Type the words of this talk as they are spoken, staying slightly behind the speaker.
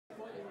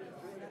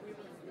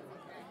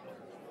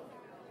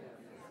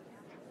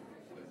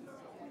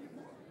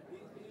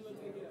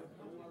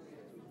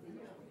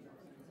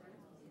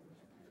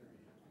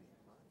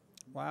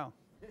Wow.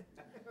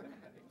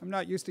 I'm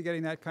not used to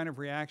getting that kind of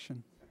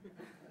reaction.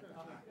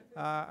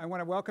 I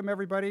want to welcome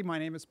everybody. My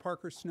name is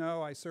Parker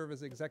Snow. I serve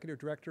as Executive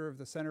Director of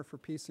the Center for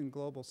Peace and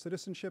Global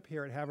Citizenship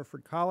here at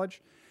Haverford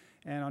College.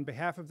 And on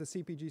behalf of the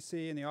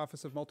CPGC and the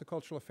Office of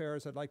Multicultural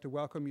Affairs, I'd like to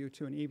welcome you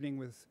to an evening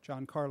with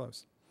John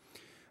Carlos.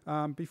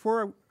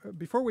 Before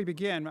we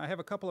begin, I have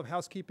a couple of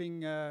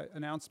housekeeping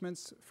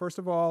announcements. First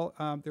of all,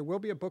 there will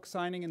be a book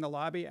signing in the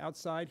lobby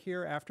outside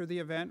here after the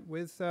event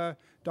with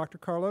Dr.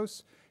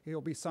 Carlos. He'll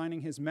be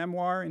signing his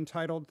memoir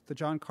entitled The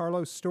John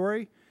Carlos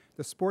Story,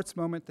 The Sports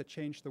Moment That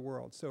Changed the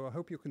World. So I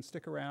hope you can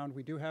stick around.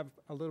 We do have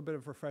a little bit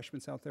of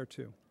refreshments out there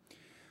too.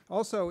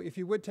 Also, if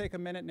you would take a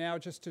minute now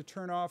just to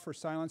turn off or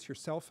silence your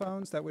cell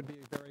phones, that would be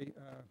very,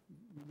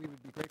 we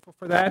would be grateful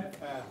for that.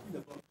 The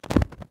book.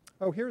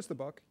 Oh, here's the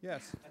book,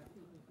 yes.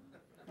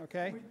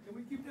 Okay. Can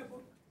we keep that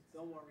book?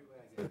 Don't worry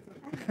when I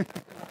get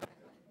it.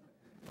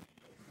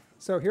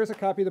 So here's a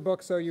copy of the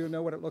book so you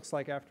know what it looks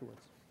like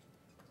afterwards.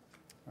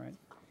 All right.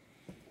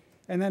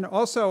 And then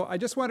also, I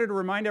just wanted to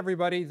remind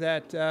everybody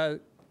that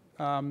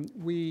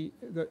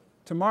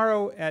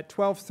tomorrow at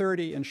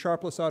 12:30 in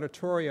Sharpless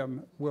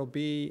Auditorium will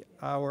be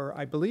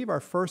I believe,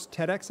 our first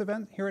TEDx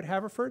event here at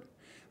Haverford.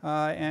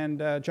 And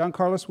John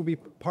Carlos will be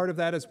part of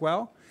that as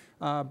well.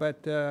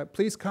 But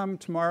please come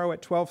tomorrow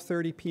at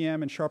 12:30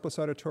 p.m. in Sharpless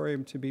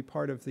Auditorium to be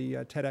part of the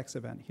TEDx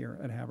event here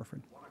at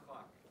Haverford. 1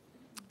 o'clock.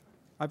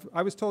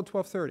 I was told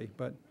 12:30,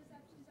 but...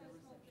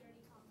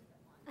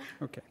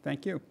 Okay,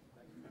 thank you.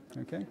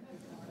 Okay.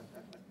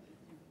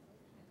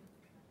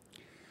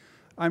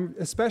 I'm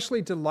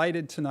especially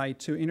delighted tonight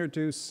to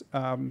introduce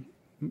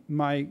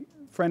my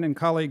friend and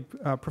colleague,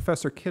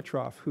 Professor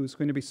Kitroff, who's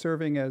going to be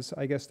serving as,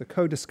 I guess, the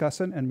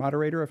co-discussant and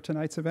moderator of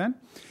tonight's event.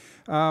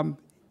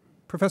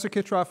 Professor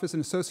Kitroff is an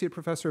associate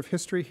professor of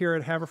history here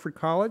at Haverford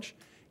College.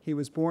 He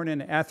was born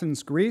in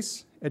Athens,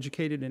 Greece,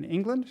 educated in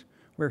England,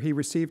 where he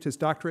received his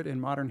doctorate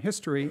in modern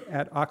history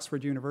at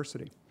Oxford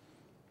University.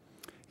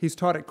 He's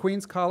taught at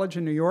Queens College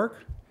in New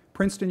York,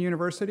 Princeton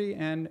University,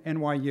 and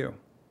NYU.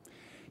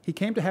 He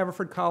came to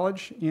Haverford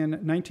College in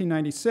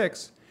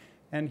 1996,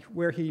 and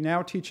where he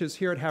now teaches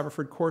here at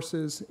Haverford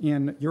courses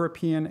in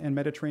European and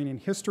Mediterranean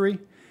history,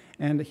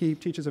 and he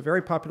teaches a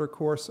very popular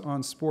course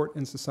on sport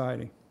and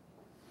society.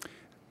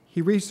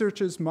 He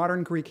researches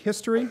modern Greek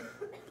history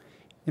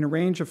in a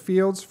range of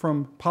fields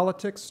from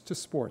politics to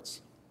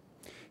sports.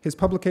 His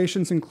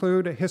publications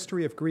include a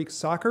history of Greek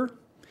soccer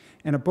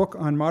and a book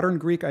on modern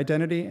Greek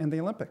identity and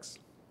the Olympics.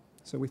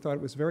 So we thought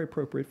it was very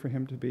appropriate for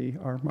him to be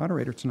our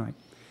moderator tonight.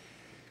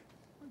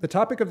 The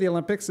topic of the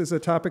Olympics is a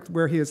topic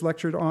where he has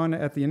lectured on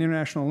at the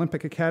International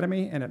Olympic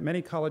Academy and at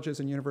many colleges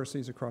and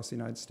universities across the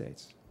United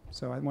States.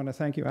 So I want to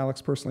thank you,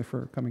 Alex, personally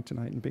for coming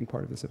tonight and being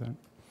part of this event.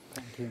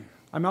 Thank you.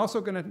 I'm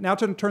also going to now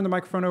turn the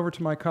microphone over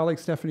to my colleague,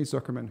 Stephanie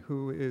Zuckerman,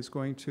 who is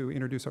going to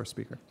introduce our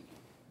speaker.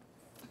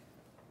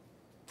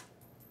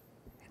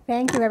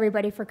 Thank you,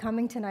 everybody, for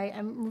coming tonight.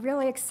 I'm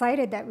really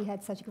excited that we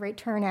had such a great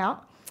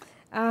turnout.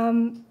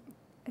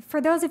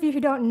 For those of you who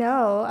don't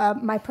know,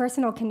 my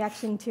personal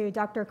connection to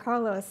Dr.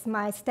 Carlos,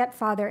 my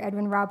stepfather,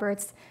 Edwin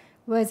Roberts,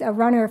 was a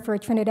runner for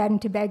Trinidad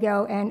and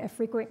Tobago and a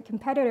frequent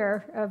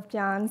competitor of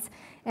John's,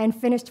 and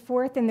finished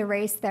fourth in the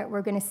race that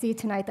we're going to see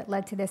tonight that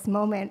led to this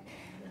moment.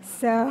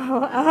 So, he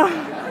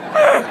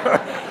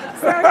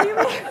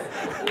was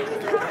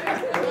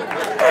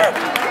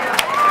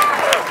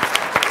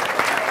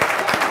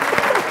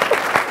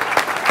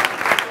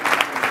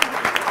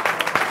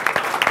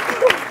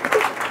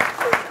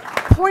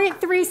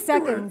 0.3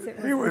 seconds.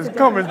 He was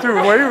coming too.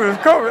 Well, he was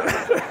coming.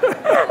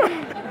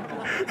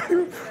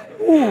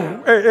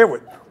 Ooh, hey,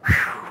 Edward.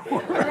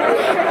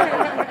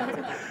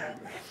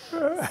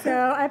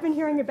 So I've been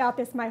hearing about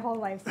this my whole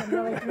life, so I'm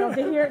really thrilled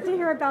to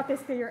hear about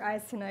this through your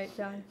eyes tonight,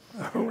 John.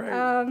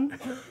 Right.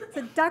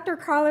 So Dr.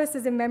 Carlos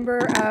is a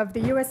member of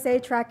the USA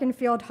Track and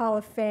Field Hall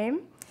of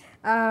Fame.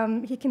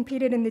 He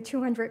competed in the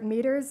 200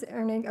 meters,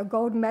 earning a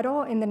gold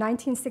medal in the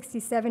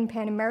 1967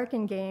 Pan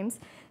American Games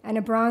and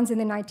a bronze in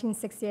the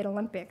 1968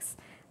 Olympics.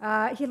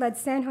 He led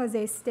San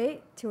Jose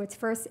State to its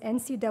first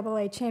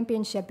NCAA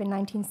championship in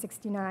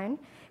 1969,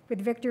 with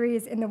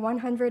victories in the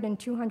 100 and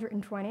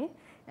 220,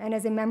 and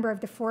as a member of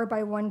the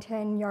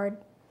 4x110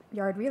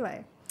 yard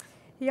relay.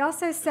 He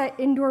also set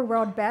indoor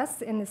world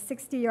bests in the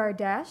 60-yard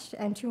dash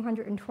and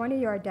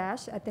 220-yard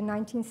dash at the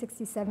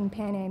 1967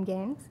 Pan Am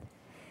Games.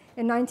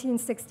 In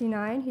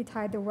 1969, he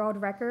tied the world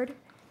record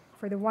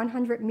for the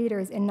 100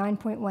 meters in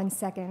 9.1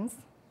 seconds.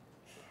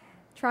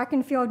 Track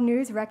and Field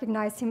News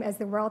recognized him as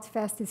the world's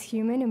fastest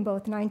human in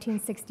both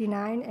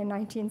 1969 and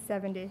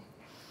 1970.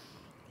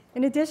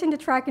 In addition to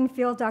track and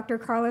field, Dr.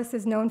 Carlos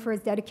is known for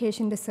his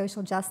dedication to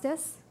social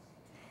justice.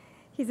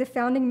 He's a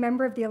founding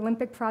member of the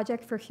Olympic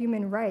Project for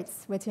Human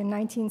Rights, which in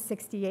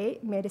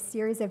 1968 made a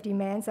series of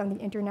demands on the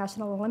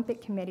International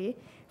Olympic Committee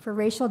for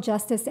racial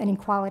justice and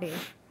equality.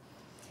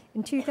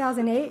 In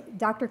 2008,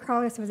 Dr.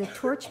 Carlos was a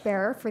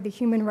torchbearer for the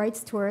Human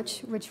Rights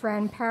Torch, which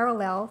ran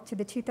parallel to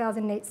the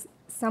 2008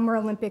 Summer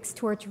Olympics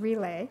torch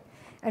relay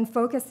and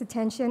focused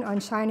attention on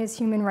China's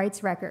human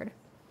rights record.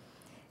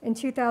 In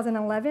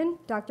 2011,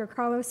 Dr.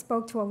 Carlos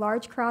spoke to a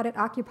large crowd at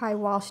Occupy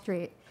Wall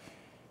Street.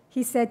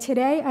 He said,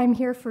 "Today, I'm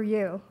here for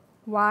you.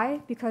 Why?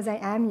 Because I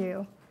am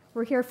you.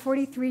 We're here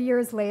 43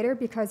 years later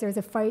because there's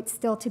a fight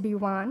still to be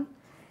won.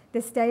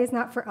 This day is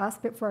not for us,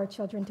 but for our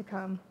children to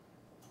come."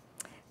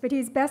 But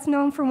he's best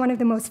known for one of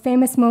the most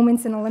famous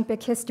moments in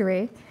Olympic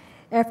history.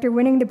 After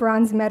winning the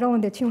bronze medal in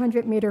the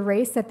 200-meter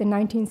race at the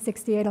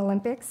 1968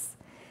 Olympics,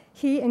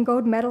 he and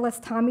gold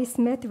medalist Tommie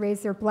Smith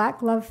raised their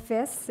black-gloved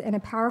fists in a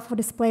powerful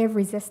display of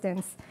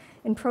resistance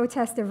in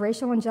protest of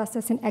racial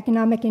injustice and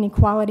economic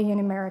inequality in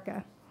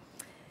America.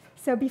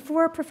 So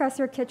before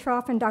Professor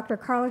Kitroff and Dr.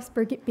 Carlos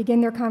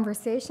begin their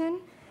conversation,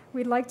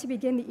 we'd like to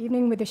begin the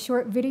evening with a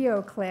short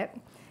video clip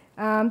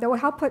that will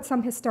help put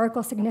some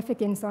historical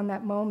significance on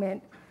that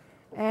moment.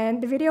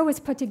 And the video was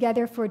put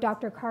together for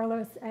Dr.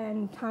 Carlos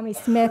and Tommie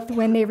Smith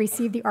when they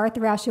received the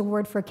Arthur Ashe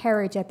Award for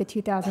Courage at the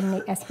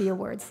 2008 ESPY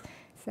Awards.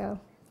 So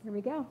here we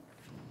go.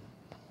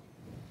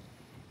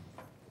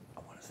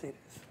 I want to see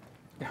this.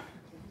 Yeah.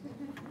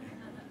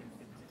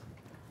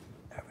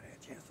 I haven't had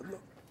a chance to look.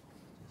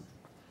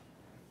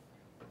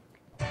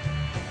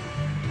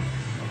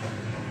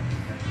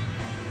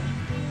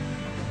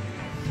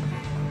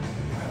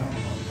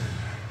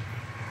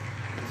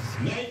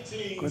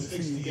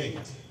 '68,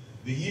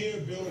 the year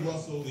Bill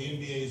Russell, the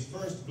NBA's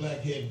first black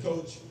head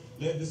coach,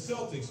 led the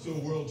Celtics to a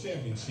world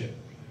championship.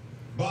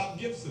 Bob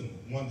Gibson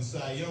won the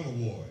Cy Young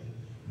Award.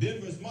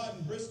 Denver's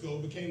Martin Briscoe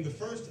became the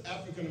first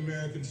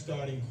African-American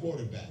starting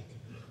quarterback.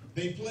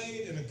 They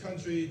played in a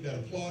country that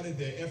applauded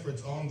their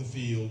efforts on the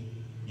field,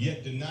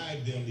 yet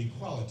denied them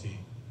equality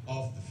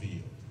off the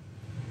field.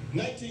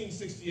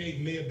 1968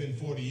 may have been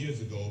 40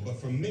 years ago, but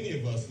for many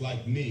of us,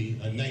 like me,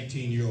 a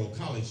 19-year-old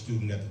college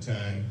student at the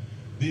time,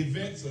 the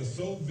events are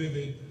so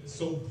vivid,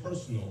 so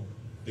personal,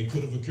 they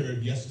could have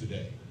occurred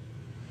yesterday.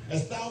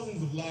 As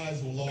thousands of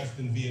lives were lost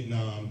in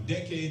Vietnam,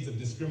 decades of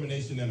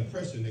discrimination and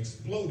oppression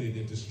exploded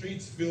into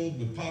streets filled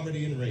with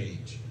poverty and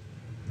rage.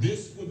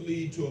 This would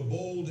lead to a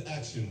bold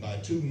action by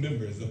two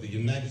members of the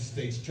United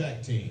States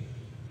track team,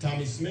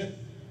 Tommie Smith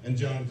and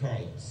John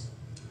Carlos.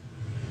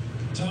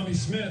 Tommie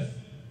Smith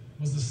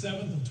was the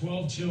 7th of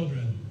 12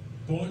 children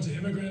born to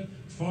immigrant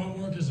farm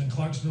workers in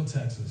Clarksville,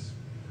 Texas.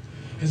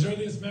 His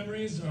earliest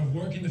memories are of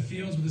working the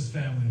fields with his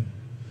family,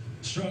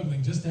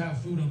 struggling just to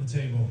have food on the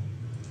table.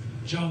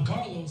 John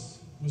Carlos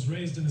was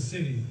raised in the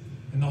city,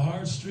 in the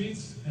hard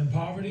streets and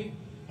poverty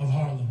of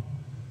Harlem.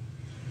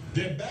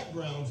 Their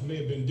backgrounds may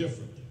have been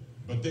different,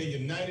 but they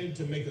united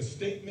to make a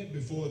statement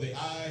before the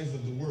eyes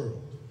of the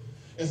world.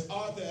 As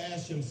Arthur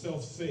Ashe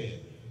himself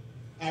said,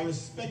 "I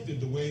respected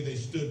the way they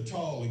stood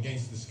tall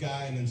against the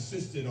sky and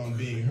insisted on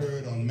being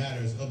heard on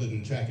matters other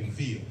than track and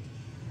field,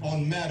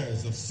 on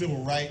matters of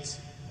civil rights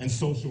and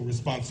social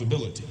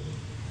responsibility.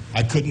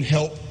 I couldn't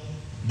help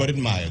but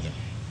admire them."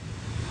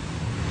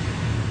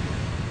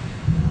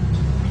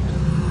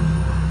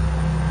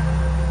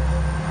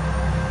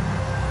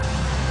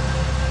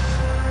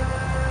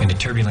 In a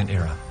turbulent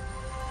era,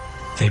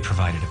 they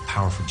provided a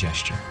powerful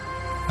gesture,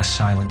 a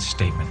silent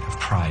statement of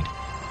pride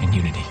and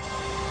unity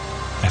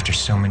after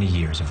so many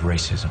years of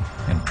racism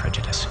and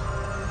prejudice.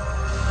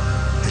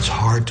 It's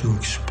hard to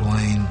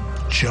explain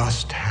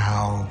just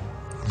how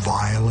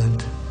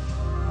violent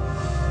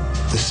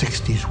the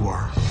 60s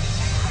were.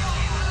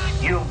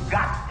 You've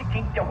got to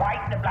keep the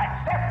white and the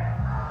black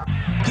separate.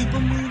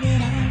 People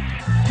moving out,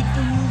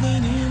 people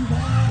moving in,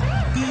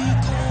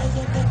 because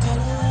of the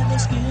color of their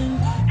skin.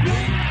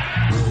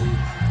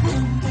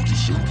 Room, but you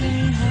sure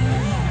can't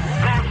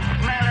hide. Go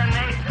smelling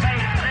they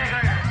face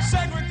nigger.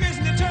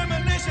 Segregation,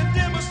 determination,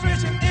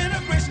 demonstration,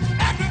 integration,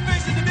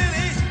 aggravation,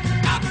 humiliation,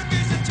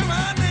 obligation to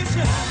my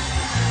nation.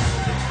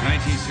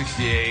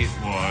 1968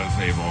 was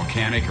a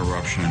volcanic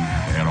eruption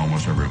at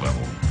almost every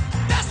level.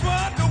 That's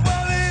what the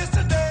world is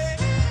today.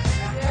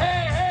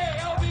 Hey,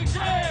 LBJ,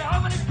 how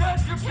many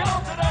kids you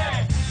killed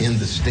today? In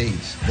the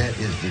States, that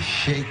is the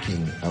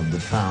shaking of the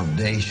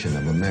foundation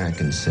of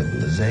American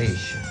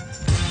civilization.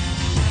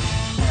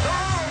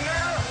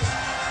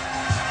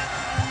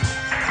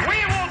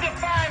 We will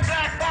define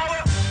black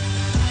power.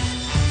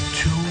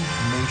 Two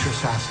major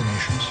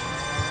assassinations,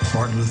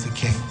 Martin Luther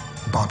King,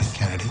 Bobby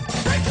Kennedy.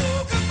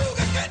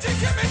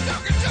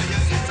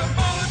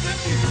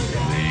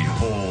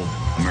 The whole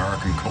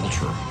American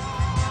culture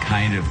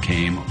kind of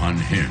came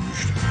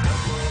unhinged.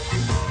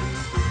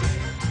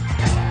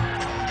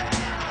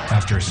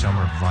 After a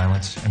summer of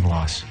violence and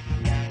loss,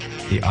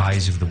 the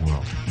eyes of the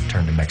world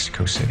turned to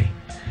Mexico City,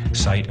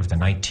 site of the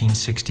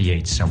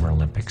 1968 Summer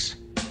Olympics.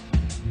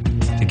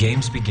 The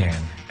Games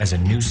began as a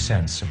new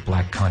sense of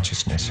black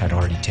consciousness had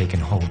already taken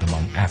hold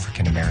among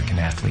African American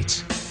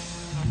athletes.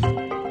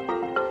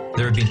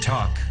 There had been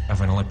talk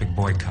of an Olympic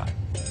boycott,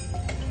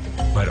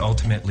 but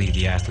ultimately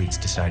the athletes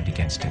decided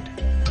against it.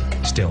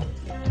 Still,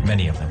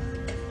 many of them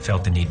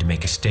felt the need to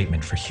make a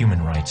statement for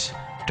human rights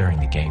during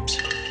the Games.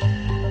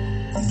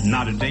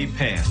 Not a day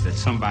passed that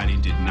somebody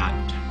did not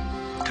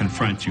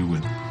confront you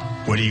with,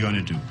 what are you going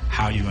to do?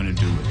 How are you going to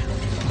do it?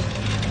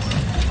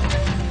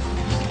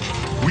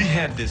 We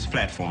had this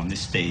platform, this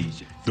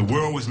stage. The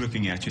world was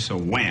looking at you, so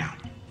wham,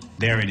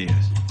 there it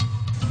is.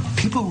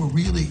 People were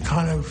really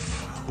kind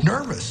of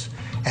nervous.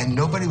 And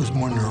nobody was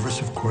more nervous,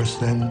 of course,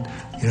 than,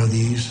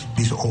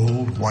 these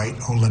old white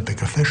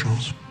Olympic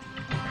officials.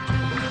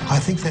 I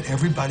think that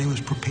everybody was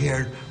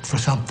prepared for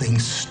something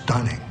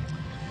stunning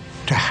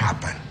to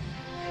happen.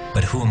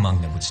 But who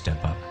among them would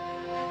step up?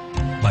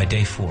 By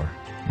day 4,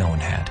 no one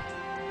had.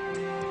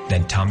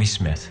 Then Tommy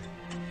Smith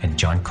and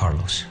John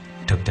Carlos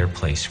took their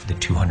place for the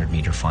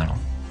 200-meter final.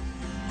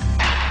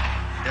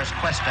 There's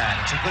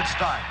Questad. It's a good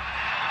start.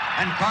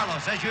 And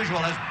Carlos, as usual,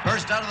 has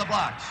burst out of the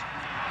blocks.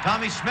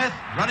 Tommy Smith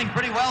running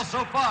pretty well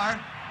so far.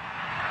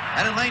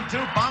 And in lane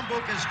 2,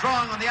 Bombuk is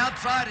strong on the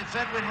outside. It's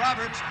Edwin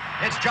Roberts.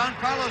 It's John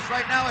Carlos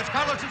right now. It's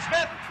Carlos and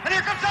Smith. And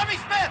here comes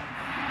Tommy Smith.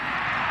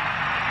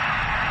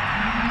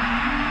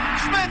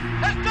 Smith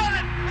has done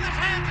it with his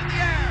hands in the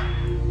air.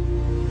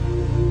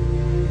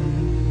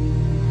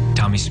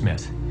 Tommy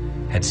Smith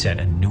had set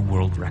a new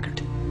world record.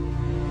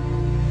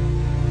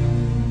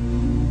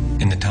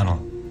 In the tunnel,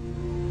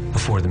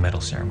 before the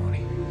medal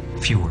ceremony,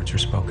 few words were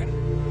spoken.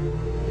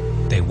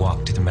 They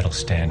walked to the medal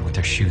stand with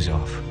their shoes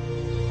off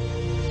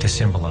to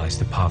symbolize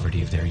the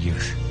poverty of their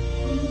youth.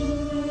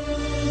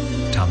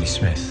 Tommy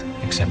Smith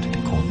accepted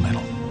the gold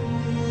medal.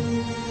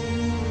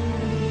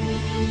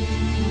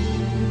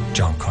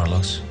 John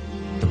Carlos,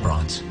 the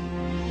bronze.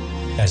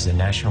 As the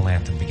national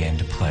anthem began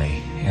to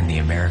play and the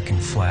American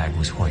flag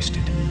was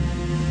hoisted,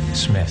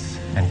 Smith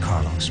and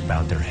Carlos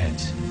bowed their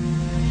heads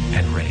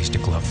and raised a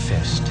gloved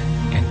fist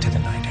into the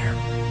night air.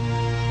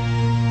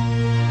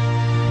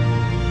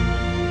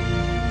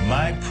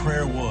 My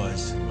prayer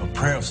was a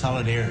prayer of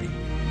solidarity,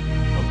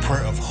 a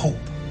prayer of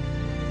hope,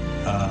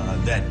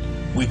 that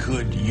we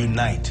could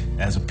unite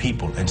as a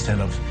people instead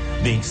of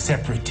being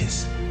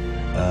separatists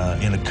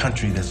in a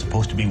country that's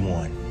supposed to be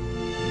one.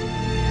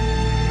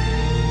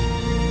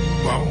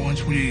 Well,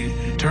 once we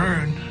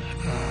turned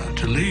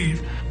to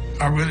leave,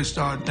 I really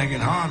started thinking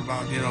hard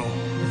about,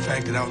 the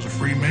fact that I was a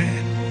free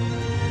man,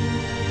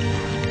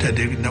 that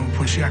they could never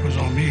put shackles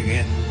on me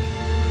again.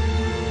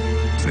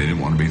 They didn't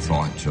want to be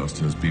thought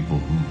just as people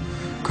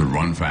who could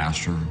run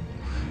faster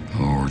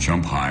or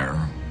jump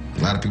higher. A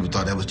lot of people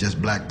thought that was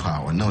just black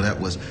power. No, that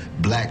was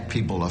black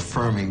people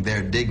affirming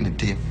their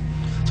dignity.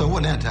 So it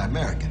wasn't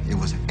anti-American. It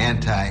was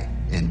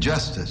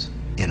anti-injustice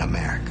in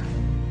America.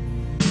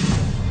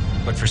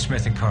 But for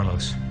Smith and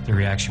Carlos, the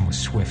reaction was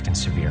swift and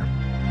severe.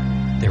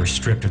 They were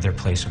stripped of their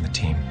place on the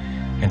team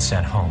and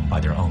sent home by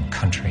their own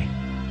country.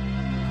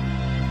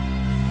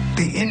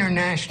 The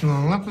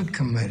International Olympic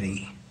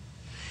Committee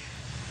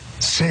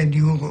said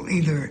you will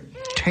either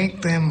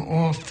take them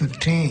off the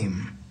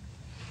team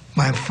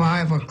by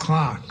 5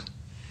 o'clock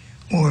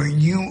or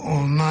you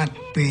will not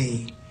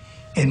be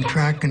in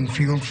track and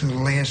field for the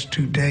last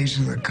 2 days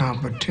of the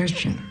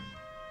competition.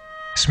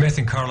 Smith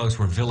and Carlos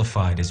were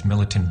vilified as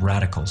militant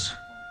radicals,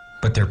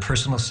 but their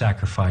personal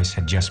sacrifice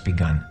had just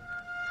begun.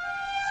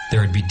 There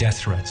would be death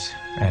threats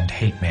and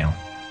hate mail,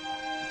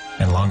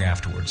 and long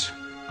afterwards,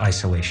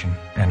 isolation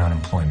and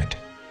unemployment.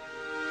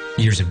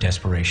 Years of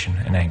desperation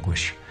and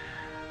anguish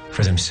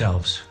for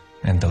themselves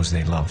and those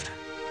they loved.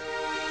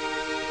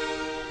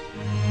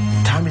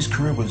 Tommy's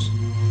career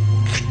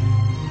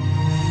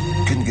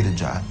couldn't get a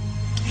job.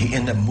 He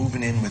ended up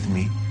moving in with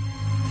me.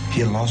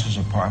 He had lost his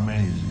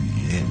apartment,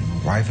 his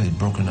wife had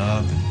broken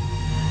up,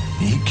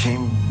 and he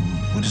came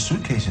with a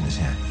suitcase in his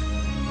hand.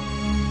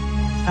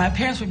 My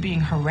parents were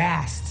being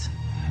harassed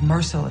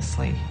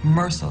mercilessly.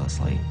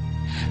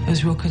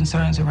 There's real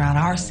concerns around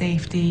our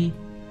safety.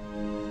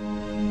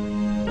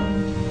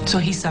 So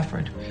he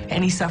suffered,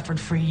 and he suffered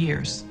for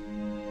years.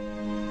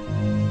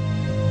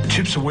 It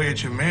chips away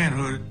at your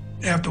manhood.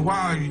 After a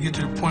while, you get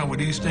to the point where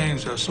these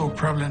things are so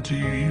prevalent to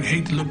you, you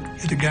hate to look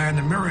at the guy in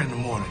the mirror in the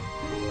morning.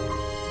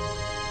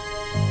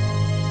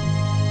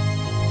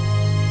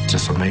 It's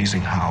just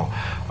amazing how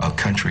a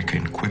country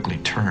can quickly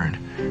turn,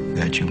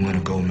 that you win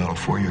a gold medal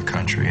for your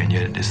country, and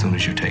yet as soon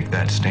as you take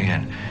that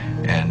stand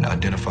and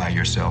identify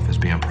yourself as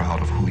being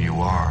proud of who you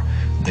are,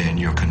 then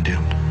you're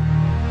condemned.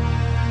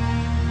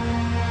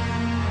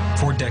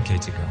 4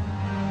 decades ago,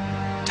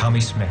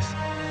 Tommy Smith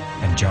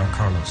and John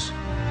Carlos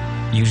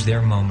used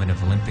their moment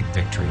of Olympic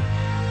victory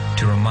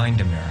to remind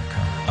America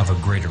of a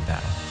greater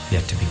battle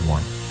yet to be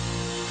won.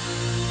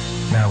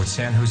 Now at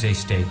San Jose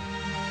State,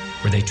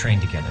 where they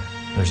trained together,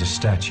 there's a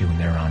statue in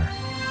their honor,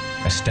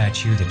 a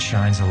statue that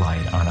shines a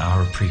light on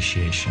our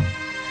appreciation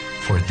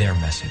for their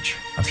message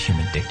of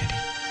human dignity.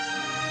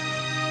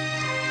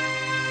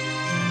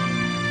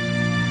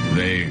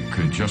 They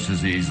could just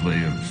as easily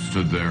have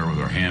stood there with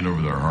their hand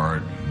over their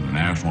heart, the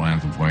national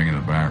anthem playing in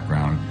the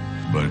background,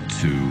 but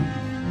to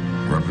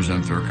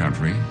represent their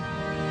country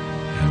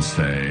and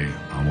say,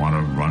 I want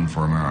to run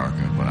for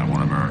America, but I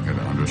want America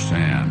to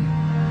understand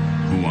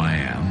who I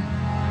am.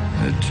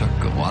 It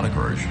took a lot of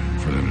courage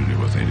for them to do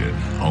what they did,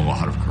 a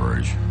lot of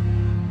courage.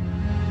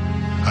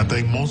 I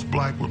think most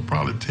black would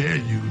probably tell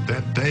you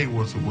that day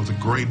was a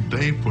great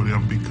day for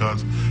them,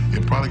 because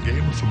it probably gave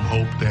them some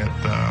hope that,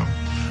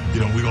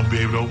 we're going to be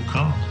able to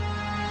overcome.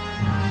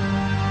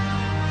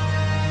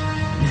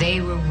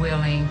 They were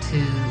willing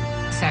to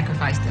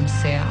sacrifice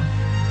themselves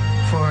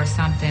for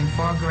something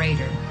far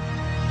greater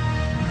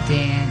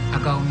than a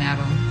gold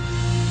medal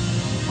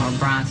or a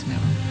bronze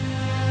medal.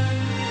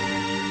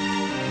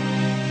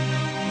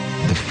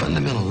 The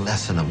fundamental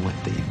lesson of what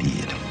they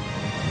did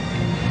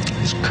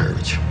is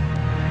courage.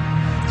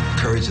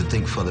 Courage to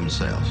think for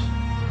themselves.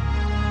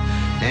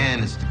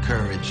 And it's the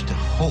courage to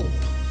hope,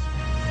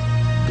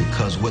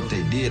 because what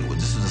they did was,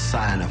 this is a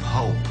sign of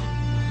hope.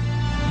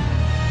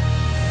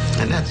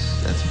 And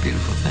that's a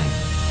beautiful thing.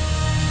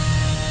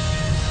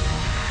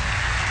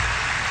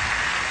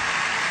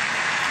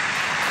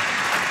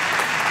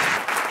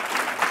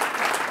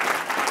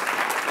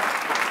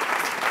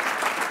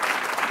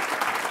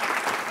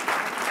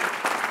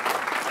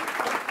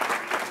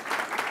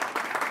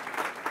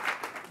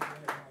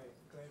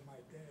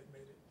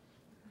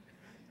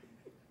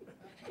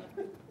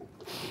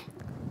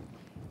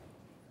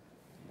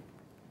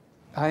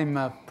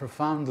 I'm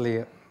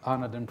profoundly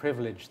honored and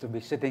privileged to be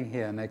sitting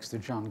here next to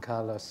John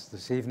Carlos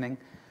this evening.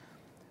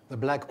 The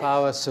Black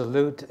Power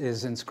salute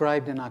is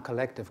inscribed in our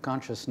collective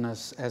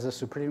consciousness as a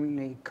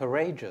supremely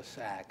courageous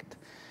act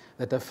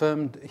that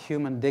affirmed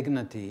human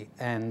dignity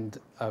and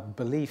a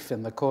belief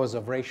in the cause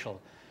of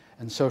racial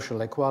and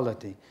social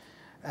equality.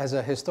 As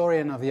a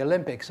historian of the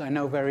Olympics, I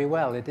know very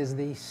well it is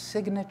the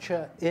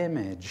signature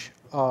image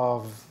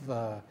of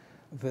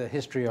the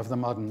history of the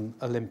modern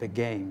Olympic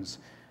Games.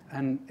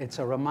 And it's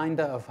a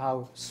reminder of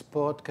how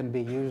sport can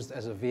be used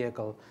as a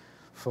vehicle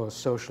for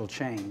social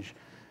change.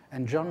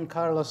 And John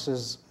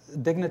Carlos's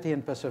dignity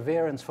and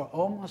perseverance for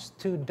almost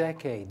 2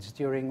 decades,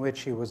 during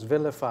which he was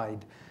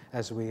vilified,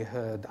 as we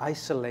heard,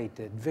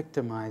 isolated,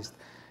 victimized,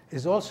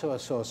 is also a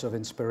source of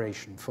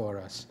inspiration for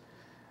us,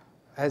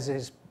 as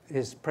is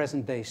his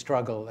present-day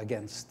struggle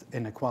against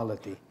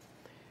inequality.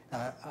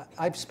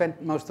 I've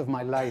spent most of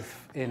my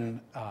life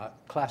in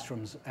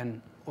classrooms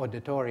and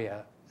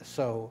auditoria,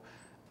 so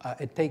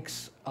it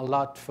takes a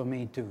lot for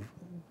me to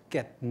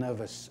get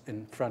nervous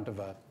in front of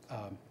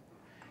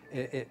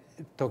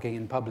talking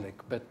in public,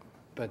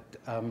 but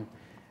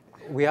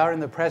we are in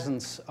the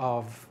presence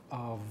of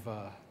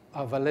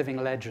a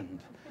living legend,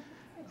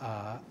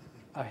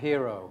 a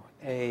hero,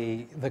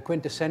 the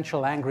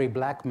quintessential angry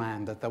black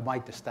man that the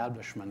white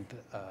establishment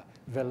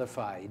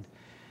vilified.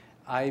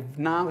 I've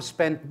now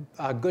spent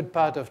a good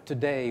part of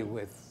today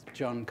with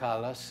John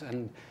Carlos,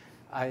 and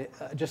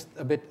just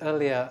a bit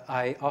earlier,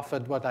 I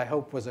offered what I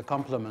hope was a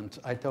compliment.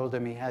 I told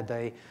him he had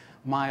a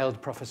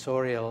mild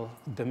professorial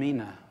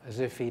demeanor,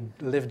 as if he'd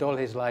lived all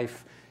his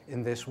life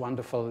in this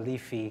wonderful,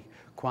 leafy,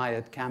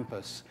 quiet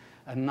campus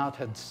and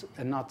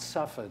not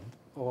suffered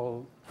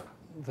all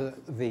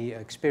the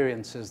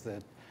experiences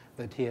that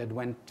he had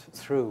went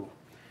through.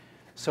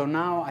 So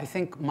now I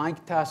think my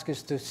task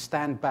is to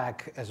stand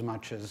back as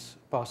much as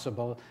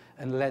possible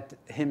and let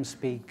him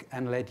speak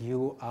and let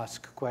you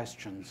ask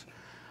questions.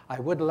 I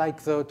would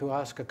like, though, to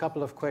ask a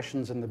couple of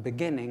questions in the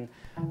beginning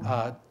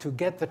to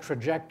get the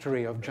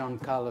trajectory of John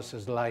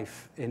Carlos's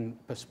life in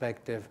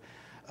perspective.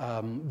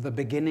 The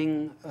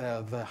beginning,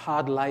 the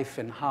hard life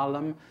in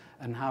Harlem,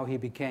 and how he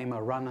became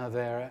a runner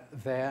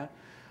there,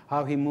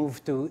 how he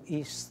moved to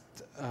East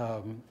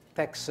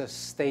Texas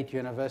State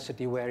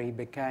University, where he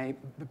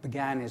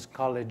began his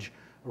college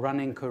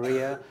running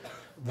career,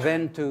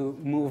 then to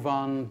move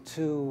on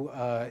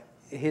to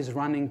his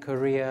running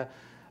career,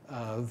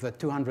 the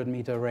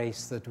 200-meter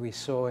race that we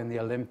saw in the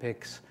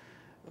Olympics,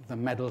 the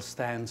medal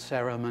stand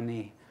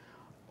ceremony,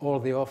 all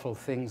the awful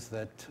things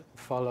that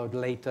followed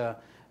later,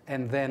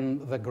 and then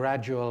the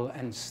gradual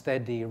and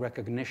steady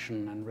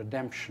recognition and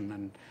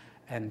redemption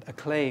and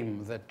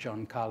acclaim that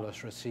John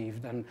Carlos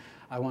received. And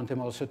I want him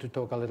also to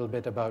talk a little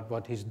bit about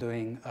what he's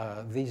doing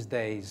these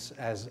days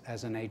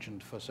as an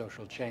agent for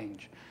social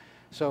change.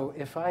 So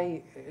if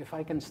I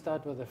can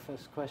start with the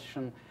first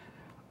question,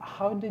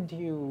 how did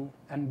you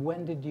and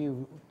when did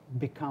you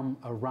become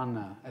a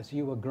runner as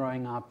you were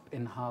growing up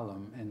in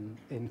Harlem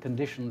in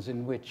conditions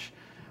in which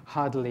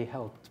hardly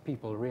helped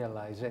people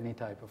realize any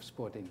type of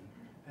sporting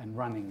and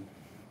running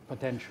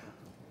potential?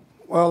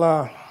 Well,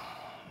 I'd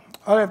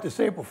have to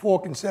say before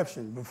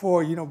conception,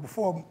 before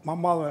my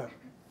mother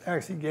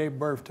actually gave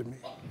birth to me.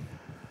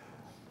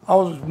 I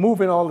was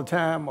moving all the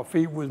time, my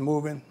feet was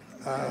moving.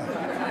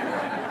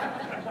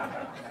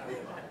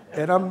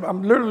 And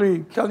I'm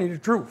literally telling you the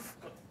truth.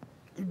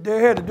 They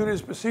had to do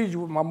this procedure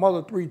with my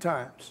mother 3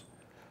 times.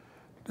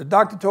 The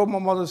doctor told my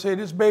mother, say,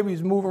 this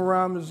baby's moving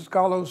around, Mrs.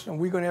 Carlos, and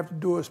we're going to have to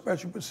do a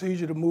special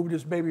procedure to move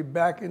this baby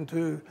back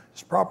into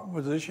his proper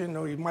position,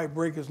 or he might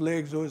break his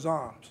legs or his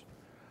arms.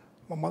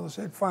 My mother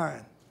said,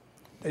 fine.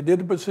 They did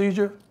the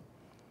procedure.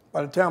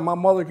 By the time my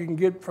mother could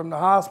get from the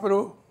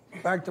hospital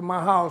back to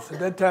my house, at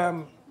that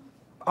time,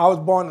 I was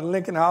born in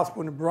Lincoln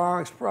Hospital in the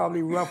Bronx,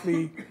 probably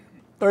roughly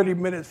 30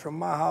 minutes from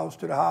my house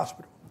to the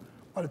hospital.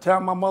 By the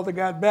time my mother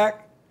got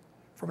back,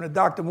 from the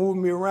doctor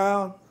moving me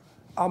around,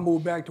 I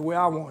moved back to where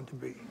I wanted to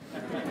be.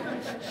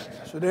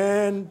 So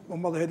then my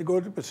mother had to go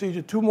to the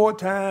procedure 2 more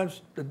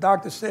times. The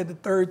doctor said the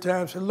 3rd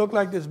time, said, look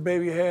like this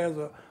baby has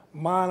a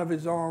mind of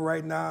his own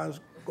right now. It's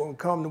going to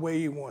come the way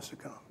he wants to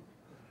come.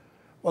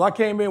 Well, I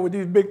came in with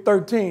these big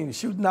 13s,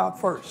 shooting out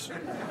first.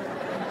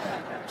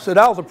 So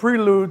that was a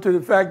prelude to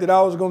the fact that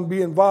I was going to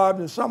be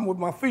involved in something with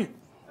my feet.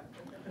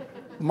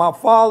 My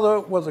father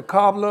was a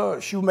cobbler,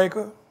 a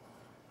shoemaker,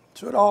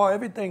 so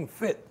everything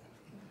fit.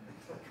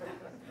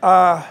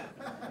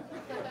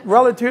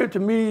 Relative to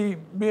me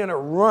being a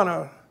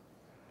runner,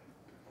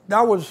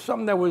 that was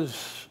something that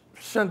was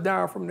sent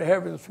down from the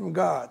heavens from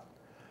God.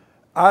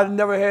 I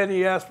never had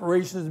any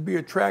aspirations to be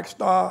a track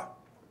star,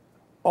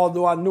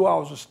 although I knew I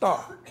was a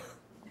star,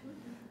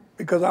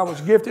 because I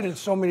was gifted in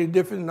so many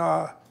different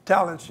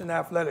talents in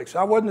athletics.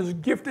 I wasn't as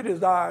gifted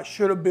as I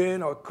should have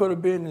been or could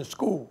have been in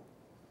school.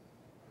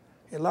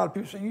 And a lot of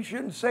people say, you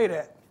shouldn't say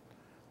that.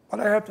 But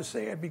I have to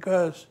say it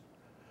because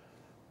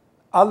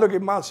I look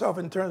at myself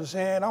in terms of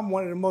saying I'm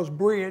one of the most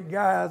brilliant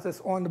guys that's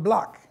on the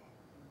block.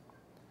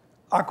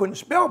 I couldn't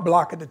spell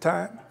block at the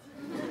time,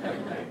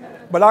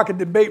 but I could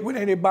debate with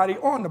anybody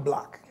on the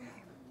block.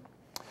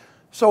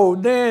 So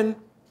then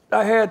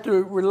I had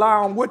to rely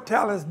on what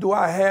talents do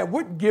I have,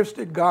 what gifts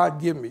did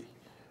God give me?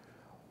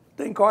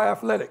 Thing called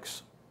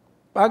athletics.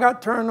 I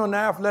got turned on to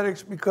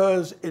athletics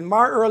because in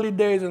my early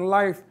days in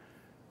life,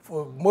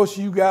 for most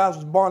of you guys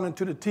was born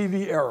into the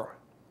TV era.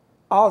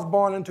 I was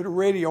born into the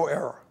radio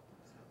era.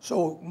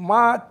 So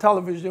my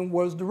television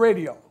was the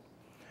radio.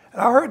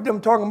 And I heard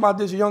them talking about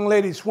this young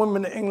lady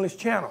swimming the English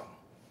Channel.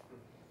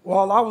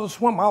 Well, I was a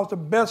swimmer. I was the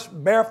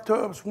best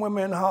bathtub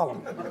swimmer in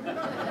Harlem,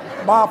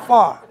 by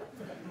far.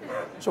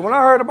 So when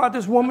I heard about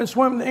this woman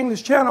swimming the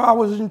English Channel, I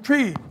was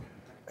intrigued.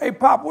 Hey,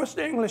 Pop, what's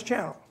the English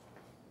Channel?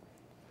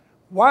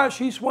 Why is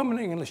she swimming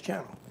the English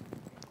Channel?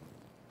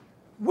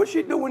 What's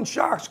she do when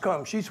sharks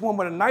come? She swim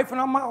with a knife in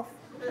her mouth?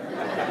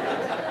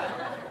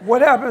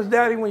 What happens,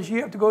 Daddy, when she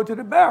have to go to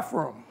the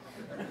bathroom?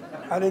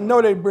 I didn't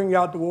know they'd bring you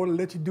out the water,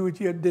 let you do what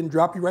you had, then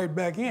drop you right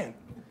back in.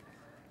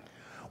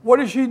 What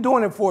is she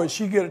doing it for? Does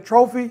she get a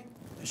trophy?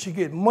 Does she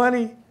get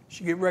money? Does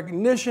she get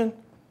recognition?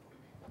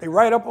 They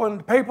write up on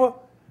the paper.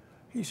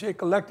 He said,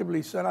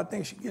 collectively, son, I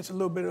think she gets a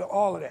little bit of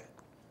all of that.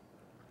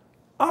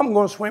 I'm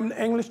going to swim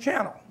the English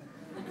Channel.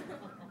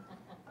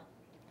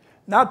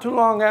 Not too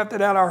long after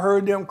that, I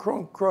heard them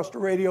across the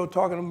radio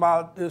talking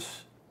about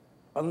this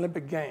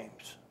Olympic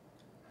Games.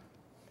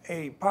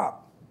 Hey,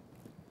 Pop,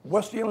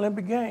 what's the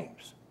Olympic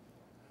Games?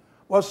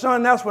 Well,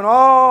 son, that's when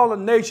all the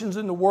nations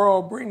in the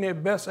world bring their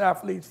best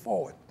athletes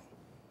forward.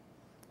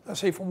 I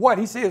say, for what?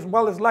 He says,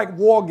 well, it's like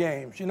war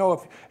games. You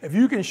know, if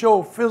you can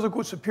show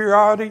physical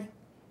superiority,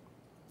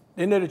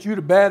 then that you're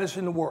the baddest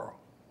in the world.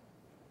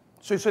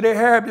 So they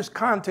have this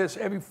contest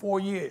every 4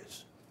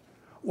 years.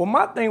 Well,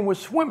 my thing was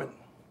swimming.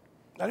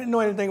 I didn't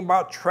know anything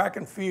about track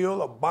and field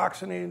or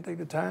boxing or anything at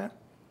the time.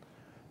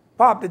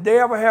 Pop, did they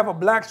ever have a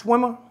black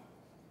swimmer?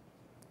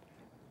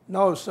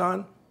 No,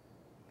 son.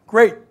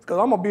 Great, because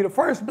I'm going to be the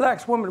first black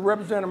swimmer to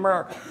represent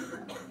America.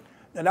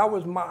 And that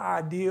was my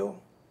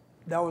ideal.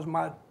 That was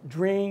my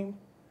dream.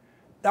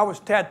 That was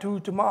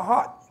tattooed to my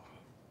heart.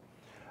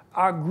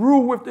 I grew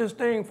with this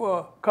thing for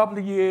a couple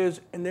of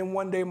years, and then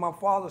one day my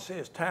father said,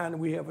 it's time that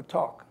we have a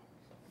talk.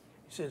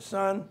 He said,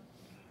 son,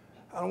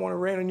 I don't want to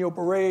rain on your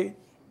parade,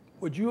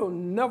 but you'll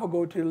never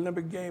go to the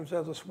Olympic Games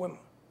as a swimmer.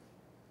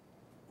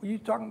 What are you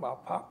talking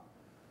about, Pop?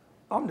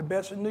 I'm the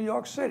best in New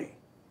York City.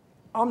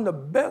 I'm the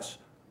best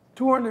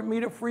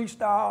 200-meter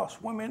freestyle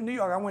swimmer in New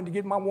York. I went to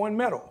get my one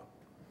medal.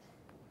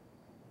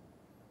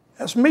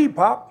 That's me,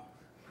 Pop.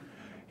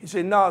 He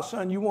said, no,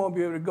 son, you won't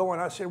be able to go.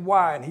 And I said,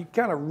 why? And he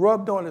kind of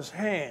rubbed on his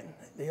hand.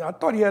 I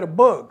thought he had a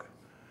bug.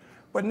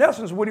 But in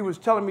essence, what he was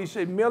telling me, he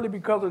said, merely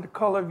because of the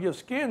color of your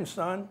skin,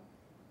 son,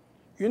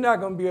 you're not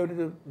going to be able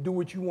to do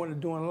what you want to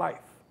do in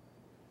life.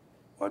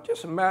 Well,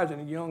 just imagine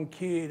a young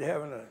kid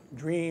having a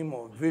dream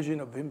or vision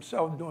of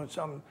himself doing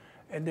something,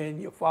 and then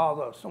your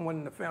father or someone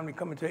in the family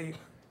come and tell you,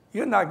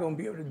 you're not going to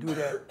be able to do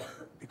that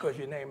because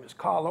your name is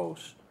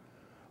Carlos,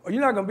 or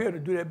you're not going to be able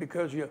to do that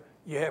because you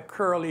have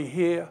curly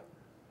hair,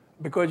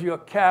 because you're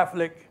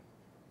Catholic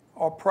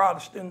or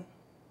Protestant.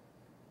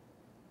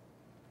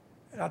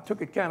 And I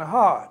took it kind of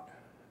hard.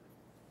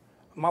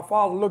 My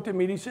father looked at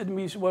me and he said to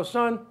me, he said, well,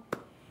 son,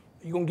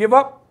 you going to give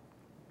up?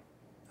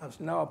 I said,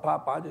 no,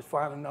 Pop, I'll just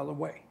find another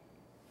way.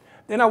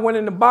 Then I went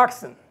into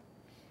boxing.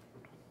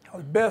 I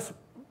was best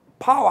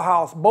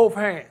powerhouse, both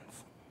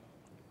hands.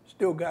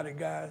 Still got it,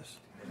 guys.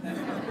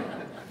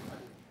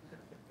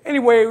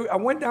 Anyway, I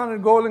went down to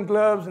the Golden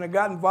Gloves and I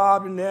got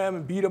involved in them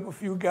and beat up a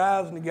few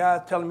guys, and the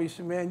guys telling me,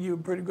 said, man, you're a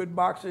pretty good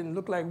boxer and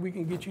look like we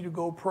can get you to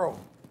go pro.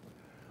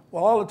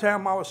 Well, all the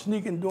time I was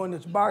sneaking doing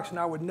this boxing,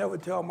 I would never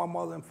tell my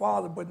mother and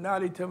father, but now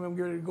they tell me I'm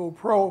ready to go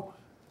pro,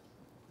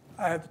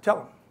 I have to tell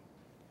them.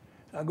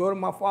 I go to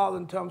my father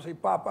and tell him, say,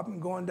 Pop, I've been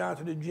going down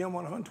to the gym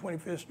on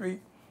 125th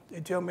Street. They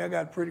tell me I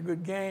got a pretty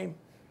good game.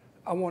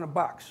 I want to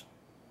box.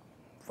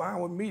 Fine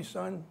with me,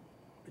 son,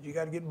 but you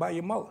got to get by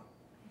your mother.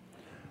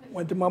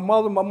 Went to my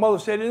mother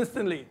said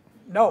instantly,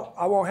 no,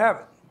 I won't have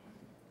it.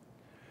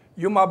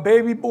 You're my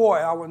baby boy.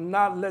 I will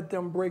not let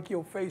them break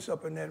your face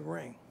up in that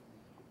ring.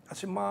 I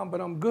said, Mom,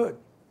 but I'm good.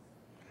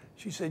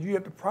 She said, you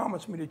have to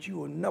promise me that you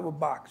will never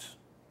box.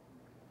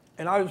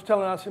 And I was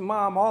telling her, I said,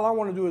 Mom, all I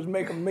want to do is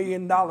make $1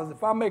 million.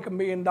 If I make $1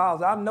 million,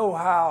 I know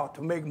how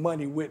to make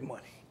money with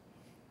money.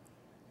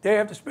 They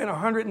have to spend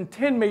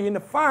 $110 million to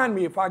find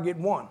me if I get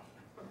one.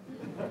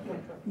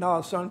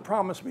 No, son,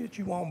 promise me that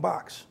you won't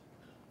box.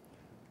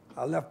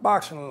 I left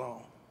boxing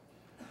alone.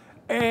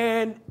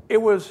 And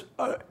it was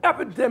an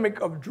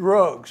epidemic of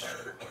drugs.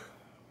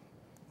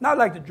 Not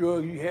like the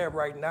drugs you have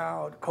right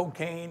now, the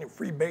cocaine and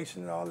freebasing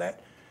and all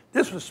that.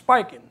 This was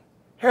spiking.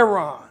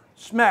 Heroin,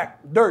 smack,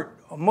 dirt,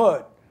 or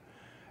mud.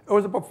 It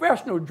was a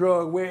professional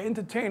drug where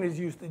entertainers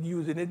used to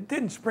use it. It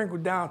didn't sprinkle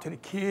down to the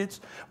kids.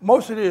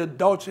 Most of the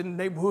adults in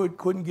the neighborhood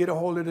couldn't get a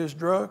hold of this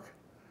drug.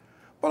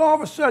 But all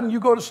of a sudden, you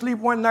go to sleep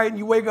one night and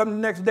you wake up the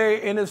next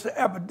day and it's an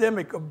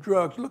epidemic of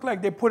drugs. It looked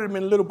like they put them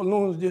in little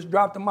balloons and just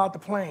dropped them out the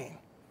plane.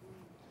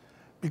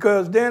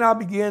 Because then I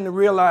began to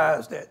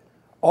realize that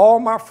all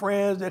my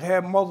friends that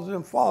had mothers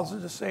and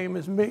fathers the same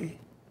as me,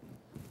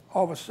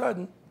 all of a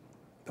sudden,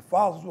 the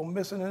fathers were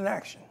missing in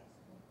action.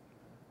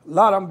 A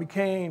lot of them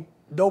became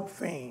dope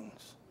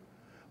fiends.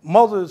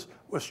 Mothers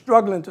were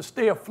struggling to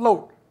stay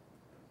afloat,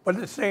 but at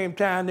the same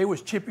time, they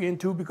was chipping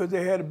too because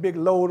they had a big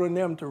load on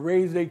them to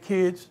raise their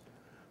kids,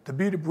 to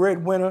be the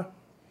breadwinner,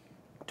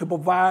 to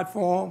provide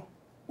for them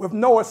with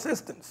no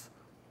assistance.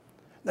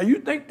 Now, you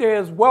think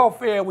there's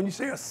welfare when you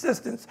say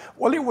assistance.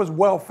 Well, it was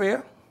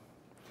welfare.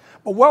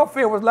 But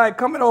welfare was like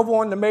coming over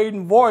on the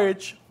maiden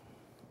voyage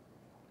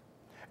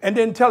and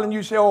then telling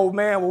you, say, oh,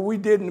 man, what we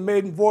did in the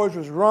maiden voyage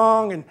was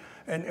wrong,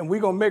 and we're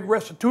going to make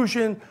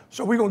restitution,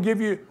 so we're going to give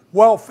you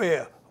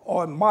welfare,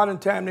 or in modern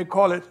time, they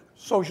call it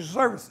social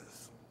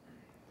services.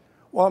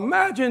 Well,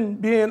 imagine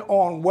being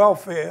on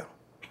welfare.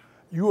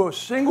 You're a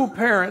single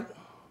parent,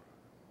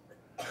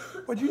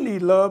 but you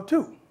need love,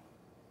 too.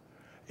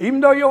 Even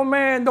though your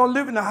man don't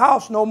live in the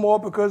house no more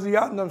because he's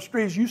out in the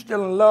streets, you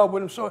still in love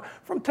with him. So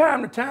from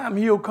time to time,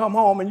 he'll come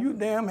home, and you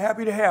damn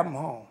happy to have him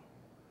home.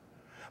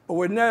 But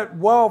when that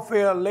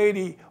welfare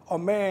lady or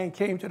man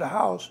came to the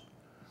house,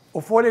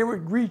 before they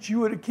would greet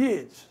you or the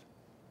kids,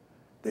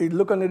 they'd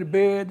look under the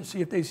bed to see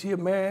if they see a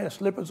man,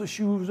 slippers or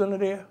shoes under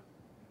there.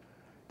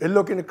 They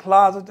look in the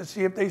closet to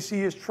see if they see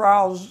his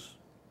trousers.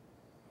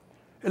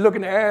 They look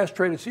in the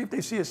ashtray to see if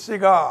they see a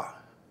cigar.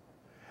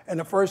 And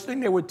the first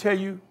thing they would tell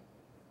you,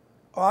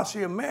 oh, I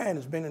see a man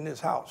has been in this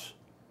house.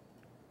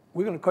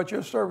 We're going to cut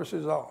your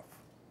services off.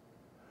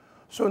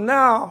 So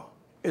now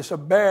it's a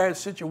bad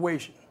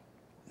situation.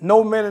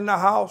 No men in the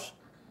house.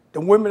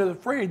 The women are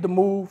afraid to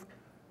move.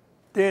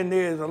 Then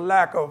there's a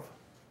lack of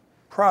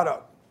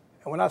product.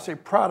 And when I say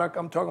product,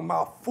 I'm talking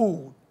about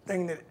food,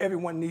 thing that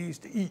everyone needs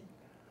to eat.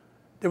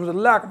 There was a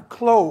lack of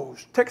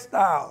clothes,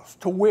 textiles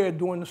to wear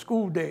during the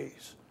school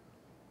days.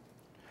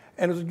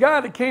 And there's a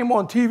guy that came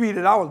on TV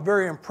that I was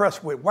very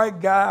impressed with.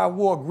 White guy,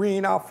 wore a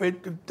green outfit.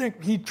 I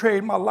think he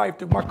traded my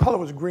life. My color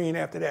was green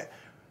after that.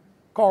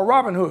 Called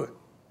Robin Hood.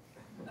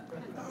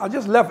 I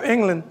just left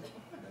England.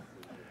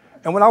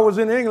 And when I was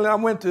in England, I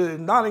went to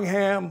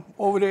Nottingham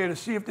over there to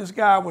see if this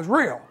guy was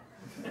real.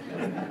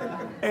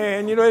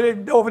 And, you know,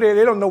 over there,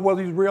 they don't know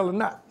whether he's real or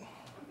not.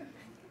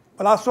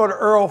 But I saw the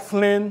Earl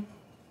Flynn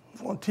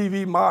on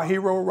TV, my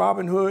hero,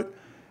 Robin Hood.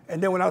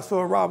 And then when I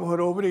saw Robin Hood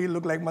over there, he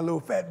looked like my little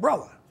fat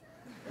brother.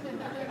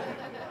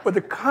 But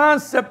the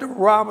concept of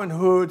Robin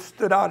Hood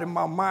stood out in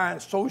my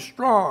mind so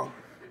strong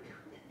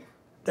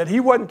that he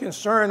wasn't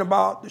concerned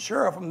about the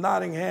sheriff of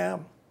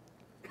Nottingham.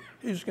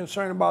 He was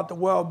concerned about the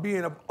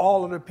well-being of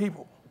all of the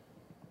people.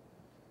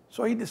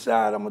 So he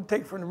decided, I'm going to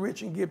take from the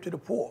rich and give to the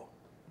poor.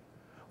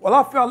 Well,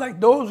 I felt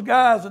like those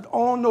guys that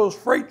owned those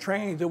freight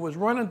trains that was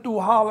running through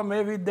Harlem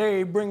every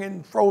day,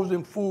 bringing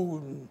frozen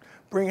food and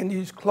bringing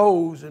these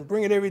clothes and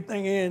bringing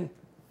everything in,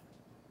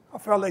 I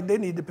felt like they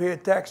need to pay a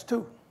tax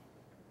too.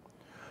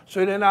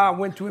 So then I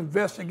went to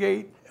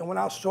investigate, and when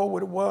I saw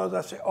what it was,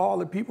 I said, all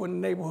the people in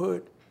the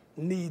neighborhood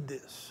need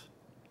this.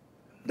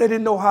 They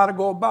didn't know how to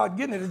go about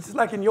getting it. It's just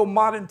like in your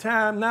modern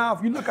time now,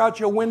 if you look out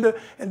your window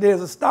and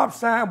there's a stop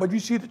sign, but you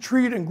see the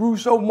tree that grew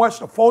so much,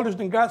 the foliage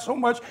done got so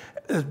much,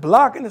 it's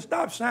blocking the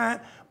stop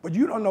sign, but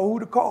you don't know who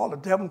to call to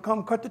have them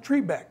come cut the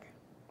tree back.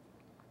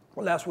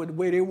 Well, that's what the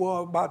way they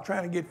were about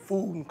trying to get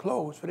food and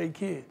clothes for their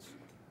kids.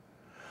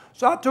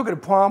 So I took it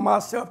upon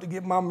myself to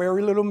get my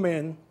merry little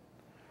men,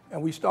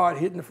 and we started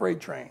hitting the freight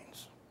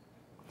trains.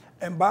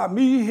 And by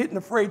me hitting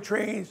the freight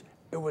trains,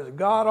 it was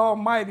God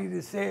Almighty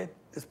that said,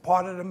 it's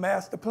part of the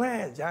master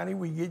plan, Johnny,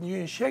 we getting you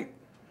in shape.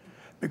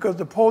 Because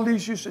the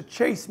police used to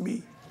chase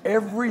me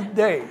every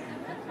day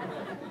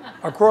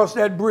across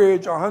that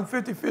bridge,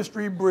 155th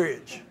Street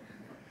Bridge.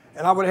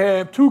 And I would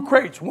have two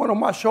crates, one on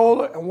my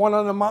shoulder and one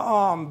under my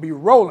arm, be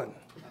rolling.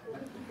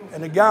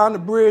 And the guy on the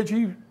bridge,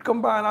 he'd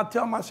come by and I'd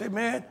tell him, I say,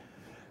 man,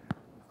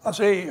 I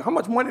say, how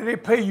much money they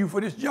pay you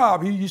for this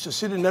job? He used to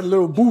sit in that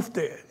little booth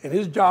there, and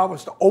his job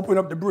was to open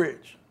up the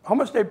bridge. How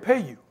much they pay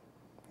you?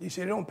 He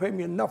said, they don't pay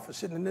me enough for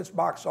sitting in this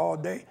box all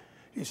day.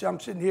 He said, I'm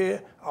sitting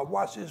here, I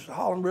watch this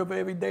Harlem River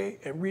every day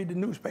and read the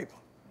newspaper.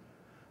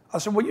 I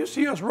said, well, you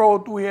see us roll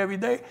through here every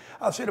day.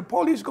 I said, the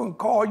police going to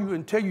call you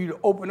and tell you to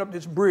open up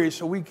this bridge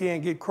so we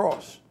can't get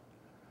crossed.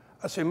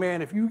 I said,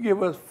 man, if you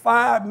give us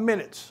 5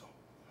 minutes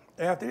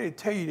And after they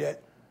tell you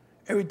that,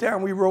 every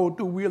time we roll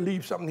through, we'll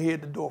leave something here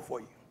at the door for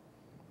you.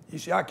 You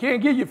say, I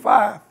can't give you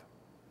 5.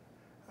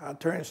 I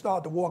turn and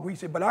start to walk. We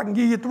say, but I can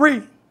give you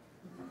 3.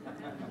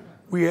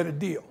 We had a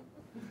deal.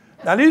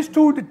 Now, these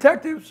 2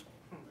 detectives,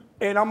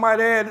 and I might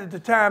add at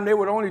the time, they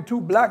were the only 2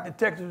 black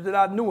detectives that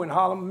I knew in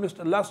Harlem,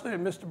 Mr. Lester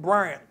and Mr.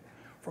 Bryant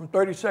from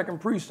 32nd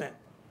Precinct.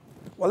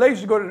 Well, they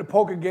used to go to the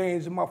poker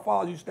games that my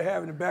father used to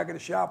have in the back of the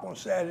shop on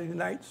Saturday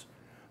nights.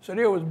 So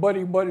they was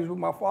buddies with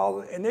my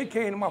father, and they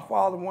came to my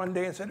father one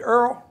day and said,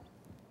 Earl,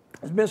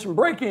 there's been some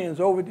break-ins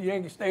over at the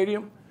Yankee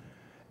Stadium,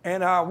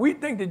 and we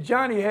think that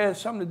Johnny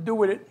has something to do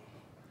with it,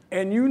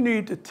 and you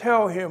need to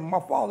tell him. My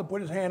father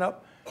put his hand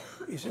up.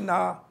 He said,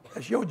 nah,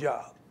 that's your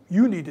job.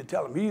 You need to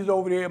tell him. He's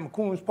over there at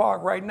McCoon's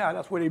Park right now.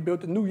 That's where they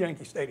built the new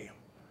Yankee Stadium.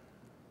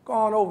 Go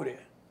on over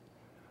there.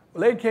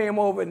 Well, they came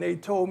over and they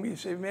told me, they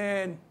said,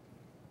 man,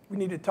 we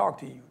need to talk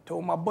to you.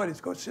 Told my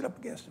buddies, go sit up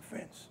against the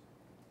fence.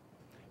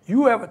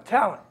 You have a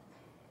talent.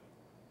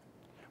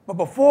 But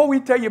before we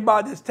tell you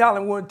about this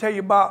talent, we're going to tell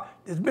you about,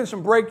 there's been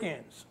some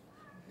break-ins.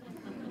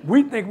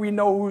 We think we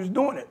know who's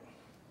doing it.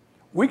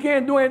 We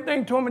can't do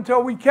anything to them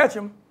until we catch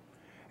them.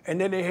 And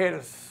then they had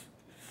a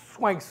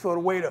swank sort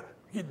of way to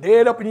get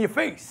dead up in your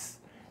face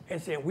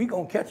and say, we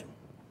going to catch them.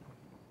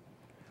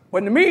 But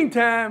in the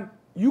meantime,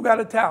 you got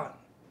a talent.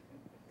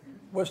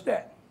 What's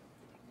that?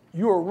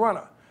 You're a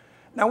runner.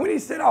 Now, when he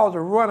said I was a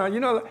runner,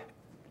 you know,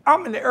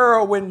 I'm in the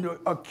era when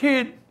a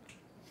kid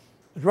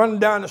is running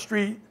down the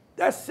street.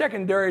 That's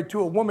secondary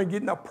to a woman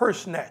getting her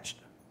purse snatched.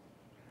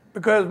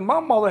 Because my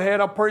mother had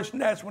her purse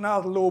snatched when I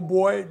was a little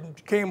boy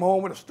and came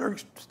home with her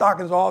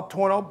stockings all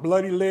torn up,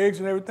 bloody legs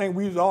and everything.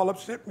 We was all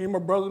upset, me and my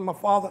brother and my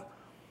father.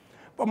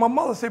 But my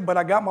mother said, but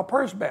I got my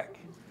purse back.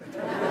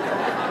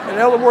 In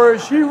other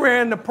words, she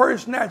ran the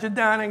purse snatcher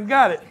down and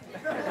got it.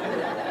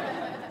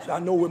 So I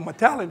know where my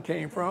talent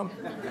came from.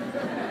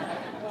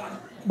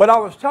 But I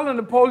was telling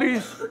the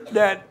police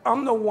that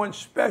I'm the one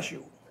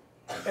special.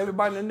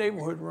 Everybody in the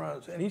neighborhood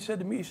runs. And he said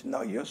to me, he said,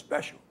 no, you're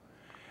special.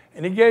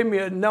 And he gave me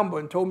a number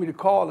and told me to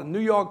call the New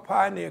York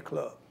Pioneer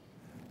Club.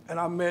 And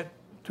I met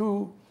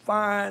 2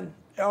 fine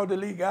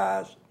elderly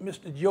guys,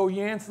 Mr. Joe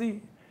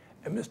Yancey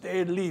and Mr.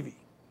 Ed Levy.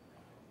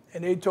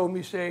 And they told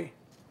me, say,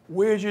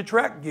 where's your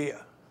track gear?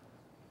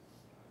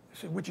 I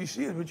said, what you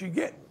see is what you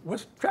get.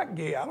 What's track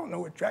gear? I don't know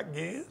what track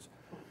gear is.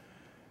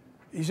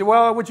 He said,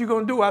 well, what you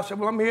gonna do? I said,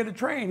 well, I'm here to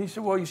train. He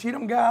said, well, you see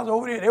them guys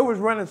over there? They was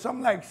running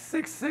something like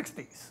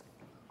 660s.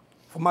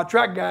 For my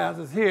track guys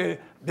that's here,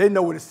 they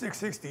know what a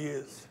 660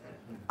 is.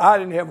 I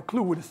didn't have a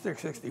clue what a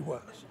 660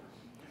 was.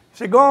 He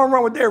said, go and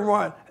run what they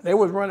run. They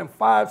was running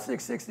 5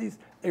 660s.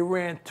 They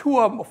ran 2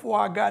 of them before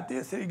I got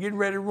there. Said they're getting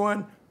ready to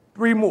run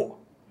 3 more.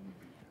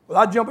 Well,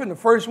 I jump in the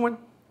first one,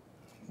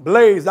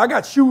 blaze. I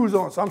got shoes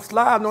on, so I'm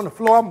sliding on the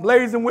floor. I'm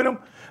blazing with them.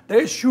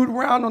 They shoot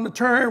around on the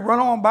turn, run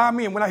on by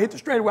me, and when I hit the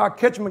straightaway, I'll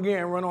catch them again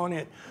and run on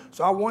in.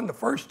 So I won the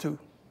first 2.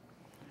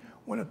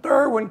 When the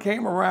third one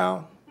came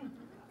around,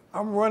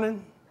 I'm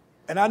running,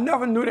 and I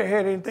never knew they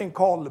had anything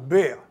called the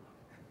bear.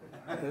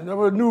 I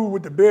never knew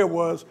what the bear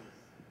was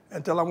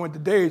until I went to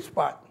Dave's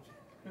spot,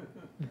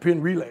 the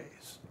pin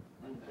relays.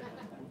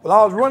 Well,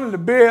 I was running the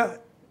bear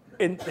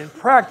in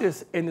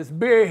practice, and this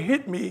bear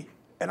hit me,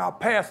 and I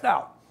passed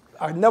out.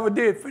 I never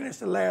did finish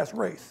the last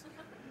race.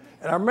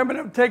 And I remember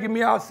them taking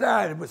me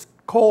outside. It was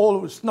cold,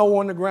 it was snow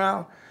on the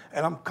ground,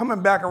 and I'm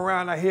coming back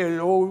around. I hear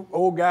the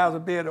old guys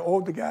up there, the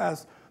older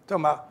guys,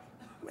 talking about,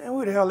 man,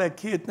 who the hell that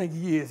kid think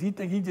he is? He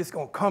think he just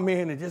gonna come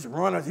in and just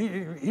run us.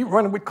 He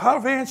running with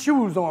caravan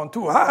shoes on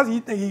too. How does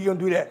he think he gonna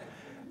do that?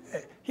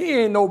 He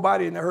ain't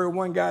nobody. And I heard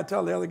one guy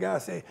tell the other guy,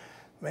 say,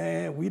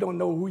 man, we don't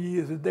know who he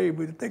is today,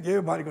 but I think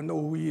everybody gonna know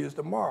who he is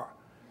tomorrow.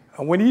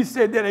 And when he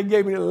said that, it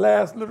gave me the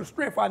last little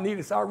strength I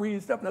needed. So I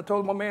read stuff, and I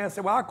told my man, I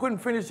said, well, I couldn't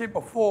finish it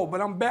before,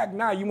 but I'm back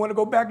now. You want to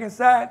go back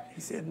inside?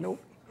 He said,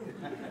 nope.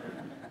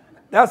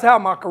 That's how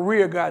my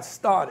career got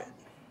started.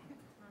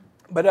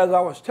 But as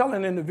I was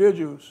telling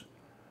individuals,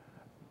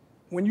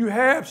 when you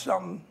have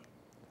something,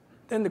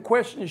 then the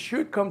question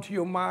should come to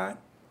your mind,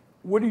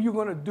 what are you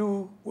going to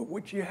do with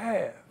what you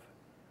have?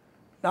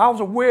 Now, I was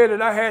aware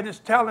that I had this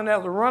talent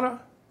as a runner.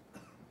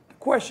 The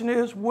question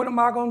is, what am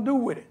I going to do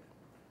with it?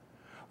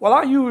 Well,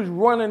 I used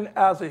running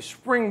as a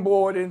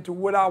springboard into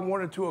what I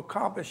wanted to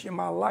accomplish in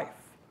my life.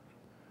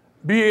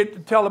 Be it to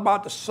tell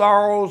about the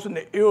sorrows and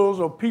the ills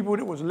of people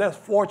that was less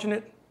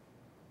fortunate,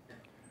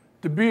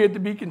 to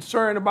be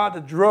concerned about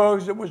the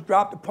drugs that was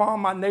dropped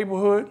upon my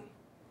neighborhood,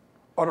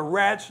 or the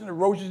rats and the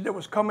roaches that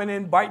was coming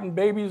in biting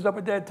babies up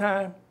at that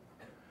time.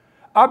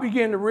 I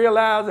began to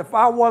realize if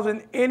I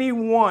wasn't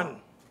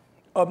anyone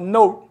of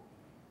note,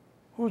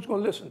 who's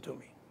going to listen to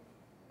me?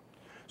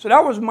 So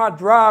that was my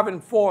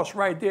driving force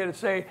right there to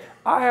say,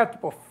 I have to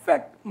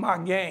perfect my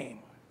game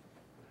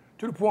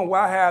to the point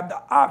where I have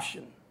the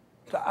option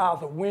to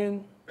either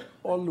win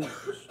or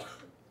lose.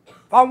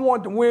 If I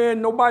wanted to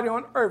win, nobody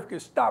on earth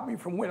could stop me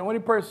from winning. The only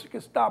person that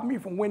could stop me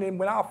from winning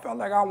when I felt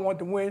like I wanted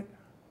to win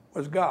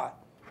was God.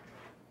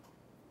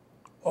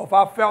 Or if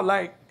I felt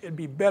like it'd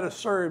be better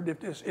served if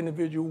this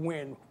individual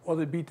win,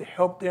 whether it be to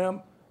help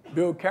them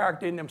build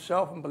character in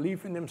themselves and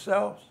belief in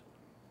themselves,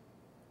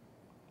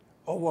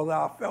 or whether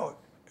I felt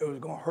it was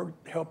going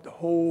to help the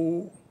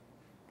whole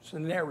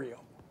scenario.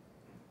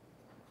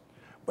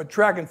 But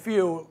track and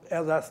field,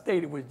 as I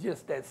stated, was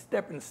just that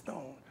stepping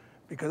stone,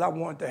 because I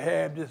wanted to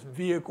have this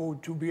vehicle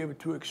to be able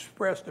to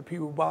express to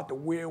people about the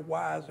where,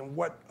 whys, and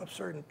what of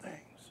certain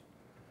things.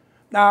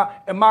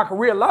 Now, in my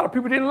career, a lot of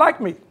people didn't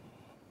like me.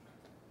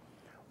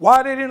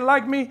 Why they didn't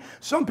like me?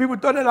 Some people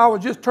thought that I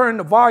was just turning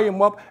the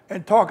volume up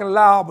and talking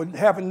loud but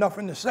having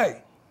nothing to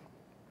say.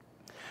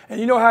 And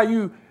you know how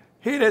you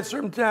hear that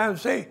certain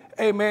times say,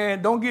 hey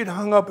man, don't get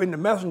hung up in the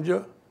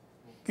messenger,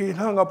 get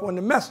hung up on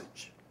the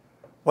message.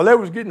 Well, they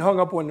was getting hung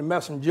up on the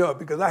messenger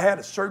because I had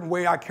a certain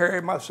way I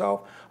carried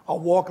myself. I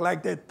walked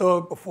like that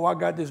thug before I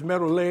got this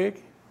metal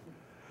leg.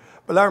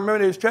 But I remember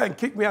they was trying to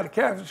kick me out of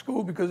Catholic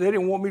school because they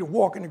didn't want me to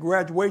walk into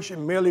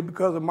graduation merely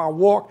because of my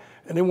walk,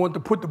 and they wanted to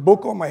put the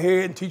book on my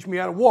head and teach me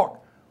how to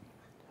walk.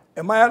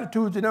 And my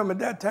attitude to them at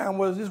that time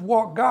was, this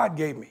walk God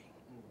gave me.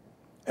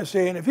 And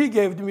saying, if he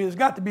gave it to me, it's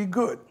got to be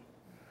good.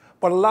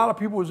 But a lot of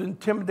people was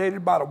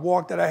intimidated by the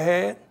walk that I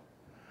had.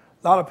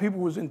 A lot of people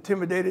was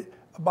intimidated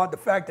about the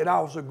fact that I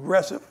was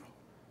aggressive.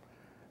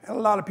 And a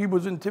lot of people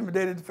was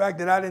intimidated the fact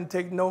that I didn't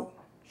take no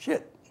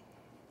shit.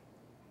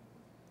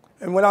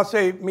 And when I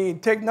say me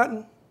take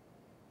nothing,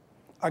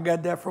 I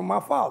got that from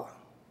my father.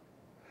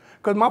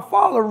 Because my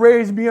father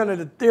raised me under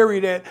the theory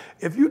that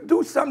if you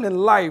do something in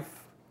life,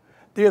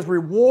 there's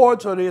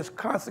rewards or there's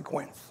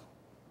consequence.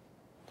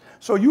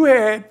 So you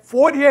had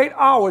 48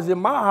 hours in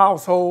my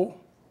household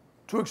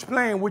to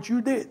explain what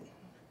you did.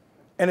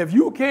 And if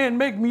you can't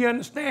make me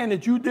understand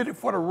that you did it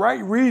for the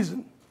right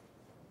reason,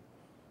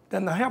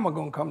 then the hammer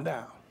gonna come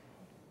down.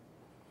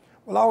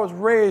 Well, I was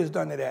raised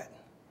under that.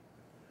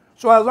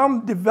 So as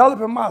I'm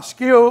developing my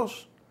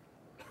skills,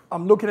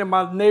 I'm looking at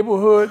my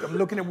neighborhood, I'm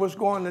looking at what's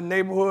going on in the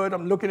neighborhood,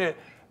 I'm looking at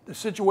the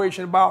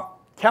situation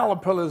about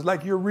caterpillars,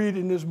 like you're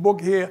reading this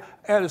book here.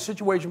 I had a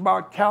situation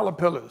about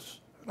caterpillars.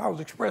 And I was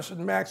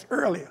expressing Max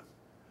earlier.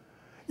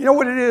 You know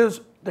what it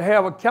is to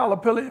have a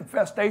caterpillar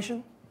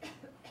infestation?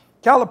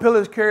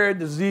 Caterpillars carry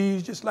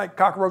disease just like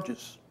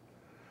cockroaches.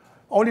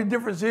 Only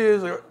difference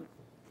is a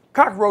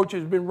cockroach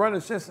has been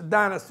running since the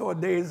dinosaur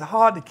days. It's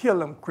hard to kill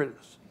them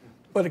critters.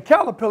 But a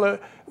caterpillar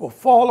will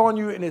fall on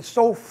you, and it's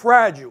so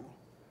fragile.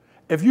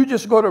 If you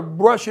just go to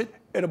brush it,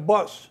 it'll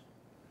bust.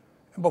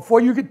 And before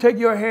you can take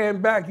your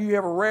hand back, you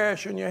have a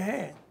rash on your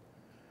hand.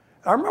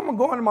 I remember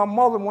going to my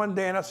mother one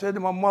day, and I said to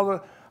my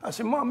mother, I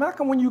said, Mom, how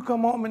come when you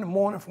come home in the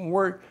morning from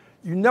work,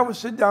 you never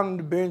sit down on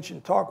the bench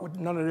and talk with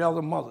none of the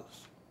other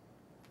mothers?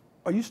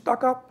 Are you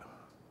stuck up?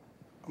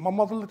 And my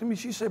mother looked at me,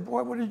 she said,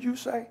 boy, what did you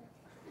say?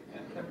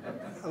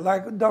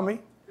 Like a dummy.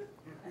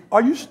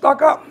 Are you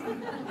stuck up?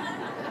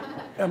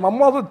 And my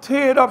mother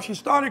teared up, she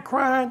started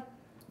crying,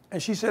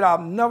 and she said, I've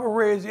never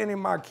raised any of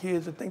my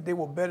kids to think they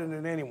were better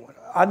than anyone.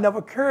 I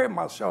never carried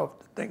myself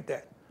to think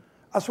that.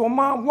 I said, well,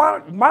 Mom,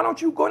 why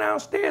don't you go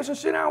downstairs and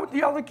sit down with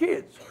the other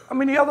kids?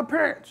 The other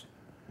parents.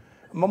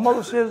 And my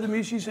mother says to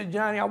me, she said,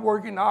 Johnny, I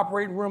work in the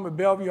operating room at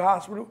Bellevue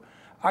Hospital.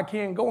 I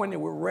can't go in there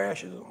with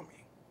rashes on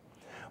me.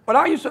 But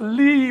I used to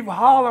leave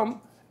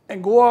Harlem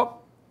and go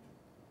up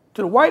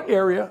to the white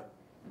area.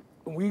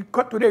 When we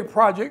cut through their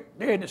project,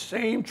 they had the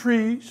same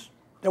trees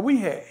that we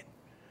had.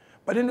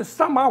 But in the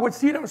summer, I would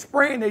see them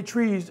spraying their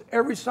trees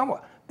every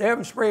summer. They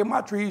haven't sprayed my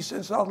trees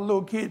since I was a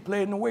little kid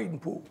playing in the wading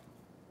pool.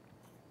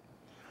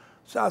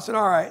 So I said,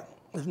 all right,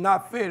 it's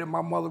not fair that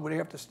my mother would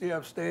have to stay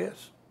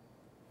upstairs.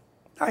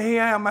 Now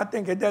here I am, I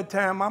think at that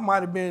time I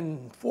might have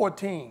been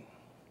 14,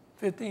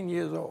 15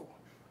 years old.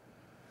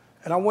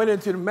 And I went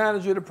into the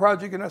manager of the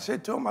project and I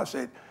said to him, I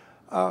said,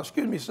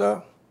 excuse me,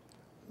 sir,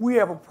 we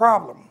have a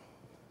problem.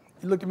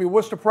 He looked at me,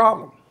 what's the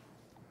problem?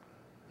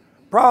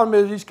 Problem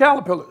is these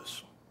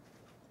caterpillars.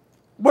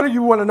 What do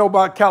you want to know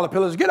about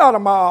caterpillars? Get out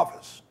of my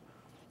office.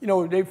 You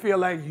know, they feel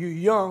like you're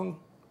young,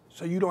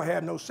 so you don't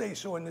have no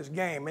say-so in this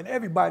game. And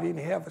everybody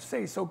didn't have a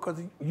say-so because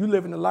you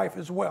live in the life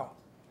as well.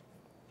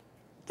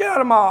 Get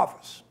out of my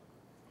office.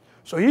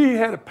 So he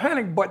had a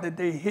panic button that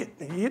they hit.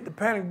 And he hit the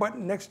panic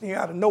button. Next thing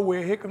out of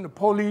nowhere, here come the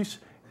police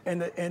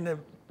and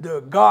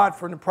the guard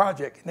from the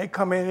project. And they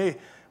come in here,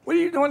 what are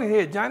you doing in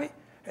here, Johnny?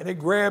 And they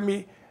grabbed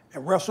me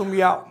and wrestled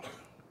me out.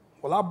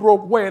 Well, I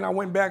broke away and I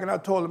went back and I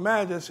told the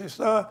manager, I said,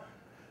 sir,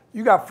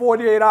 you got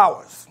 48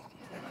 hours.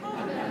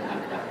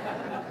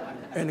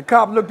 And the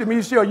cop looked at me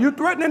and said, are you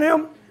threatening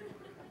him?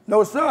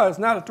 No, sir, it's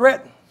not a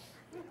threat.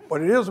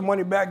 But it is a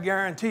money back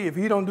guarantee. If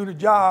he don't do the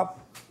job,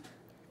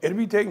 it'll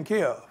be taken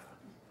care of.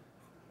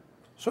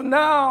 So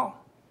now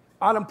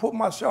I done put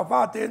myself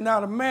out there. Now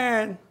the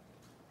man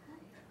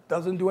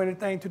doesn't do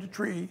anything to the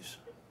trees.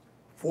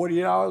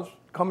 48 hours,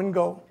 come and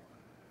go.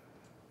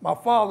 My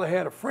father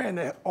had a friend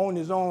that owned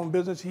his own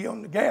business. He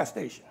owned the gas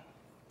station.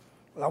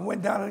 Well, I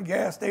went down to the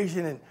gas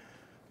station and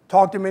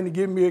talked him into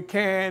giving me a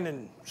can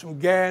and some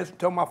gas and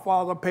told my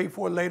father I'd pay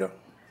for it later.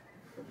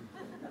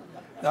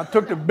 And I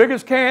took the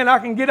biggest can I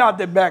can get out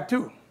there back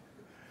too.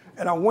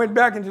 And I went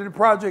back into the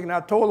project and I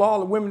told all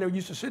the women that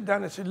used to sit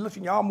down and said,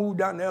 listen, y'all move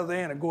down the other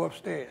end and go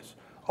upstairs.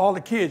 all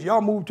the kids,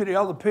 y'all move to the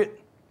other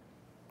pit.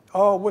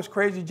 Oh, what's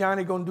Crazy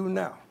Johnny gonna do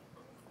now?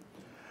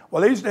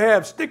 Well, they used to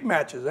have stick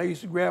matches. I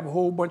used to grab a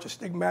whole bunch of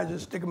stick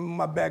matches, stick them in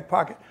my back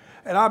pocket.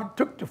 And I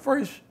took the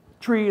first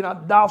tree and I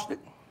doused it,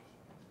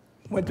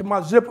 went to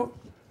my zipper,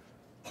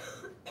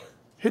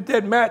 hit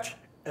that match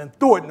and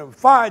threw it. And the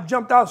fire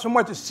jumped out so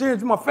much it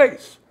singed my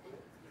face.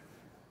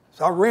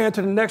 So I ran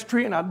to the next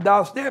tree and I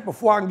doused that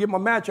before I can get my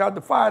match out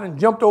the fire and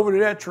jumped over to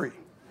that tree.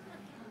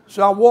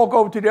 So I walk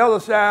over to the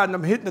other side and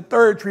I'm hitting the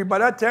third tree. By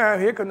that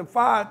time, here come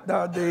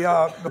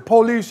the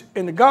police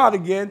and the guard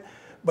again,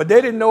 but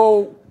they didn't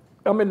know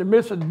I'm in the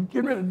midst of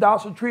getting ready to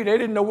douse a tree. They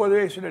didn't know whether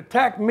they should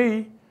attack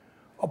me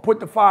or put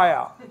the fire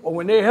out. But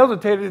when they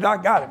hesitated,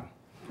 I got him.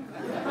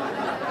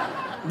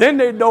 Then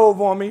they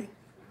dove on me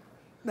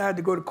and I had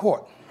to go to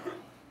court.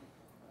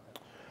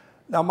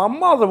 Now, my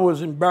mother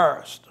was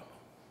embarrassed.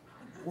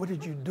 What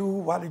did you do?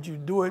 Why did you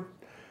do it?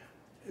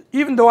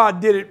 Even though I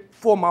did it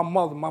for my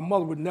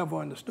mother would never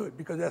understood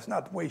because that's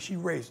not the way she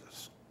raised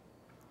us.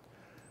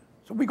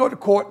 So we go to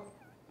court.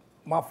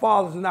 My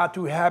father's not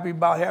too happy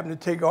about having to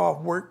take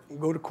off work and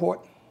go to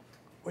court,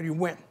 but he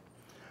went.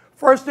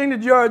 First thing the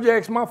judge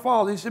asked my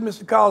father, he said,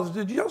 Mr. Collins,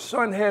 did your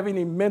son have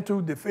any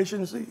mental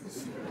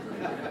deficiencies?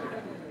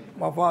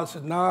 My father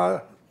said,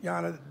 nah, Your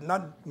Honor,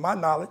 not my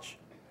knowledge.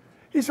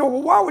 He said,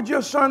 well, why would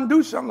your son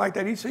do something like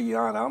that? He said,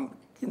 Your Honor, I'm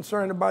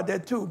concerned about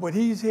that too, but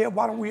he's here,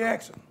 why don't we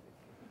ask him?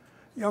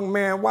 Young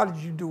man, why did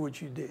you do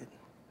what you did?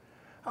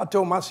 I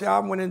told him, I said, I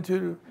went into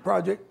the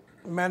project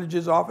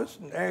manager's office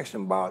and asked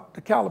him about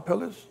the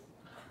caterpillars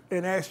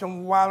and asked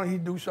him why don't he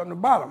do something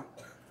about them.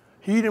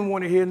 He didn't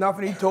want to hear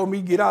nothing. He told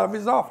me to get out of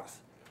his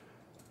office.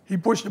 He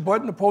pushed the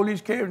button, the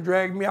police came and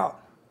dragged me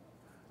out.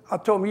 I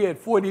told him he had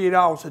 48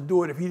 hours to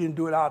do it. If he didn't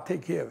do it, I'll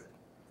take care of it.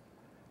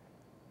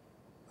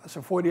 I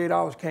said 48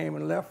 hours came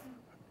and left,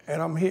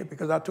 and I'm here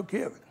because I took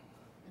care of it.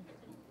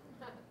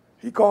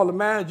 He called the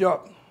manager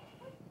up.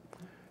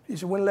 He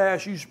said, when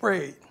last you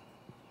sprayed?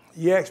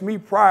 He asked me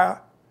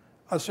prior.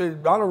 I said,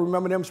 I don't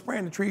remember them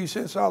spraying the trees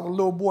since I was a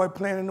little boy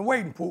playing in the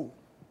wading pool.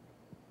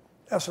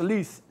 That's at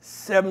least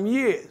 7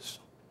 years.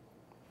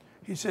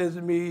 He says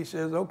to me, he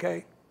says,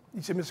 okay.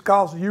 He said, Mr.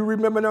 Collins, do you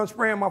remember them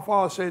spraying? My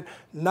father said,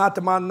 not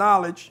to my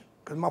knowledge,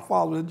 because my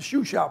father was at the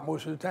shoe shop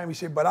most of the time. He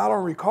said, but I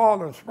don't recall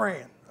them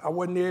spraying. I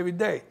wasn't there every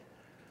day.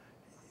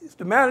 Is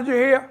the manager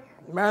here?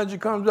 The manager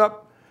comes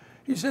up.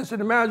 He says to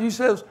the manager, he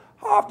says,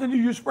 how often do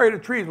you spray the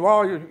trees?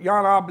 Well, Your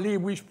Honor, I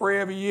believe we spray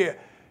every year.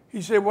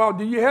 He said, well,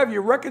 do you have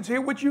your records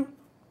here with you?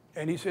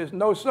 And he says,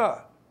 no,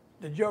 sir.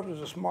 The judge was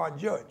a smart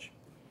judge.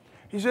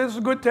 He said, it's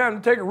a good time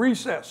to take a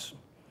recess.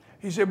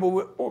 He said,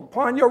 but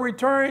upon your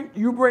return,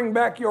 you bring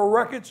back your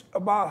records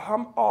about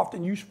how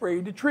often you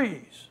sprayed the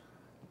trees.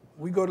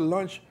 We go to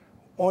lunch.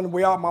 On the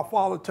way out, my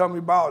father told me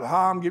about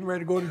how I'm getting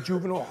ready to go to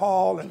juvenile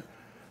hall and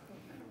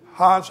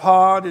how it's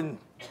hard and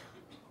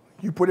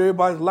you put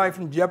everybody's life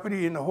in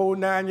jeopardy and the whole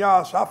 9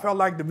 yards. So I felt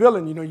like the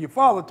villain, you know, your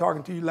father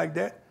talking to you like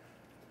that.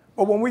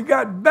 But when we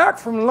got back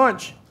from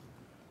lunch,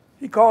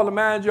 he called the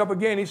manager up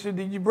again. He said,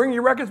 did you bring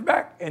your records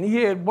back? And he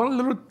had one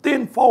little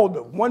thin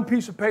folder, one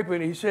piece of paper,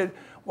 and he said,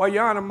 well,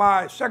 Your Honor,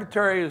 my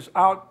secretary is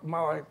out,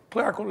 my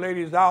clerical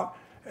lady is out,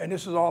 and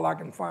this is all I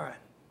can find.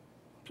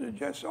 I said,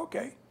 yes,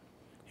 okay.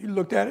 He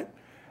looked at it.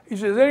 He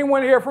says,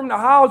 anyone here from the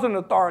housing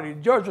authority?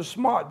 The judge was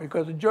smart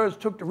because the judge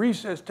took the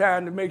recess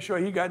time to make sure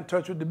he got in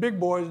touch with the big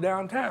boys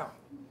downtown.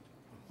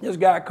 This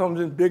guy comes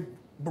in big,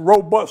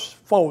 robust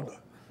folder.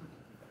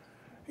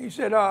 He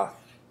said, how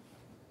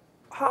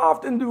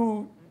often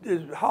do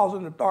the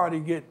housing authority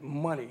get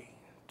money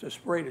to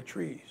spray the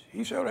trees?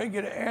 He said, they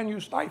get an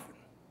annual stipend.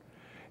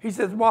 He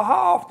says, well,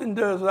 how often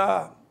does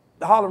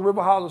the Harlem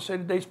River Houses say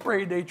that they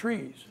sprayed their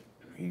trees?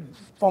 He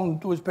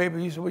thumbed through his paper.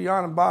 He said, well, Your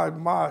Honor, by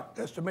my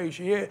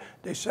estimation here,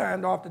 they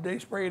signed off that they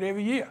sprayed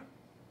every year.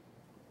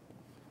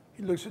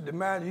 He looks at the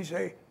manager. He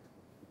say,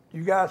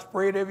 you guys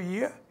sprayed every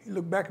year? He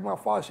looked back at my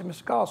father and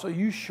said, Mr. Collins, so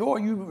you sure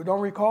you don't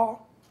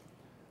recall?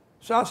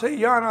 So I say,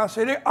 Your Honor, I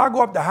say, I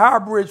go up to High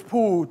Bridge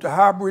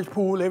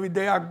Pool every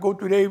day. I go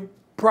through their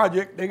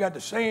project. They got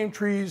the same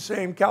trees,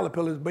 same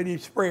caterpillars, but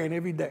he's spraying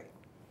every day.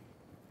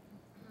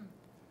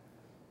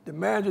 The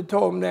manager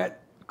told him that,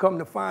 come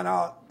to find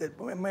out that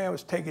the man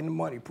was taking the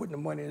money, putting the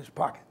money in his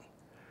pocket.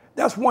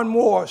 That's one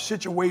more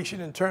situation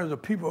in terms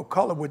of people of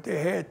color, what they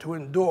had to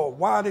endure.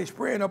 Why are they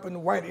spraying up in the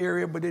white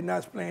area, but they're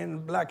not spraying in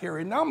the black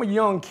area? Now I'm a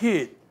young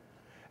kid,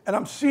 and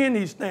I'm seeing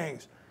these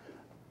things.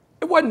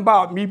 It wasn't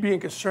about me being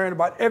concerned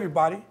about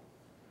everybody,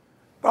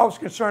 but I was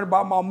concerned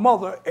about my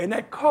mother, and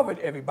that covered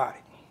everybody.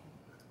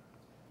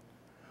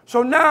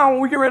 So now when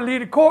we get ready to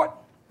leave the court,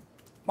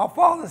 my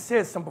father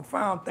said some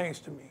profound things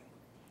to me.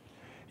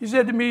 He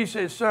said to me, he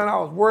said, son, I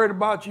was worried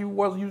about you,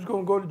 whether you was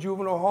going to go to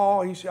juvenile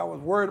hall. He said, I was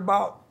worried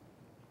about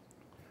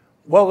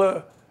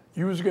whether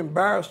you was going to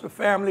embarrass the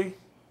family.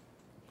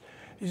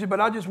 He said, but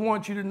I just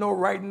want you to know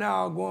right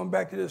now, going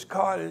back to this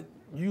car, that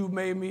you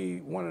made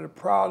me one of the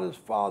proudest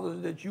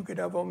fathers that you could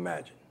ever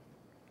imagine.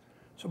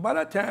 So by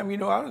that time, you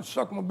know, I done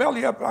sucked my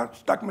belly up, I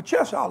stuck my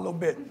chest out a little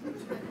bit.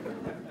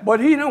 But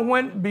he done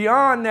went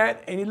beyond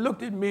that, and he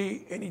looked at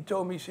me, and he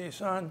told me, he said,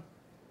 son,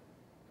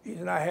 he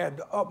said, I had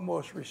the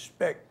utmost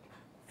respect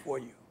for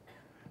you.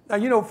 Now,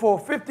 you know, for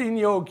a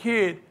 15-year-old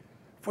kid,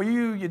 for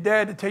you, your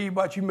dad to tell you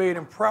about you made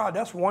him proud,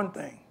 that's one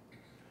thing.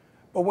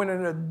 But when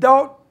an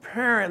adult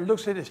parent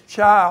looks at his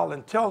child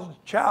and tells the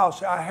child,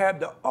 say, I have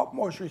the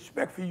utmost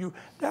respect for you,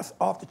 that's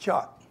off the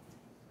chart.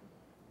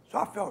 So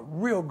I felt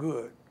real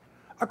good.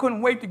 I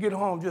couldn't wait to get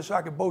home just so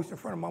I could boast in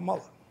front of my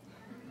mother.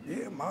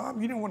 Yeah,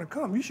 Mom, you didn't want to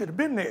come. You should have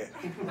been there.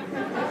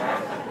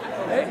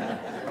 Hey.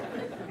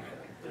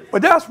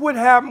 But that's what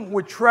happened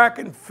with track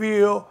and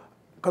field,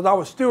 because I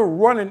was still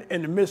running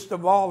in the midst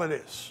of all of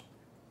this.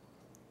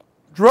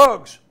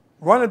 Drugs,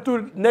 running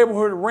through the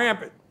neighborhood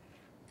rampant.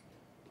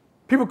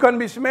 People come to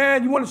me and say,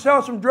 man, you want to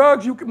sell some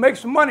drugs? You can make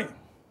some money.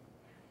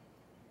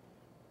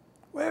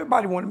 Well,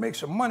 everybody want to make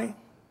some money.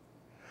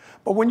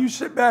 But when you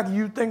sit back and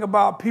you think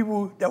about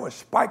people that were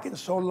spiking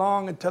so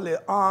long until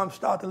their arms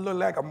start to look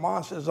like a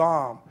monster's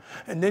arm,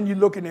 and then you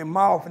look in their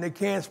mouth and they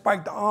can't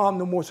spike the arm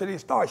no more, so they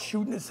start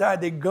shooting inside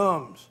their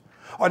gums,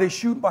 or they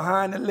shoot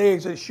behind their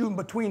legs, or they shooting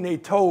between their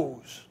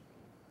toes.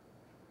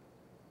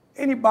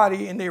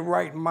 Anybody in their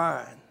right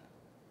mind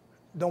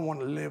don't want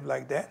to live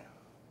like that.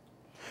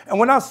 And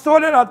when I saw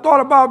that, I thought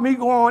about me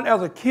going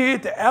as a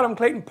kid to Adam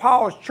Clayton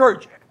Powell's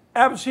church,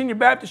 Abyssinia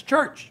Baptist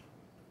Church.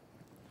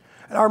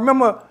 And I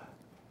remember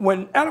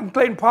when Adam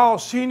Clayton Powell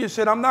Sr.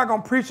 said, I'm not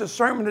going to preach a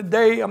sermon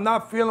today. I'm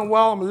not feeling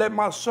well. I'm going to let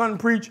my son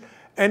preach.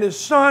 And his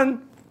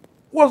son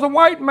was a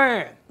white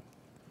man.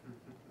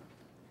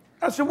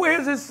 I said,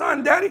 where's his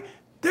son, Daddy?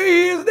 There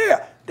he is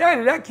there.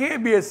 Daddy, that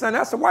can't be his son.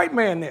 That's a white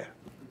man there.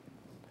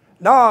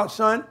 No,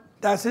 son,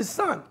 that's his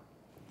son.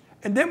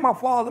 And then my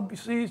father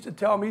proceeds to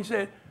tell me, he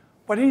said,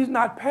 but he's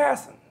not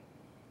passing.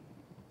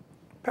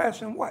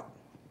 Passing what?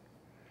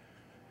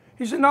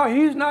 He said, no,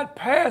 he's not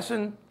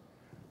passing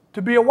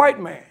to be a white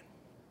man.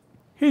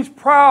 He's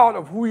proud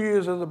of who he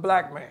is as a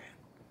black man.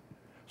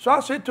 So I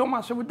said to him,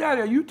 I said, well,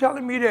 Daddy, are you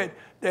telling me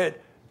that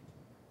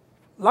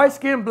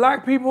light-skinned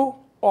black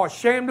people are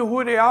ashamed of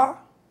who they are?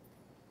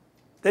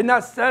 They're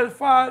not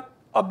satisfied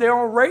of their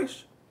own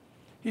race?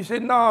 He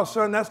said, no,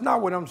 son, that's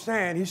not what I'm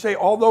saying. He said,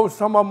 although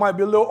some of them might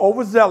be a little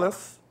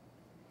overzealous,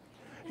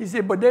 he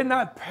said, but they're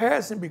not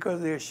passing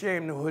because they're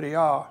ashamed of who they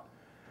are.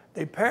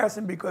 They're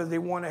passing because they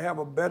want to have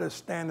a better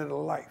standard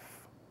of life.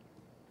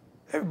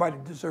 Everybody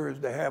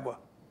deserves to have a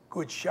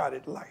good shot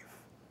at life.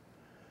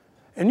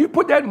 And you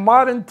put that in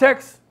modern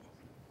text,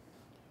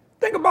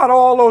 think about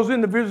all those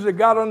individuals that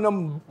got on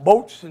them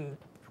boats and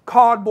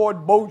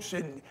cardboard boats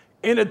and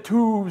inner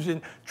tubes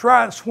and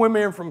try and swim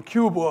in from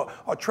Cuba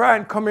or try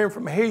and come in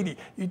from Haiti.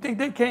 You think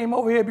they came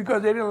over here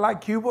because they didn't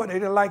like Cuba or they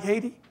didn't like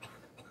Haiti?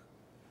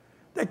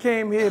 They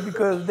came here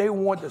because they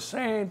want the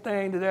same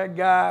thing that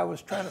guy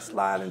was trying to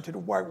slide into the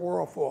white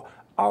world for.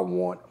 I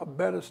want a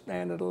better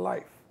standard of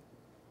life.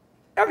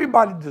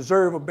 Everybody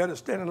deserves a better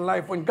standard of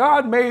life. When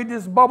God made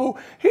this bubble,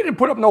 he didn't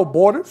put up no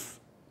borders.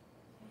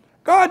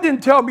 God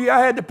didn't tell me I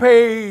had to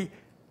pay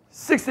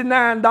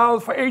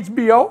 $69 for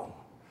HBO.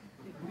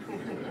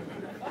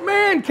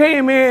 Man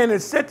came in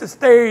and set the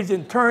stage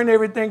and turned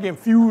everything,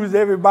 confused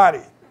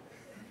everybody.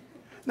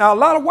 Now, a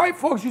lot of white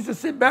folks used to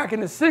sit back in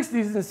the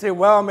 60s and say,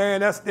 well,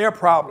 man, that's their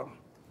problem.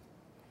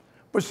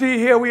 But see,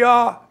 here we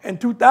are in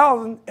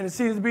 2000, and it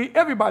seems to be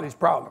everybody's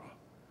problem.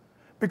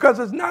 Because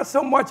it's not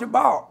so much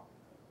about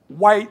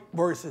white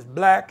versus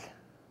black,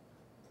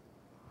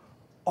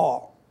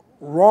 or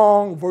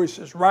wrong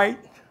versus right.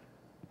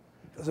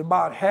 It's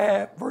about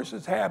have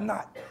versus have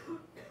not.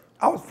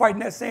 I was fighting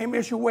that same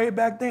issue way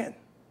back then.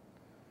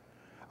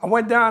 I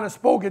went down and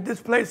spoke at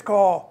this place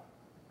called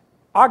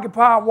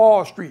Occupy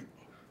Wall Street.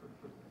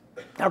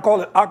 I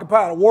call it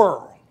Occupy the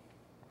World,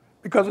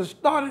 because it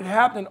started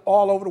happening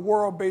all over the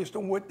world based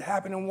on what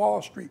happened in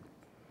Wall Street.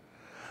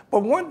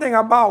 But one thing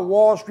about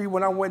Wall Street,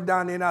 when I went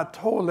down there and I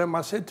told them,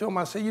 I said to them,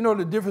 I said, you know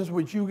the difference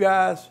with you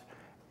guys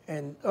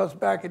and us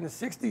back in the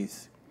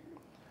 60s?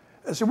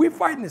 I said, we're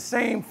fighting the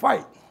same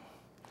fight.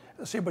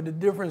 I said, but the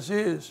difference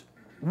is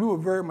we were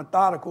very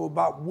methodical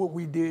about what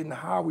we did and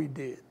how we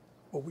did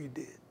what we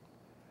did.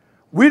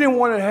 We didn't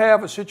want to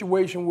have a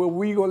situation where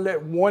we're going to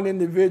let one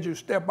individual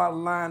step out of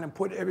line and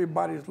put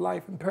everybody's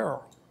life in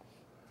peril.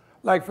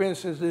 Like, for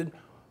instance, in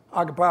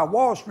Occupy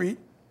Wall Street,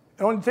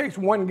 it only takes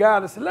one guy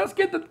to say, let's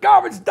get the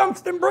garbage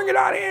dumpster and bring it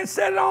out here and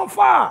set it on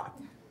fire.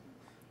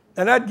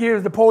 And that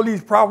gives the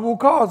police probable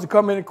cause to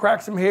come in and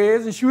crack some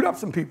heads and shoot up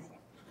some people.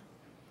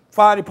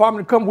 Fire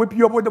department to come whip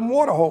you up with the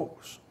water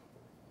hose.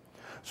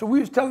 So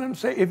we was telling them,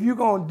 say, if you're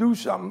going to do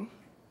something,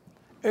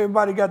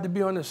 everybody got to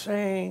be on the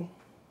same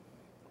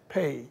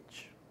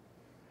page.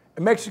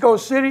 In Mexico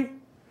City,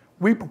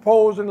 we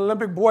proposed an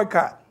Olympic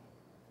boycott.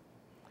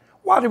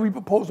 Why did we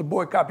propose a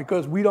boycott?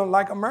 Because we don't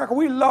like America?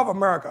 We love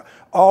America.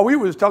 All we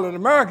was telling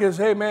America is,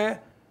 hey, man,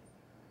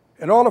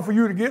 in order for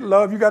you to get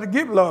love, you got to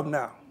give love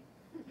now.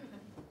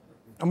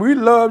 And we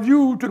loved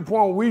you to the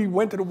point where we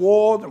went to the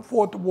wars and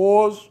fought the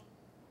wars,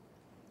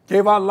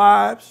 gave our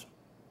lives,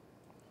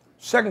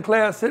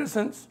 second-class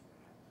citizens.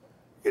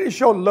 You didn't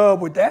show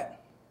love with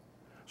that.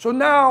 So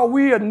now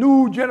we a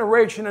new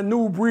generation, a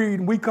new breed,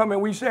 and we come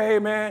and we say, hey,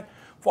 man,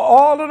 for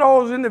all of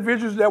those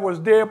individuals that was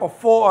there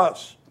before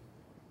us,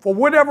 for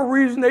whatever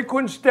reason they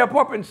couldn't step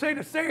up and say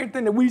the same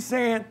thing that we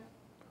saying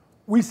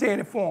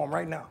it for them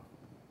right now.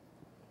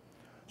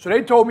 So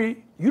they told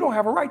me, you don't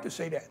have a right to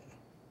say that.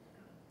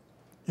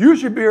 You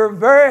should be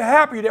very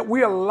happy that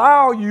we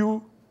allow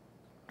you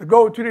to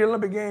go to the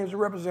Olympic Games to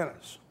represent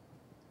us.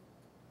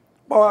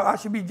 Well, I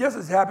should be just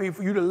as happy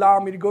for you to allow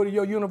me to go to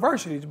your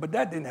universities, but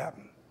that didn't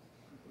happen.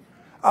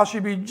 I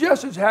should be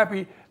just as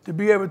happy to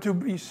be able to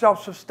be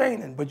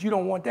self-sustaining, but you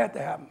don't want that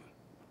to happen.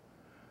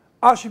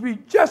 I should be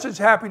just as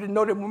happy to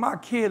know that when my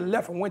kid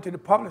left and went to the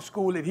public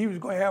school that he was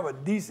going to have a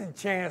decent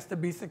chance to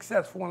be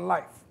successful in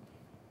life.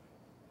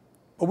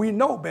 But we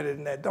know better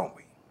than that, don't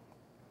we?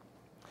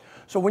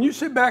 So when you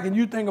sit back and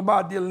you think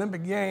about the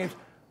Olympic Games,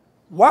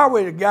 why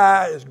would a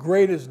guy as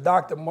great as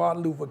Dr.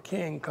 Martin Luther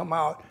King come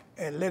out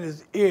and let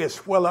his ears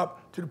swell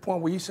up to the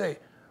point where he say,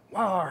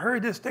 wow, I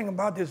heard this thing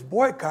about this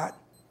boycott,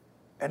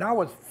 and I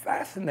was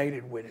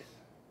fascinated with it.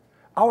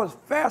 I was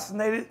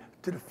fascinated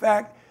to the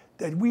fact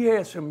that we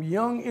had some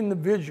young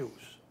individuals,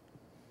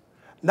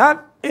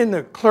 not in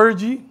the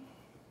clergy,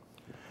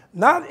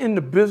 not in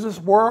the business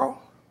world,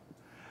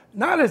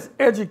 not as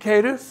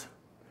educators,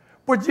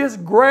 but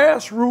just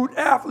grassroots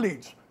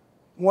athletes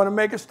want to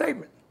make a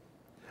statement.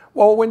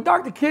 Well, when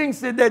Dr. King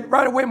said that,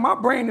 right away my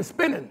brain is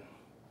spinning.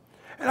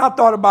 And I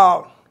thought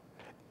about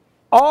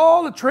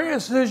all the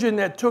transition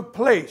that took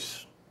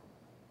place.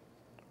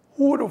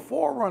 Who were the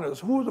forerunners?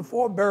 Who were the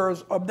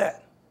forebearers of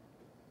that?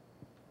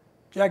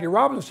 Jackie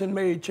Robinson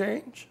made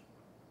change.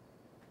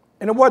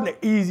 And it wasn't an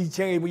easy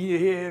change when you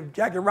hear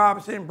Jackie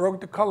Robinson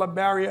broke the color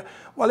barrier.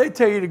 Well, they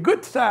tell you the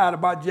good side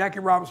about Jackie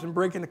Robinson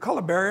breaking the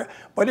color barrier,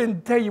 but they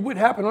didn't tell you what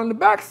happened on the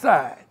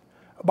backside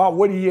about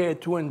what he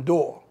had to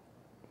endure.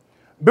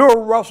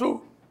 Bill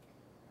Russell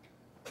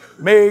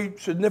made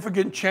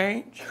significant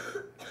change.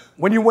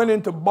 When he went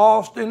into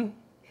Boston,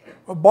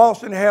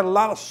 Boston had a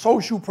lot of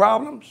social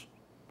problems.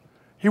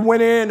 He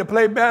went in to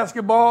play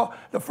basketball.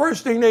 The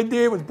first thing they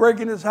did was break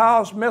in his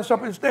house, mess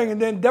up his thing,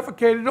 and then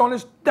defecated on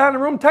his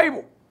dining room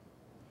table.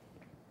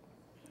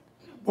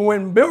 But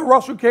when Bill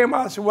Russell came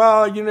out and said,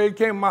 well, you know, they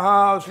came to my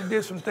house and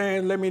did some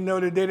things, let me know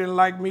that they didn't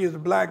like me as a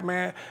black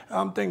man,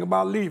 I'm thinking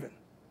about leaving.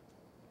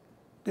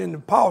 Then the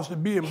powers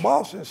that be in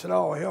Boston said,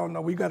 oh, hell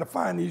no, we got to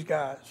find these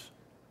guys,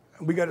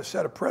 and we got to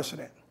set a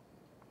precedent.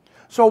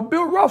 So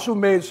Bill Russell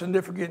made a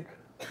significant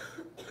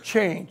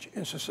change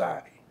in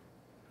society.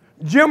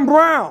 Jim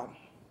Brown,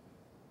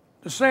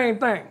 the same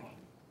thing.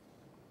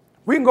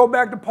 We can go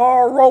back to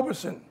Paul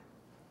Robeson,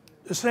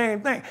 the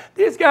same thing.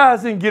 These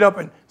guys didn't get up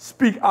and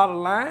speak out of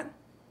line,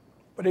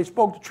 but they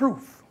spoke the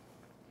truth.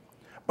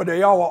 But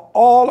they all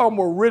of them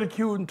were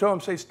ridiculed and told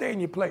them, say, stay in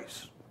your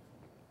place.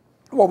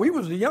 Well, we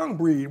was the young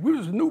breed. We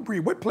was the new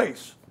breed. What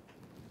place?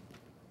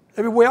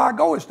 Everywhere I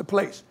go is the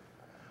place.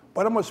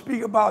 But I'm going to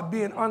speak about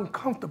being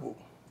uncomfortable.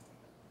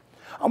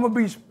 I'm going to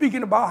be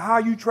speaking about how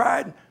you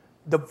tried to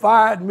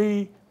divide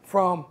me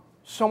from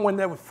someone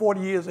that was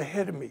 40 years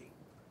ahead of me,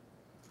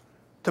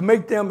 to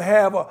make them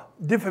have a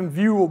different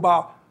view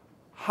about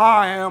how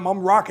I am. I'm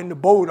rocking the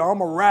boat.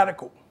 I'm a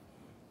radical.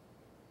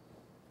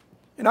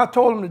 And I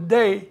told them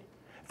today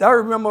that I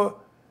remember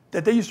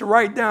that they used to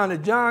write down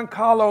that John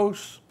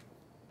Carlos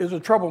is a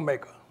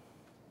troublemaker.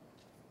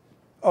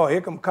 Oh,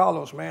 here come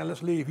Carlos, man.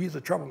 Let's leave. He's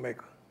a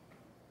troublemaker.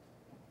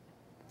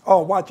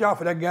 Oh, watch out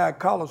for that guy,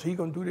 Carlos. He's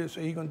going to do this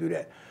or he's going to do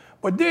that.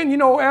 But then, you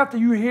know, after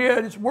you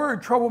hear this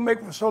word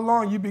troublemaker for so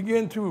long, you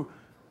begin to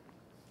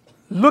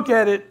look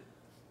at it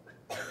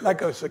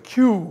like it's a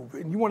cube,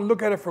 and you want to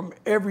look at it from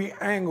every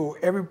angle,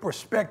 every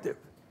perspective.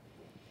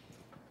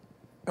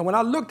 And when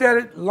I looked at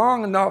it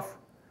long enough,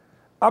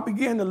 I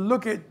began to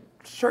look at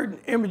certain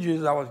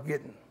images I was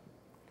getting.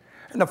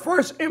 And the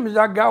first image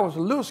I got was a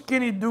little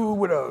skinny dude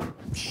with a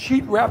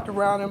sheet wrapped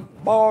around him,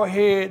 bald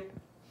head,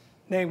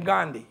 named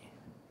Gandhi.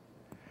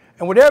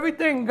 And with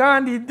everything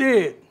Gandhi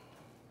did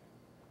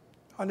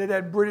under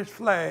that British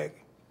flag,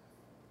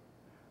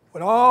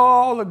 when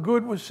all the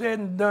good was said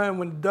and done,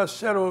 when the dust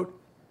settled,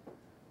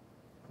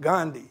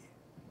 Gandhi,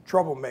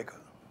 troublemaker.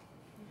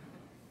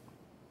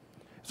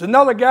 There's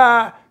another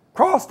guy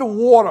across the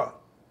water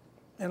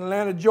in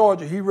Atlanta,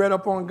 Georgia. He read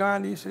up on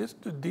Gandhi. He said, it's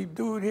the deep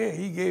dude here.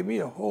 He gave me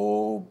a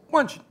whole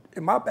bunch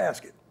in my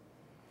basket.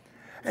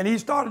 And he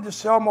started to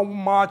sell my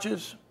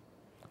marches.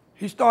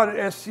 He started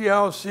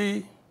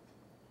SCLC.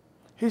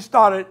 He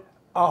started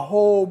a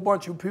whole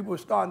bunch of people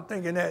starting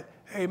thinking that,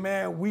 hey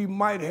man, we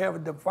might have a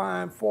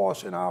divine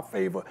force in our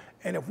favor,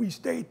 and if we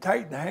stay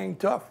tight and hang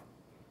tough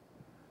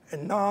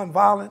and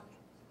nonviolent,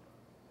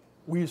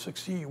 we'll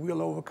succeed,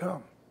 we'll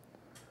overcome.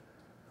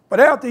 But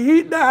after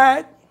he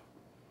died,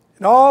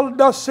 and all the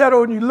dust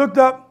settled, and you looked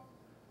up,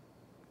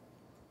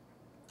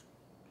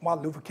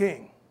 Martin Luther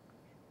King,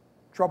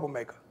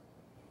 troublemaker.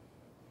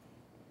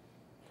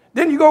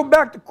 Then you go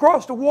back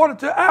across the water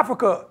to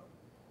Africa.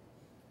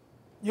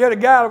 You had a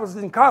guy that was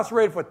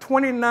incarcerated for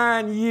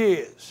 29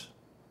 years.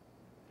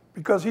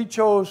 because he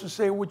chose to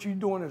say what you're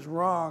doing is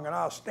wrong, and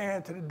I'll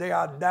stand to the day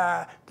I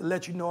die to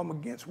let you know I'm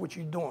against what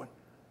you're doing.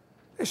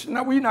 They said,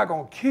 no, we're not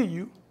going to kill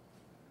you.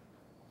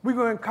 We're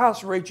going to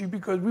incarcerate you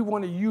because we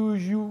want to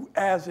use you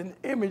as an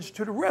image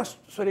to the rest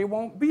so they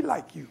won't be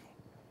like you.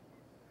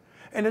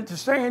 And at the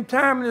same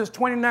time, in this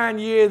 29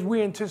 years,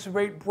 we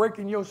anticipate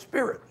breaking your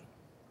spirit.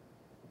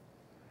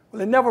 Well,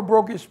 they never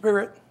broke his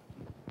spirit.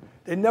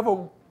 They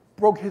never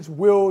broke his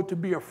will to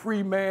be a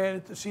free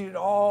man, to see that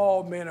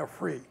all men are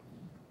free.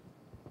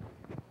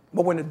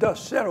 But when the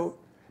dust settled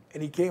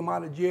and he came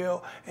out of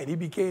jail and he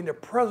became the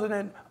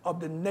president of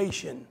the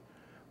nation,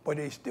 but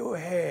they still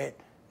had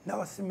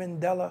Nelson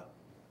Mandela,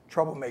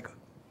 troublemaker.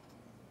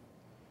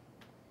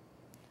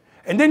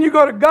 And then you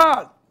go to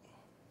God,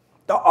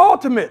 the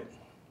ultimate.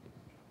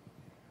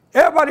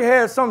 Everybody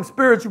has some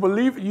spiritual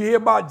belief. You hear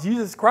about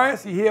Jesus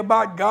Christ, you hear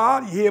about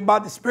God, you hear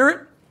about the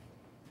Spirit.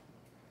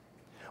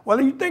 Well,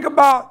 when you think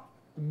about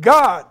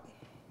God,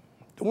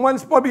 the one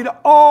that's supposed to be the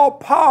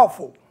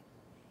all-powerful,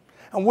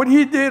 and what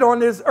he did on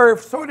this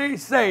earth, so they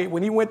say,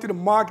 when he went to the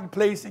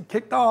marketplace and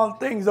kicked all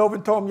things over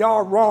and told them,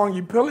 y'all wrong,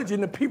 you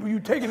pillaging the people, you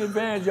taking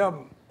advantage of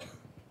them.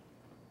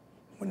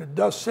 When the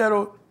dust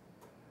settled,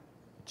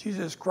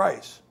 Jesus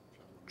Christ,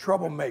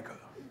 troublemaker.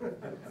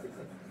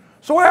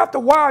 So after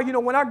a while,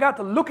 when I got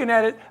to looking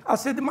at it, I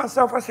said to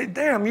myself,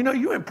 damn,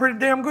 you in pretty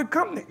damn good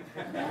company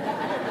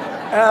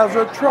as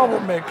a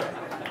troublemaker.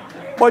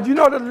 But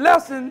the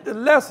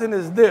lesson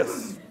is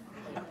this.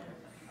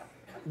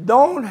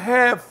 Don't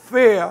have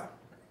fear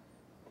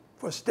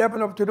for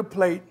stepping up to the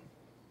plate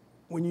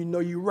when you know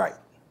you're right.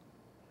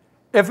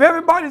 If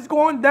everybody's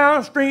going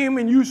downstream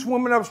and you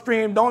swimming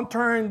upstream, don't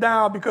turn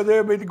down because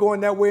everybody's going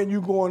that way and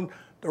you're going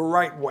the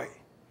right way.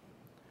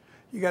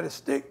 You got to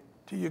stick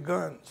to your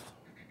guns.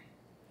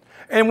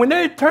 And when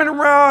they turn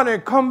around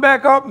and come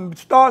back up and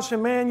start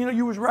saying, man,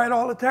 you was right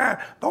all the time,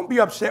 don't be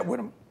upset with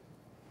them.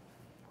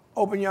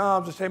 Open your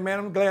arms and say, man,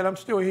 I'm glad I'm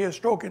still here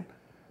stroking,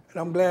 and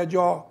I'm glad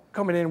y'all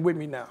coming in with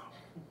me now.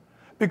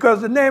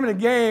 Because the name of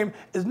the game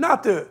is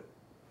not to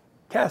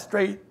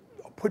castrate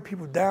or put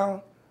people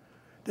down.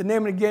 The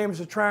name of the game is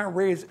to try and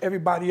raise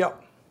everybody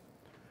up.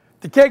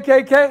 The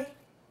KKK,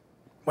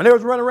 when they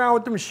was running around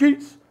with them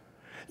sheets,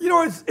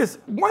 it's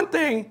one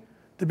thing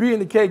to be in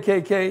the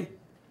KKK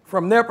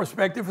from their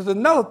perspective. It's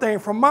another thing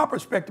from my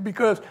perspective,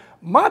 because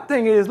my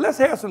thing is, let's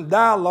have some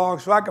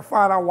dialogue so I can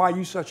find out why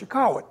you're such a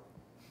coward.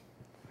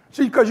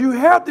 See, because you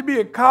have to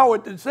be a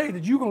coward to say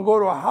that you're going to go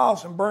to a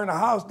house and burn a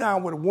house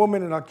down with a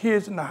woman and her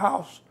kids in the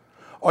house,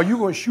 or you're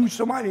going to shoot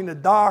somebody in the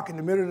dark in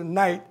the middle of the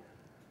night.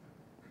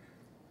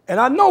 And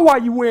I know why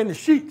you're wearing the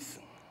sheets.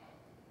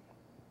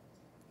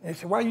 They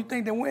said, why do you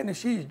think they're wearing the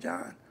sheets,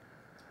 John?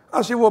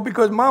 I said, well,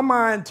 because my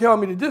mind tells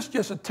me that this is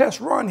just a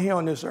test run here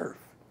on this earth.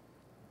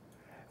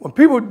 When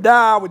people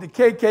die with the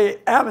KK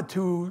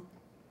attitude,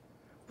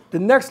 the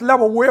next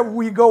level, wherever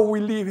we go, we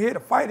leave here, the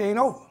fight ain't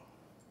over.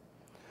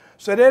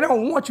 So they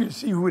don't want you to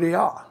see who they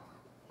are.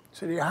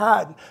 So they're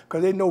hiding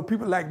because they know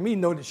people like me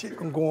know the shit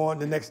can go on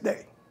the next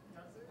day.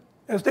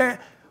 Understand?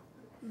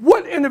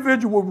 What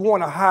individual would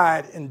want to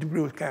hide and do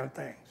those kind of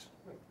things?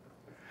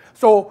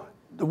 So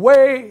the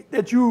way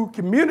that you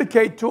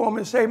communicate to them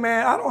and say,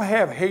 man, I don't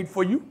have hate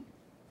for you.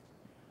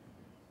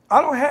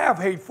 I don't have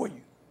hate for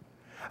you.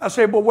 I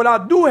say, but what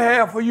I do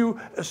have for you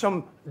is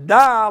some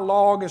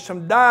dialogue and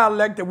some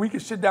dialect that we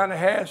can sit down and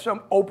have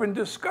some open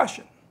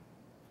discussion.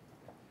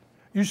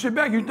 You sit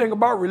back, you think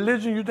about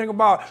religion, you think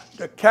about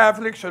the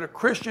Catholics or the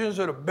Christians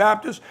or the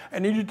Baptists,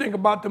 and then you think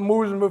about the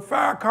Muslims with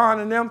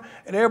Farrakhan and them,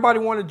 and everybody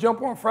want to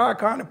jump on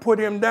Farrakhan and put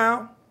him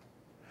down.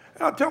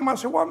 And I tell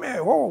myself, well,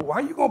 man, whoa, why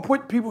are you going to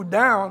put people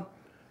down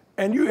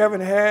and you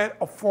haven't had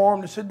a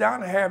forum to sit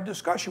down and have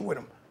discussion with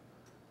them?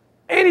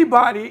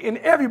 Anybody and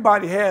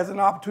everybody has an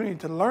opportunity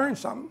to learn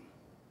something,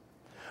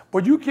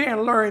 but you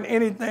can't learn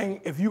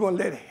anything if you're going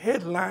to let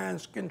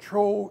headlines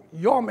control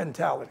your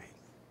mentality.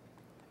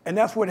 And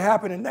that's what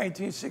happened in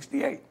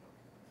 1968.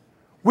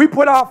 We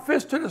put our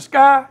fist to the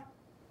sky.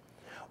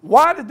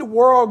 Why did the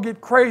world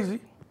get crazy?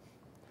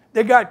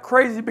 They got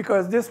crazy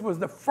because this was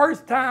the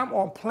first time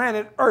on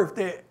planet Earth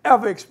they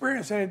ever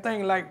experienced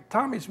anything like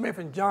Tommy Smith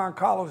and John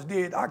Carlos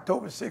did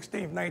October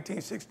 16,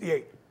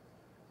 1968.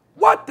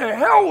 What the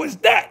hell was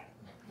that?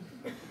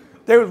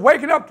 They was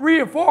waking up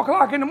 3 and 4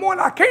 o'clock in the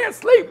morning. I can't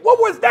sleep. What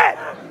was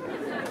that?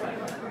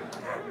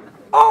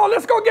 Oh,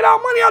 let's go get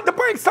our money out the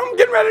bank. Something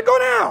getting ready to go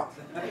down.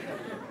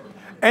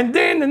 And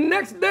then the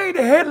next day,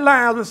 the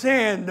headlines were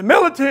saying the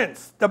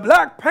militants, the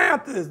Black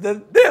Panthers,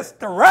 the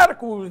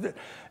radicals, the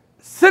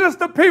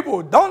sinister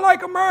people, don't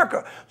like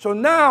America. So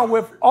now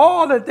with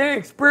all that they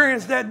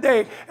experienced that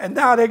day, and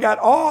now they got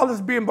all this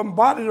being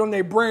bombarded on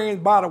their brains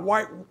by the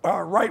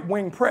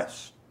right-wing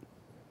press.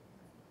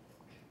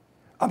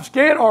 I'm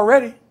scared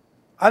already.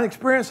 I've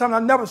experienced something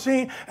I've never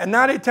seen, and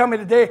now they tell me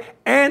that they're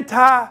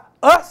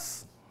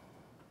anti-us.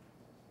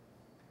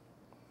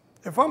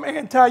 If I'm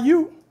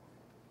anti-you,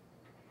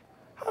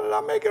 how did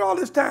I make it all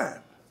this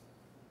time?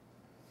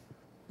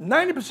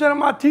 90% of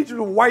my teachers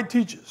were white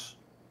teachers.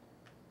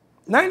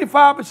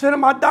 95% of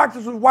my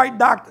doctors were white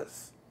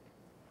doctors.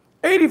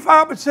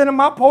 85% of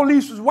my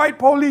police was white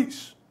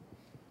police.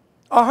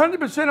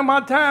 100% of my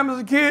time as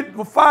a kid,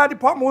 the fire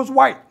department was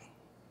white.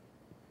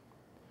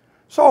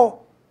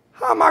 So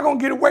how am I going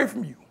to get away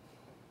from you?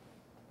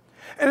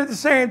 And at the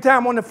same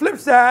time, on the flip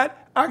side,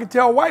 I can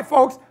tell white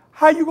folks,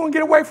 how you going to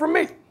get away from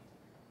me?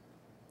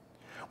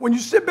 When you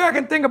sit back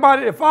and think about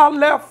it, if I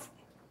left,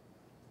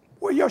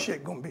 where your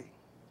shit going to be?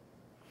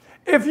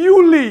 If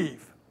you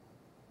leave,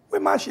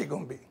 where my shit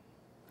going to be?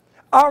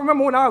 I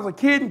remember when I was a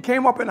kid and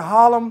came up in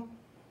Harlem.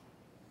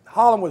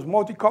 Harlem was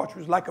multicultural. It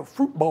was like a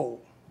fruit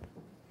bowl.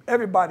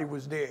 Everybody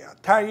was there.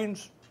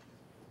 Italians,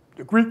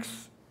 the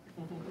Greeks,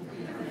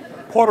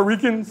 Puerto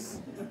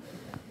Ricans.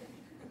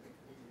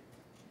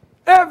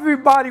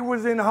 Everybody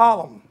was in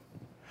Harlem.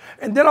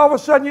 And then all of a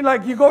sudden,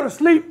 you go to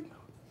sleep,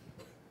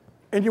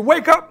 and you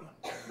wake up,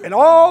 and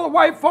all the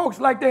white folks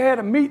like they had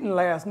a meeting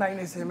last night, and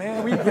they said,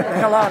 man, we get the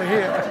hell out of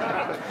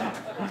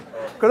here.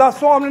 Because I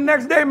saw them the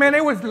next day, man,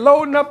 they was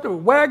loading up the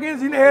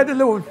wagons, and they had the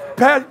little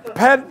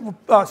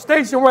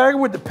station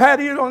wagon with the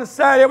patio on the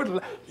side. They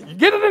was,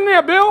 get it in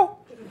there, Bill.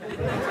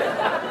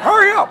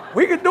 Hurry up,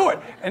 we can do it.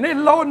 And they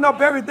loading up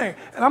everything.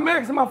 And I'm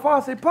asking my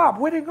father, I say, Pop,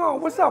 where they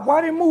going? What's up?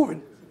 Why they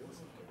moving?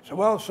 I said,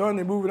 well, son,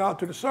 they're moving out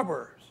to the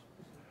suburbs.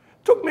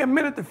 Took me a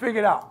minute to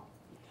figure it out.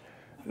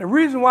 And the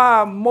reason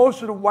why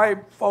most of the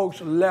white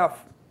folks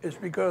left is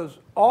because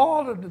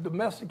all of the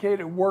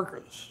domesticated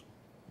workers,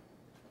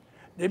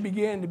 they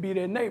began to be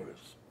their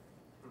neighbors.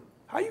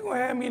 How you gonna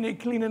have me in there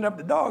cleaning up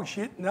the dog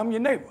shit and I'm your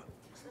neighbor?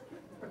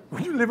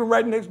 You living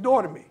right next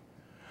door to me.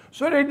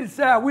 So they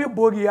decided we'll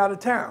boogie out of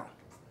town.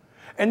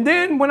 And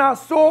then when I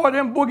saw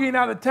them boogieing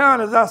out of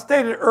town, as I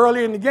stated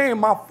earlier in the game,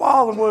 my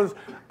father was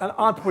an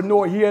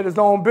entrepreneur. He had his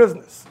own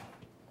business.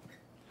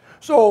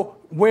 So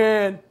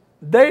when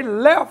they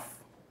left,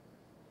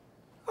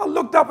 I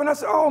looked up and I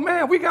said, oh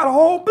man, we got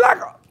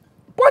a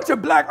bunch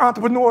of black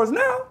entrepreneurs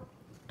now.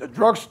 The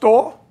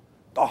drugstore,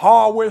 the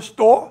hardware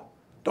store,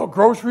 the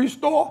grocery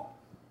store,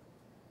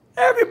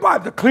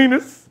 everybody, the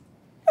cleaners,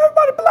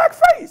 everybody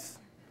blackface.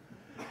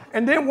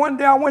 And then one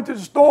day I went to the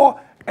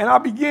store and I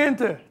began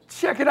to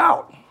check it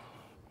out.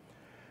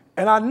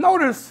 And I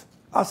noticed,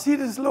 I see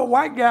this little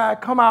white guy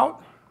come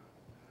out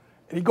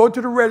and he go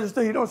to the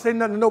register. He don't say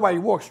nothing to nobody. He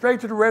walks straight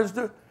to the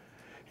register.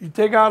 He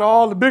take out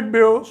all the big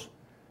bills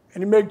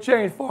and he make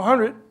change for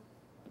 100,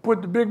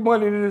 put the big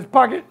money in his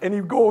pocket, and he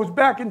goes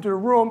back into the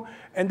room.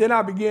 And then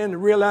I began to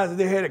realize that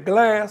they had a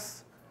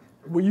glass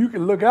where you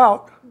could look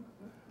out,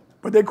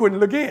 but they couldn't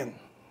look in.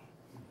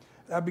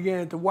 I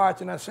began to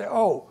watch and I said,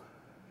 oh,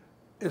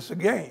 it's a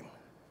game.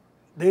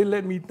 They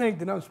let me think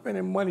that I'm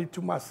spending money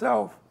to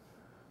myself,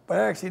 but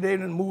actually they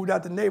done moved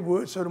out the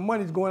neighborhood, so the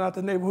money's going out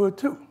the neighborhood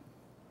too.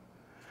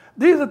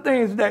 These are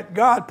things that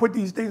God put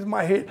these things in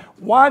my head.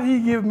 Why did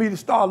he give me to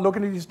start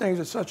looking at these things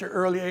at such an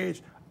early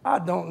age? I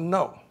don't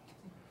know.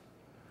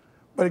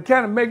 But it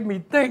kind of made me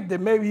think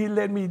that maybe he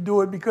let me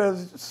do it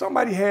because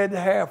somebody had to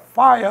have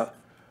fire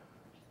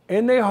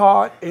in their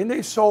heart, in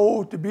their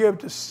soul, to be able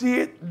to see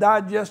it,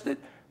 digest it,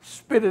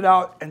 spit it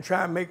out, and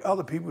try and make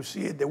other people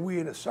see it, that we're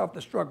in a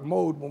self-destruct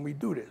mode when we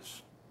do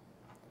this.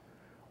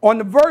 On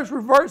the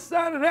reverse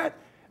side of that,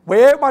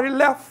 where everybody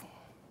left,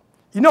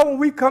 you know, when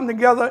we come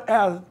together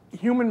as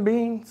human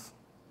beings,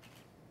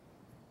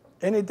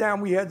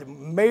 anytime we had a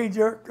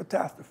major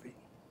catastrophe,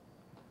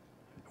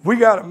 if we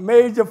got a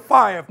major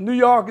fire, if New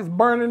York is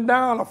burning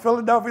down or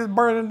Philadelphia is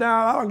burning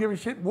down, I don't give a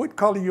shit what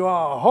color you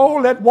are.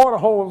 Hold that water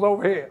hose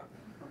over here.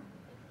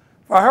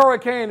 If a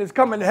hurricane is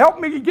coming to help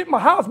me get my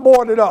house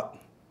boarded up.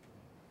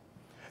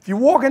 If you're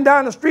walking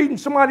down the street and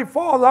somebody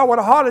falls out with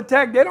a heart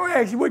attack, they don't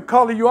ask you what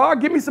color you are.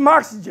 Give me some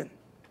oxygen.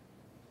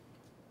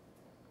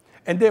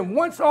 And then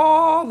once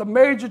all the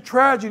major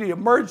tragedy,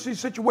 emergency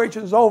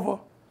situation is over,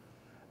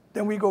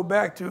 then we go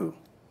back to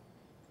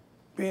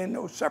being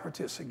those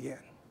separatists again.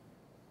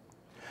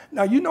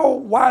 Now, you know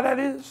why that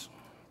is?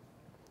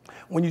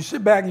 When you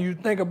sit back and you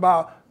think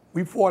about,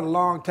 we fought a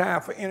long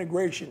time for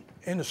integration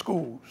in the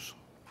schools.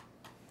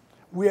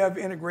 We have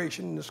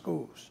integration in the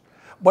schools.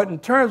 But in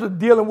terms of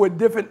dealing with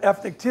different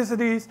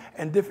ethnicities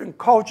and different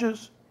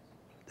cultures,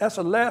 that's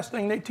the last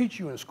thing they teach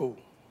you in school.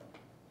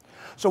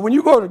 So when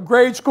you go to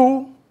grade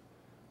school,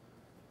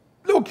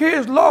 little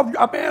kids love you.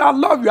 I mean, I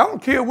love you. I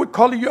don't care what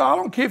color you are. I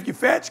don't care if you're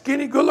fat,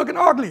 skinny, good looking,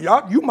 ugly.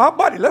 You my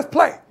buddy. Let's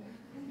play.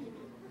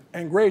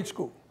 In grade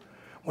school.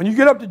 When you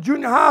get up to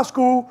junior high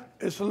school,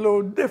 it's a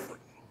little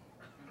different.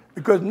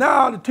 Because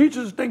now the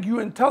teachers think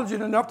you're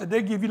intelligent enough that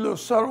they give you little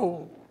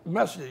subtle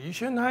messages. You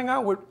shouldn't hang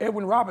out with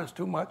Edwin Roberts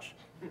too much.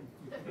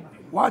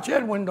 Watch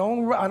Edwin.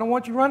 I don't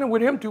want you running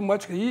with him too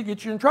much because he'll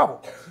get you in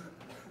trouble.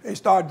 They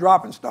start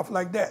dropping stuff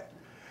like that.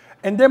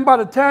 And then by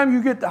the time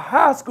you get to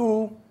high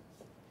school,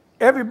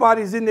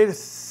 everybody's in their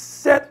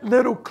set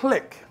little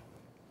clique.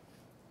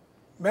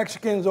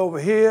 Mexicans over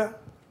here,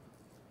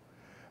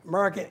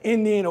 American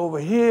Indian over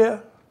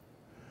here,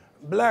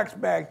 blacks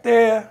back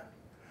there,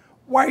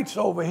 whites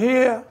over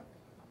here,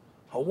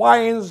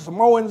 Hawaiians,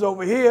 Samoans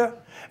over here.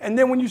 And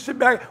then when you sit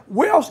back,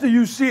 where else do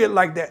you see it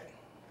like that?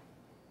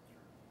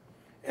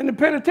 In the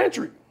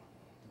penitentiary.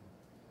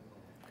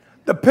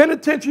 The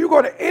penitentiary, you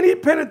go to any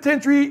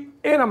penitentiary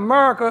in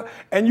America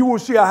and you will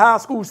see a high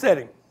school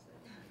setting.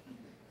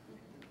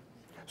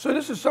 So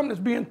this is something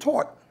that's being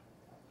taught.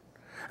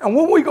 And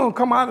when are we going to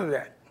come out of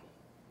that?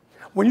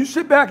 When you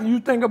sit back and you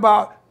think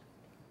about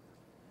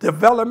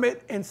development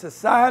in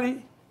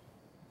society,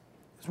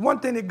 it's one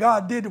thing that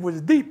God did that was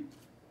deep.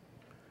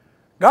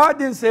 God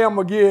didn't say, I'm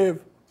going to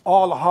give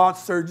all the heart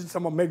surgeons,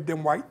 I'm going to make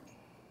them white.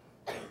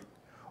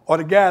 Or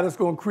the guy that's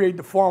going to create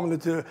the formula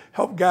to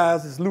help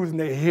guys that's losing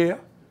their hair,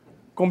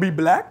 going to be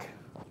black.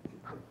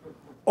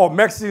 Or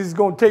Mexicans is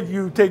going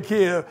to take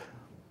care of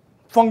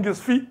fungus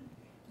feet.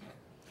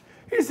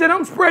 He said,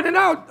 I'm spreading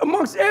out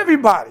amongst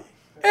everybody.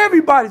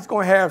 Everybody's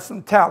going to have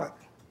some talent.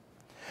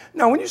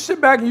 Now, when you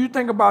sit back and you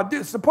think about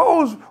this,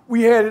 suppose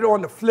we had it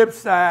on the flip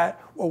side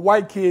where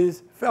white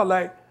kids felt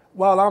like,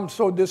 well, I'm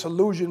so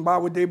disillusioned by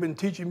what they've been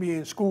teaching me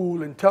in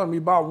school and telling me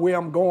about where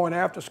I'm going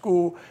after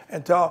school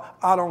until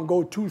I don't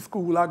go to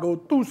school, I go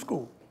through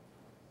school.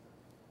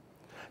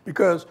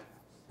 Because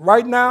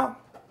right now,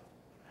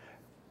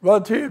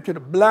 relative to the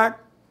black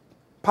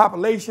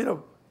population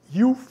of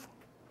youth,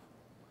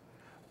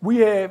 we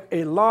have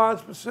a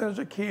large percentage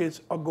of kids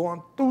are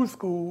going through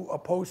school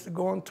opposed to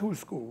going to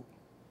school.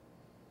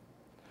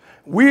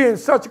 We're in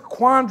such a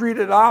quandary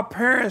that our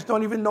parents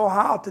don't even know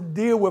how to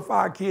deal with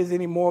our kids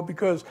anymore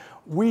because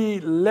we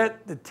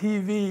let the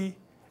TV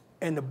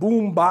and the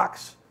boom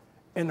box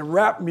and the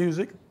rap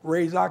music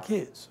raise our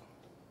kids.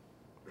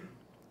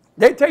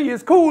 They tell you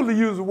it's cool to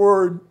use the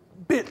word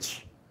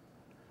bitch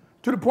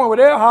to the point where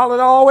they'll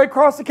holler all the way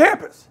across the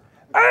campus.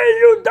 Hey,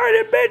 you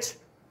dirty bitch!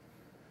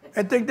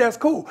 And think that's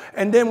cool.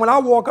 And then when I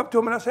walk up to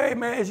them and I say, hey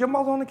man, is your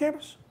mother on the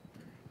campus?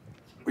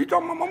 What are you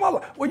talking about my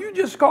mother? Well, you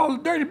just called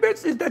a dirty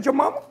bitch. Is that your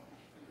mama?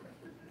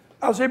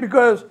 I'll say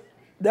because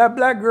that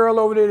black girl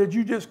over there that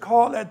you just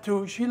called that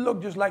to, she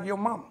looked just like your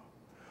mama.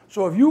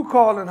 So if you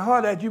calling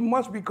her that, you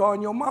must be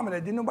calling your mama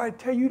that. Did nobody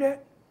tell you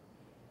that?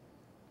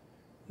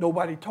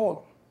 Nobody told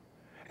them.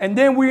 And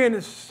then we're in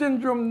a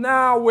syndrome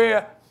now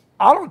where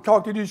I don't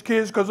talk to these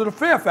kids because of the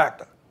fear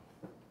factor.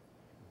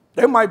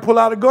 They might pull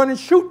out a gun and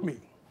shoot me.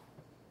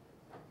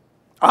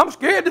 I'm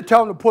scared to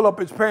tell them to pull up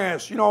his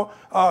pants. You know,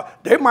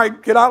 they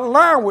might get out of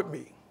line with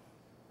me.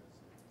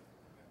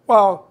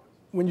 Well,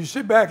 when you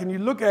sit back and you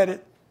look at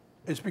it,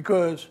 it's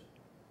because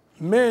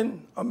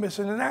men are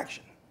missing in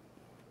action.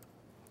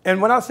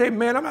 And when I say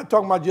men, I'm not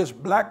talking about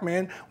just black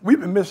men. We've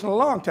been missing a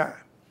long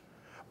time.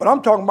 But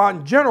I'm talking about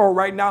in general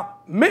right now,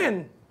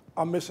 men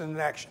are missing in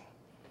action.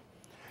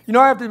 You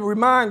know, I have to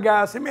remind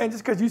guys, say, man,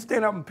 just because you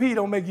stand up and pee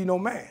don't make you no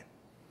man.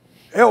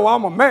 Hell,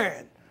 I'm a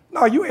man.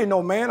 No, you ain't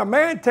no man. A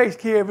man takes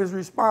care of his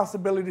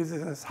responsibilities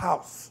in his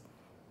house.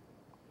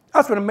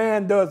 That's what a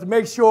man does, to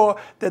make sure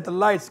that the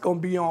light's going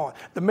to be on,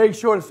 to make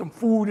sure there's some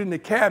food in the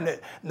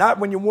cabinet, not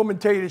when your woman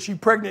tell you that she's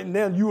pregnant and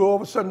then you all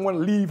of a sudden want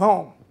to leave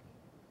home.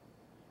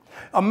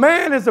 A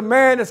man is a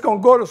man that's going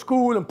to go to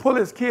school and pull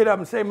his kid up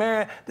and say,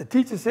 man, the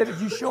teacher said that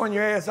you showing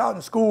your ass out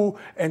in school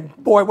and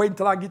boy, wait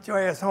until I get your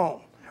ass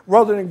home.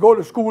 Rather than go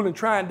to school and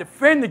try and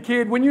defend the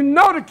kid when you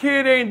know the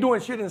kid ain't doing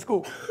shit in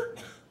school.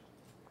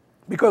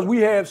 Because we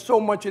have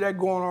so much of that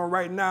going on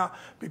right now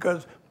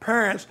because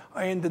parents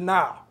are in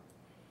denial.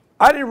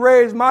 I didn't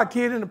raise my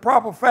kid in the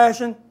proper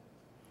fashion,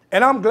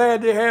 and I'm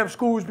glad they have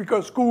schools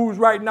because schools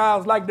right now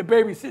is like the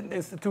babysitting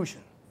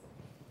institution.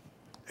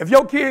 If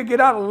your kid get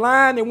out of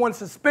line, they want to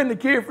suspend the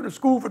kid from the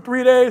school for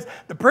 3 days,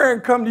 the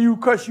parent come to you,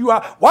 cuss you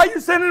out. Why are you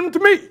sending them to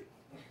me?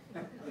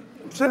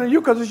 I'm sending you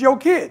because it's your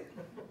kid.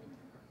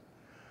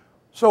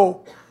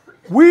 So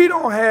we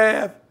don't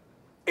have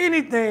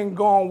anything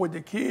going with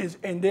the kids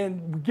and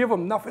then give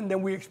them nothing,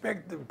 then we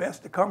expect the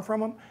best to come from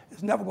them.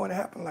 It's never going to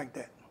happen like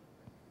that.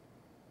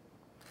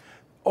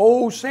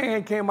 Old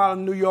saying came out of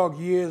New York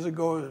years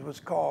ago. It was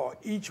called,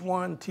 each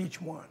one,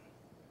 teach one.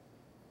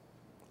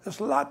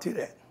 There's a lot to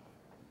that.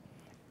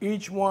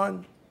 Each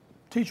one,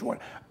 teach one.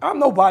 I'm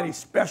nobody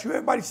special.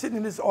 Everybody sitting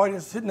in this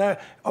audience, sitting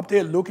there, up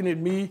there looking at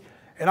me,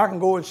 and I can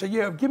go and say,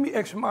 yeah, give me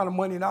X amount of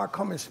money and I'll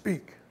come and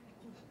speak.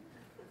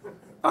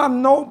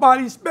 I'm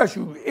nobody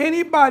special.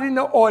 Anybody in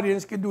the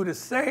audience can do the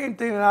same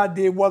thing that I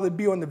did, whether it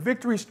be on the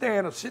victory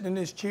stand or sitting in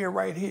this chair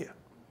right here.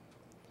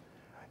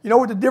 You know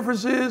what the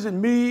difference is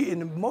in me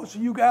and most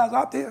of you guys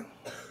out there?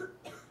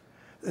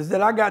 Is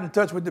that I got in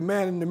touch with the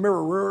man in the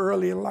mirror real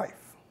early in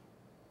life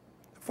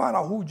to find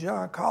out who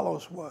John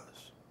Carlos was,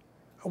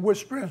 and what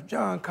strengths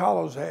John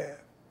Carlos had,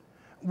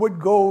 what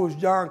goals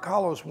John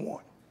Carlos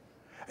won.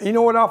 And you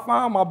know what I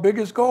found my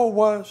biggest goal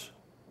was?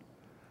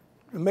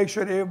 To make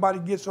sure that everybody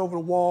gets over the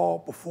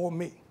wall before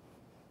me.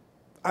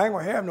 I ain't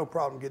gonna have no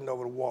problem getting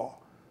over the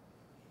wall.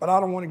 But I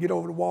don't want to get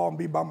over the wall and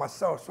be by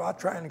myself, so I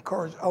try and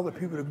encourage other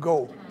people to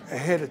go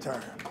ahead of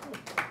time.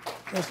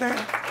 You understand?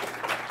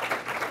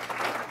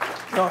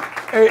 You know,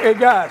 hey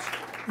guys,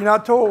 you know, I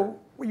told,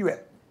 where you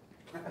at?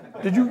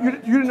 You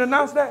didn't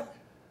announce that?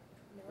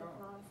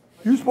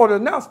 You supposed to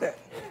announce that.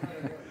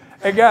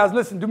 Hey guys,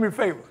 listen, do me a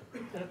favor.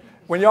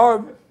 When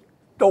y'all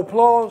throw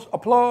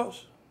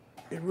applause,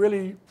 it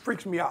really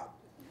freaks me out.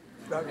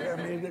 I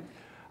mean,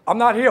 I'm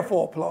not here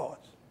for applause.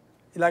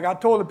 Like I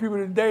told the people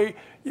today,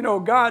 you know,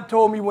 God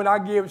told me when I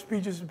gave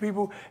speeches to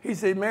people, he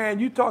said, man,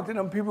 you talk to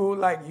them people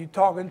like you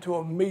talking to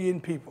 1 million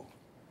people.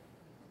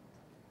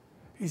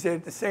 He said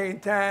at the same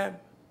time,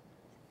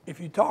 if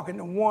you're talking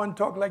to one,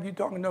 talk like you're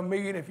talking to 1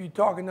 million. If you're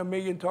talking to 1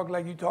 million, talk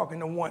like you're talking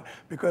to one.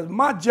 Because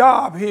my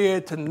job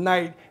here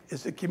tonight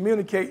is to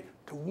communicate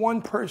to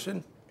one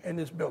person in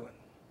this building.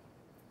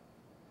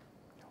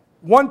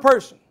 One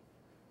person.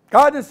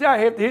 God didn't say I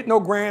have to hit no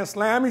grand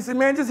slam. He said,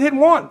 man, just hit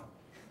one.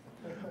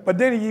 But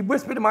then he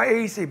whispered in my ear,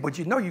 he said, but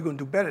you know you're going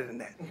to do better than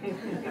that.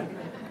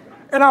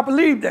 And I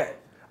believe that.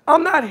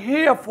 I'm not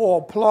here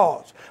for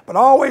applause. But I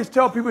always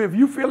tell people, if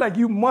you feel like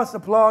you must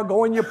applaud,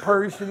 go in your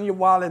purse and your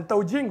wallet and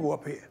throw jingle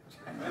up here.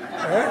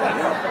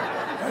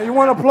 Right? You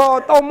want to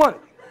applaud, throw money.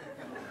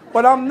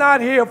 But I'm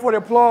not here for the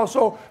applause,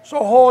 so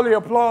holy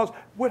applause.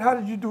 How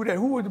did you do that?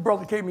 Who was the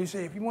brother came and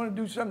said, if you want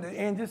to do something,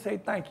 and just say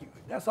thank you.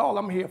 That's all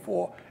I'm here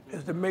for,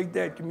 is to make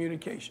that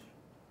communication.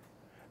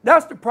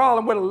 That's the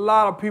problem with a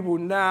lot of people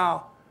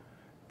now,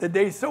 that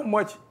they so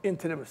much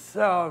into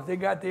themselves, they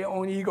got their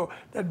own ego.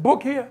 That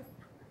book here,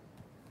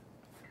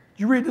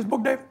 you read this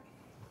book, David?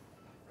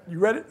 You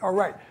read it? All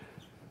right.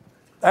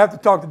 I have to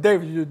talk to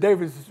David.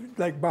 David's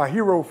like my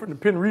hero from the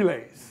pin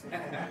relays.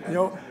 You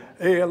know,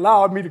 they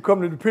allowed me to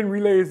come to the pin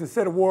relays and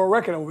set a world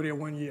record over there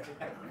one year.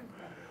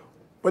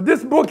 But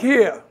this book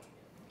here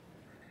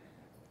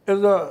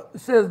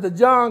says the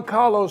John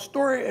Carlos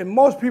story, and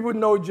most people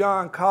know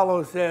John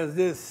Carlos as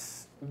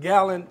this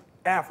gallant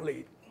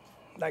athlete,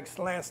 like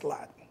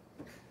Lancelot.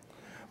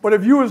 But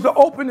if you was to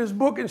open this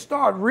book and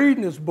start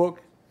reading this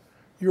book,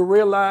 you'll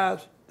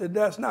realize that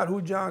that's not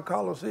who John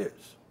Carlos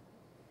is.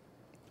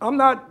 I'm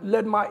not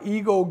letting my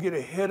ego get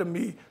ahead of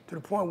me to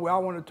the point where I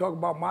want to talk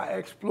about my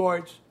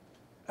exploits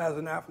as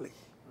an athlete.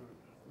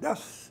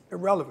 That's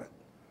irrelevant.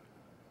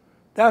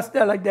 That's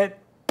like that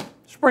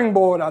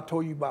springboard I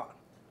told you about.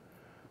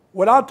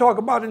 What I talk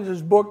about in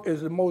this book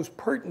is the most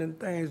pertinent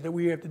things that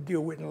we have to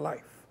deal with in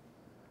life.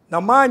 Now,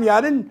 mind you,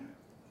 I didn't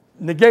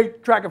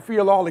negate track and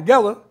field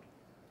altogether.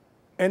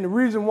 And the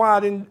reason why I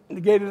didn't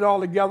negate it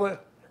altogether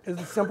is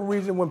the simple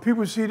reason when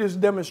people see this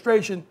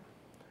demonstration,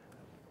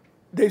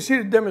 they see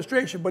the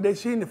demonstration, but they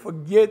seem to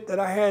forget that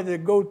I had to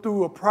go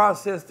through a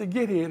process to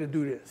get here to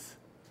do this.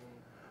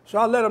 So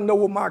I let them know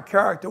what my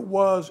character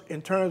was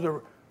in terms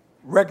of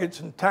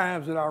records and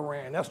times that I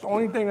ran. That's the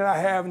only thing that I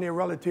have in there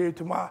relative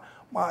to my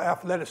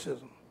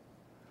athleticism.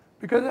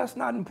 Because that's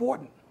not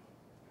important.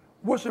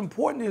 What's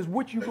important is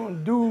what you're going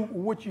to do with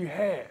what you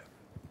have.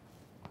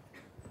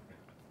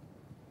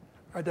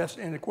 All right, that's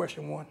the end of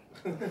question one.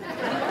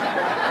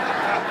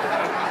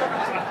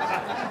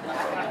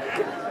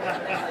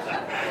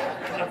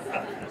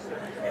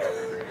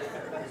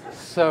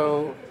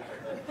 So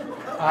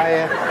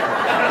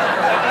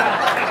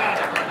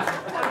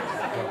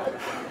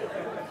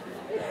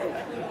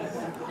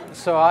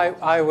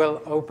I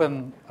will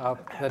open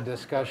up the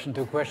discussion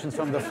to questions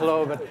from the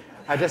floor, but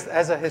I just,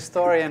 as a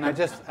historian, I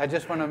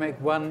just want to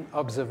make one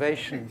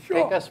observation.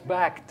 Sure. Take us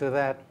back to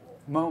that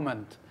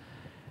moment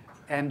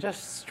and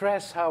just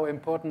stress how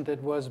important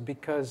it was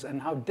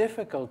and how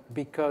difficult,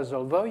 because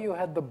although you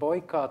had the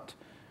boycott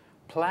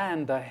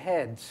planned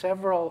ahead,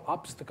 several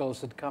obstacles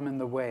had come in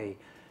the way.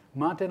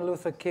 Martin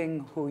Luther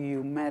King, who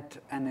you met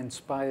and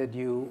inspired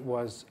you,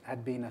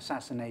 had been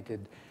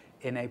assassinated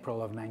in April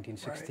of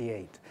 1968.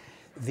 Right.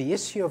 The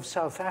issue of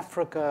South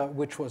Africa,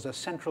 which was a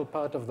central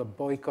part of the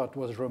boycott,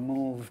 was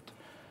removed,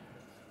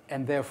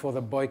 and therefore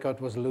the boycott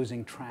was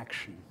losing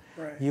traction.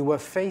 Right. You were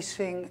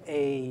facing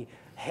a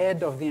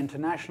head of the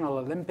International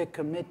Olympic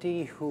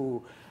Committee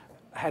who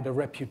had a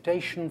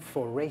reputation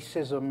for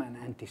racism and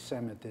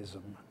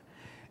anti-Semitism.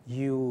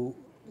 You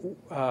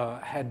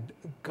had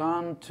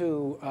gone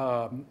to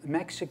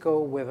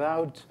Mexico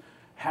without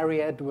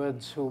Harry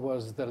Edwards, who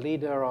was the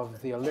leader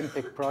of the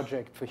Olympic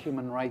Project for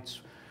Human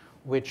Rights,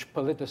 which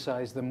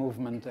politicized the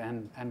movement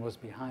and was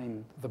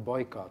behind the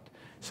boycott.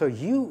 So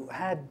you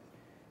had,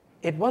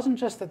 it wasn't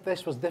just that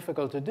this was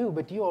difficult to do,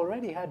 but you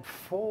already had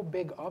 4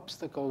 big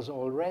obstacles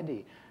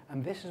already.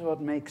 And this is what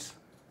makes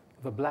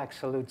the Black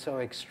Salute so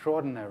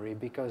extraordinary,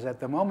 because at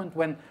the moment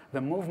when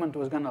the movement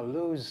was going to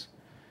lose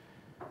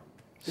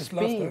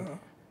speed,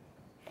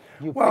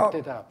 you picked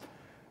it up.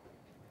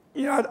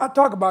 You know, I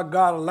talk about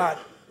God a lot,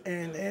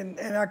 and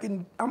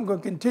I'm going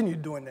to continue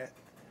doing that.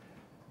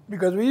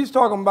 Because when he's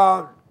talking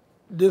about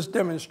this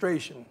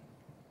demonstration,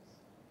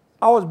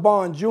 I was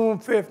born June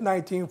 5th,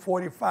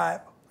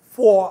 1945,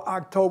 for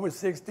October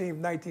 16th,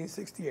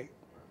 1968.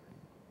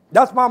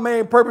 That's my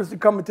main purpose to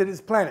coming to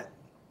this planet,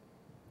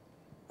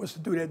 was to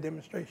do that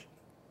demonstration.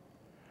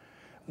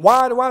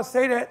 Why do I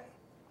say that?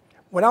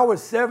 When I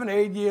was 7 or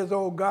 8 years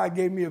old, God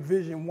gave me a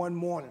vision one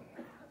morning.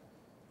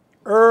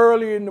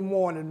 Early in the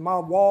morning, my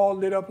wall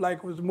lit up like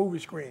it was a movie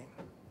screen.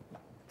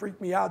 Freaked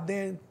me out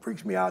then,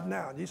 freaks me out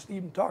now, just to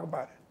even talk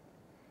about it.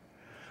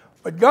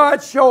 But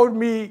God showed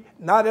me,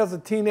 not as a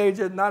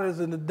teenager, not as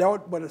an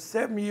adult, but a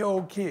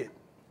 7-year-old kid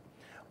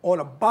on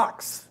a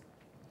box.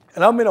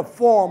 And I'm in a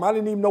forum. I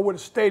didn't even know what a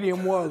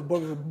stadium was, but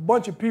there was a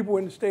bunch of people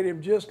in the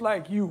stadium just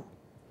like you.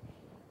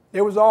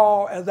 They was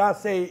all, as I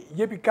say,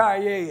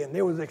 yippee-ki-yay, and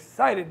they was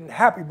excited and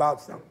happy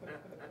about something.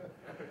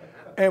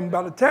 And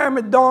by the time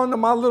it dawned on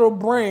my little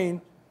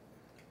brain,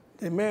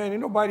 that, man,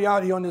 ain't nobody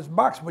out here on this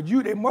box but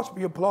you. They must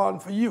be applauding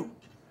for you.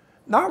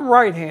 Now, I'm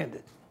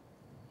right-handed,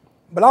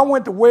 but I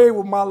went to wave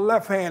with my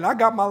left hand. I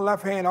got my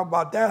left hand up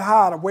about that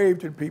high to wave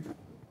to the people.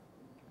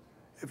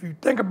 If you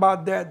think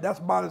about that, that's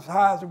about as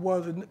high as it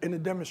was in the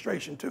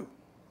demonstration, too.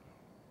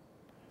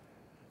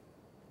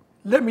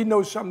 Let me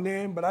know something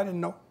then, but I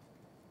didn't know.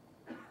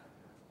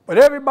 But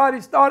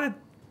everybody started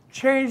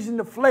changing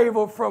the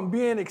flavor from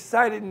being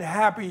excited and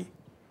happy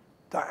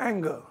to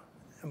anger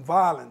and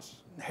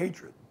violence and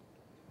hatred.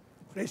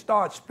 They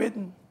started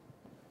spitting.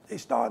 They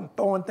started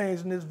throwing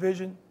things in this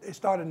vision. They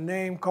started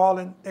name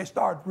calling. They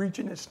started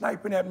reaching and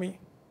sniping at me.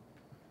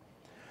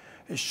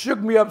 It shook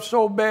me up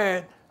so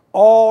bad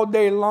all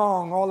day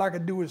long. All I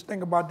could do was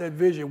think about that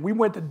vision. We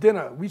went to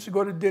dinner. We used to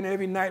go to dinner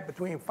every night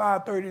between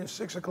 5:30 and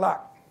 6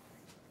 o'clock.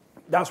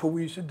 That's what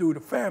we used to do. The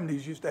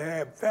families used to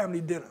have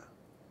family dinner.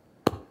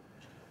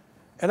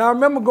 And I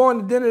remember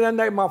going to dinner that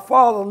night. My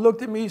father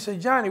looked at me. He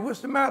said, Johnny, what's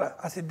the matter?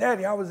 I said,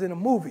 Daddy, I was in a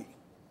movie.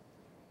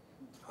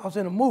 I was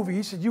in a movie.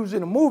 He said, you was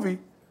in a movie?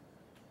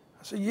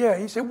 I said, yeah.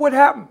 He said, what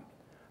happened?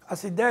 I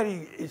said,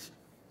 Daddy,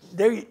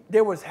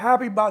 they was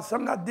happy about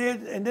something I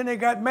did, and then they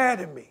got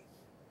mad at me.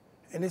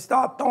 And they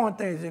started throwing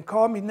things and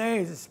calling me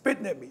names and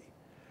spitting at me.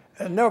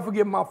 And I'll never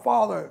forget, my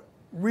father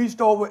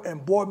reached over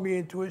and brought me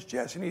into his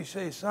chest, and he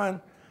said,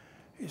 son,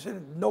 he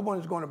said, no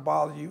one's going to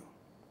bother you.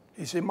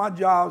 He said, my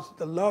job is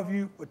to love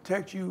you,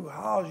 protect you,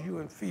 house you,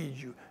 and feed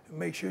you, and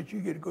make sure that you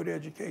get a good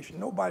education.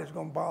 Nobody's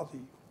going to bother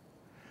you.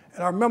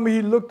 And I remember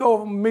he looked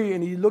over me,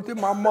 and he looked at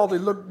my mother.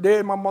 He looked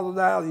dead in my mother's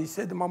eyes. He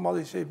said to my mother,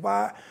 he said,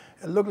 bye.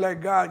 It looked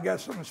like God got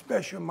something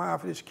special in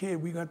mind for this kid.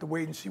 We're going to have to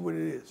wait and see what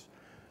it is.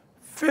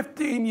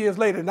 15 years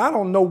later, and I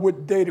don't know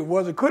what date it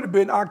was. It could have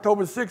been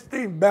October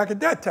 16th back at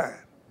that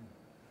time.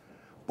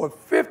 But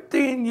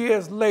 15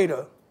 years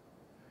later,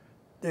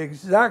 the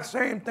exact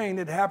same thing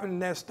that happened in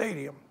that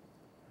stadium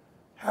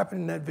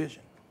happened in that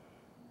vision.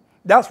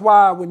 That's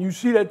why when you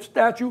see that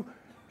statue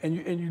and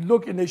you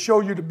look and they show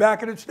you the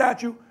back of the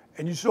statue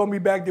and you saw me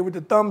back there with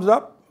the thumbs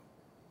up,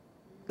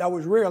 that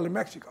was real in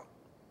Mexico.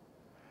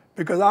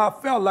 Because I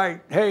felt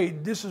like, hey,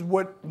 this is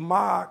what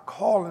my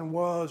calling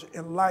was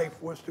in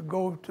life, was to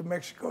go to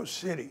Mexico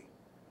City.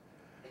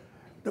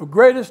 The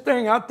greatest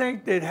thing I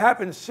think that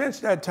happened since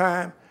that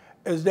time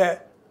is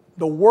that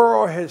the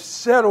world has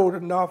settled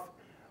enough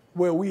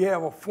where we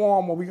have a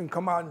forum where we can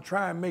come out and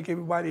try and make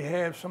everybody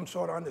have some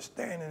sort of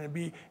understanding and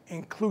be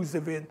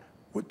inclusive in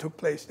what took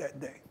place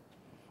that day.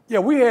 Yeah,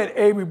 we had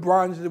Avery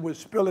Bronze that was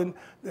spilling,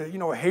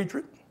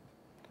 hatred.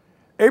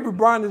 Avery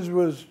Bronze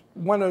was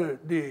one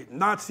of the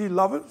Nazi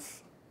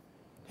lovers.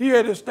 He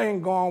had this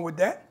thing going with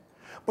that.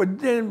 But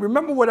then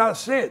remember what I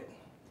said.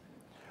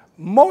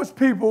 Most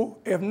people,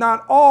 if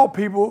not all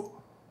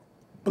people,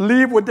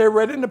 believe what they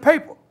read in the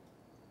paper.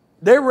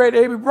 They read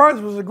Avery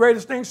Bronze was the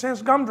greatest thing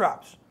since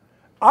gumdrops.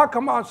 I'll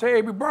come out and say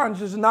Avery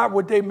Bronze is not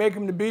what they make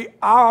him to be.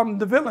 I'm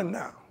the villain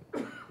now.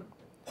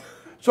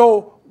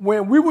 So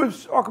when we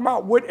was talking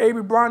about what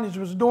Avery Bronze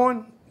was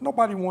doing,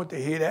 nobody wanted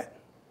to hear that.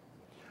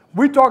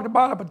 We talked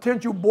about a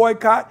potential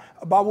boycott,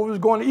 about what was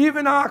going on.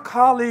 Even our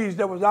colleagues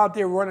that was out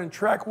there running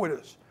track with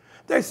us,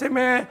 they said,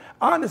 man,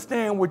 I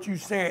understand what you're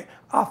saying.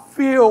 I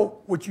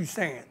feel what you're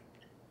saying.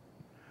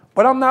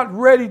 But I'm not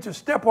ready to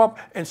step up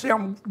and say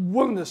I'm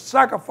willing to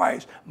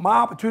sacrifice my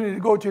opportunity to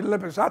go to the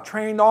Olympics. I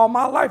trained all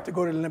my life to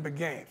go to the Olympic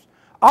Games.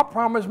 I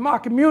promised my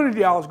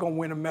community I was going to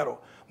win a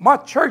medal. My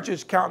church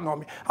is counting on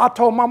me. I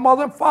told my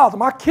mother and father,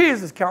 my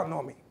kids is counting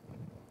on me.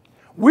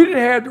 We didn't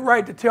have the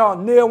right to tell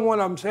neither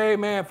one of them, say, hey,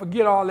 man,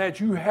 forget all that.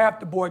 You have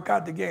to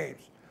boycott the games.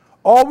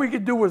 All we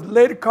could do was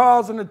lay the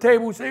cards on the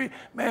table and say,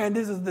 man,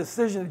 this is a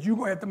decision that you're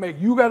going to have to make.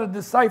 You got to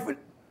decipher it,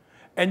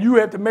 and you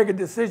have to make a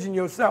decision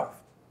yourself.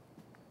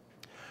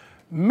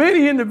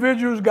 Many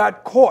individuals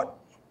got caught.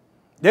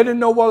 They didn't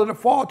know whether to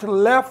fall to the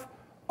left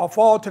or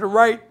fall to the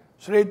right,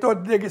 so they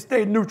thought they could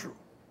stay neutral.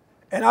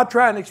 And I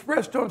tried and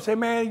express to them, say,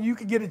 man, you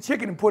could get a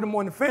chicken and put him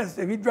on the fence.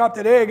 If he dropped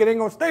that egg, it ain't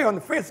going to stay on the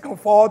fence. It's going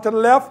to fall to the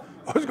left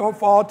or it's going to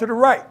fall to the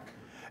right.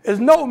 There's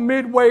no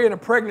midway in a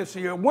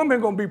pregnancy. A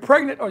woman going to be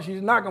pregnant or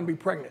she's not going to be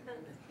pregnant.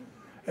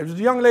 There's a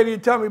young lady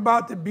telling me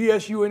about the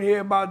BSU in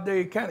here, about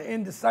they kind of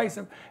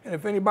indecisive. And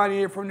if anybody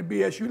here from the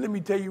BSU, let me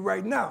tell you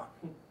right now.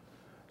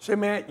 Say,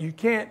 man, you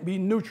can't be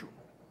neutral.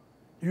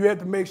 You have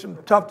to make some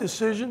tough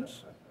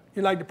decisions.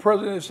 You like the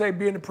president say,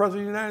 being the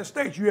president of the United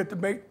States, you have to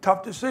make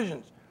tough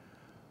decisions.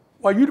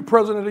 Well, you're the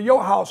president of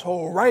your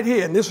household right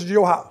here, and this is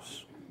your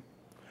house.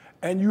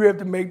 And you have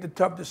to make the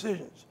tough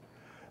decisions.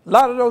 A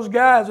lot of those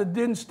guys that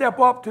didn't step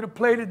up to the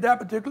plate at that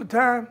particular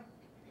time,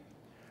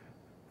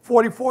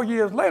 44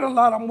 years later, a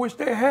lot of them wish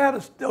they had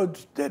stood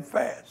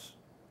steadfast.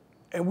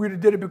 And we'd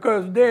have did it,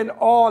 because then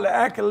all the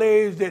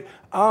accolades that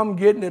I'm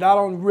getting that I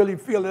don't really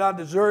feel that I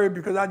deserve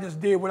because I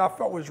just did what I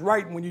felt was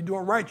right. And when you're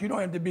doing right, you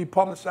don't have to be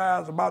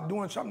publicized about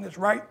doing something that's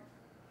right.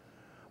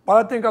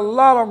 But I think a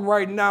lot of them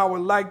right now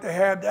would like to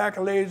have the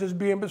accolades that's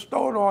being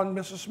bestowed on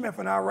Mr. Smith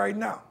and I right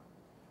now.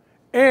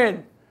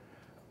 And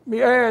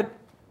me add,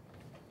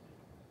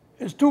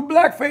 there's 2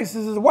 black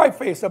faces, there's a white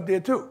face up there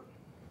too.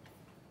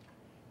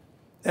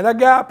 And that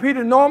guy,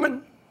 Peter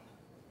Norman,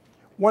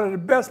 one of the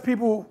best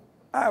people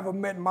I ever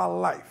met in my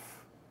life.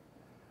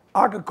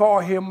 I could call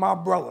him my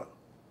brother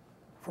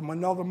from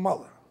another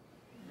mother.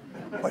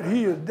 But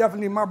he is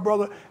definitely my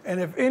brother. And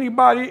if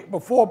anybody,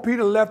 before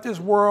Peter left this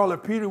world,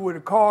 if Peter would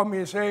have called me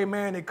and said, hey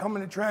man, they're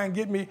coming to try and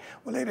get me,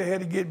 well, they'd have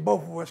had to get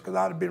both of us because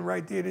I'd have been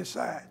right there at his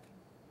side.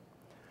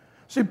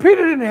 See,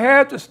 Peter didn't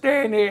have to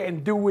stand there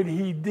and do what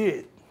he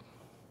did.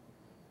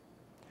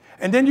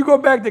 And then you go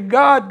back to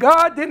God.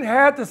 God didn't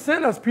have to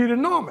send us Peter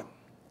Norman.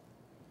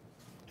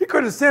 He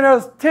could have sent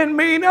us 10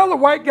 million other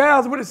white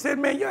guys would have said,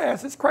 man, your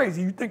ass is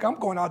crazy. You think I'm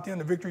going out there in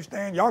the victory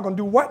stand? Y'all going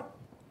to do what?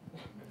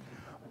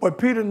 But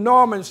Peter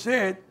Norman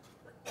said,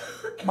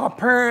 my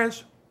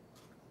parents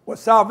were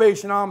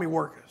Salvation Army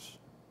workers.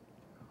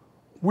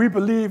 We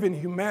believe in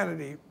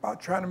humanity by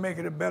trying to make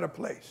it a better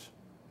place.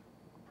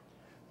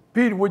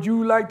 Peter, would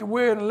you like to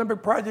wear an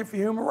Olympic Project for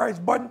Human Rights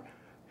button?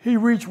 He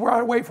reached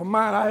right away for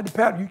mine. I had to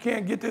pat him. You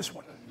can't get this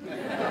one.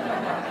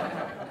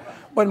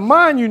 But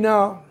mind you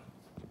now,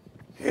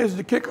 here's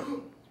the kicker.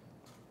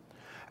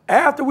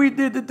 After we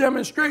did the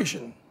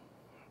demonstration,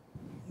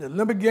 the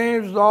Olympic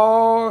Games was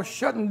all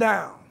shutting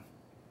down.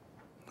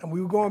 And we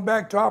were going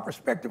back to our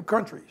respective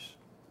countries.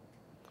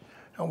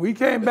 And we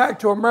came back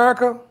to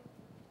America,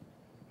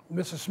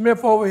 Mr.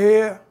 Smith over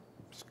here,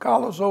 Mr.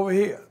 Carlos over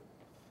here,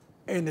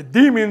 and the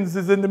demons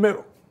is in the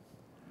middle.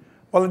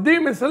 Well, the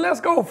demons said,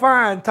 let's go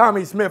find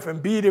Tommy Smith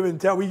and beat him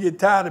until we get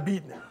tired of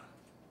beating him.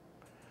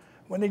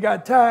 When they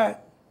got tired,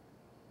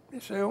 they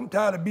said, I'm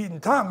tired of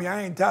beating Tommy.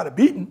 I ain't tired of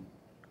beating.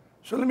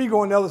 So let me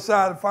go on the other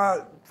side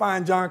and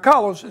find John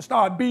Carlos and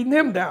start beating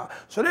him down.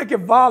 So they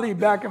could volley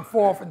back and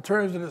forth in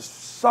terms of the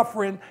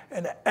suffering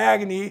and the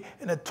agony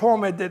and the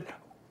torment that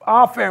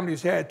our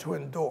families had to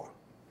endure.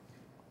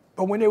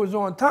 But when it was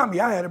on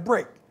Tommy, I had a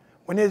break.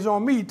 When it was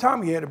on me,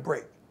 Tommy had a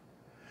break.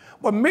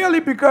 But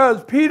merely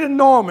because Peter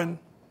Norman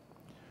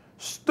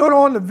stood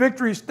on the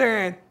victory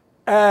stand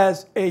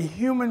as a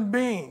human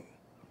being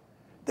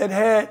that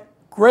had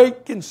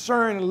great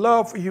concern and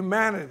love for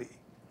humanity.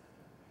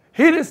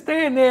 He didn't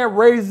stand there and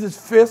raise his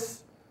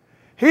fists.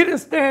 He didn't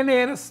stand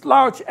there in a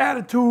slouch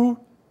attitude.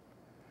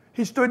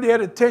 He stood there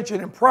at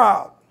attention and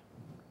proud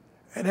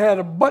and had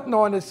a button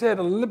on that said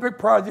Olympic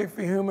Project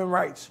for Human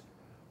Rights.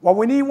 Well,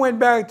 when he went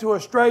back to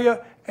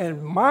Australia,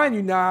 and mind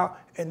you now,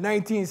 in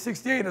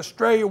 1968,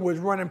 Australia was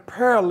running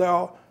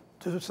parallel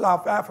to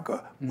South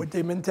Africa with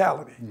their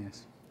mentality.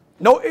 Yes.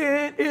 No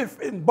ifs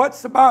and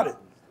buts about it.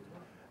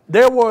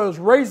 There was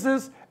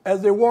racists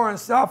as they were in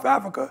South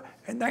Africa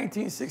in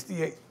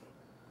 1968.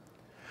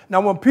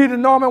 Now, when Peter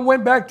Norman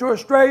went back to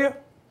Australia,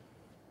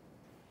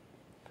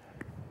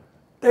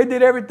 they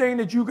did everything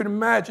that you could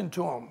imagine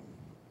to him.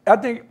 I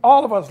think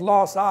all of us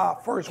lost our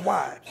first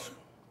wives.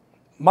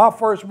 My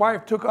first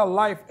wife took her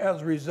life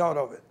as a result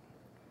of it.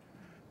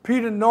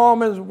 Peter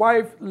Norman's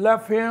wife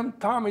left him.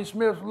 Tommy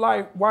Smith's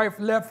wife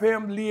left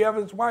him. Lee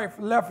Evans' wife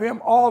left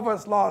him. All of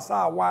us lost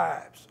our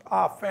wives,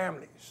 our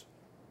families.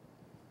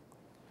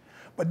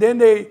 But then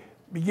they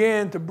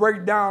began to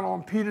break down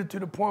on Peter to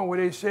the point where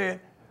they said,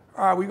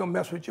 all right, we're going to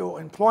mess with your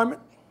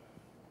employment.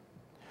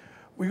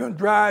 We're going to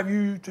drive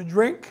you to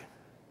drink.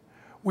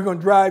 We're going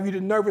to drive you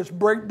to nervous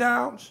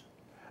breakdowns.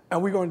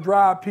 And we're going to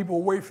drive people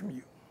away from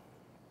you.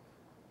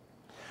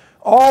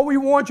 All we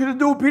want you to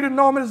do, Peter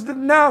Norman, is to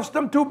denounce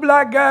them 2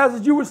 black guys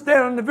that you were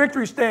standing on the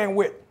victory stand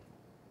with.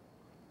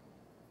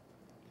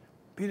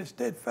 Peter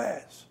stood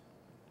fast.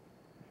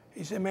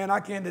 He said, man, I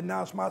can't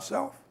denounce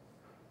myself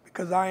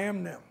because I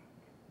am them.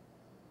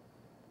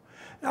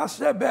 Now I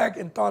sat back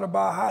and thought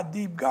about how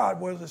deep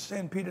God was to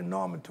send Peter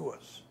Norman to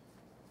us.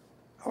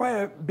 All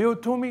right, Bill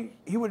Toomey,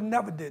 he would have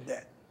never did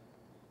that.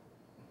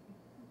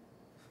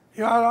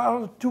 You know, I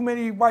don't too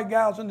many white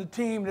guys on the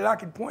team that I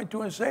can point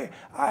to and say,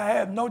 I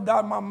have no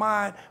doubt in my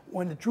mind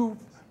when the truth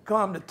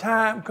come, the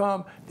time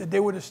come, that they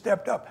would have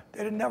stepped up.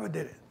 They never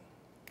did it.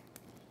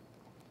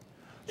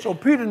 So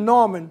Peter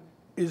Norman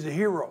is a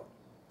hero.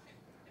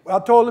 I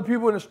told the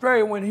people in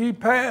Australia when he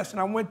passed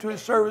and I went to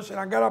his service and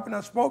I got up and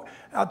I spoke,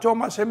 and I told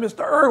him, I said,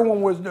 Mr.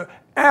 Irwin was the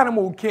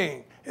animal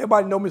king.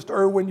 Everybody know Mr.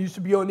 Irwin used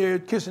to be on there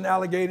kissing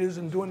alligators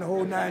and doing the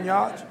whole 9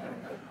 yards.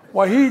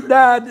 Well, he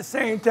died the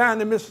same time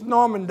that Mr.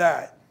 Norman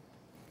died.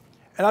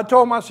 And I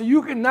told him, I said,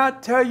 you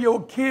cannot tell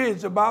your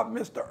kids about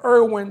Mr.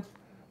 Irwin,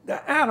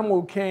 the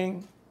animal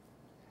king,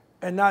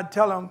 and not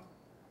tell them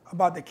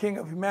about the king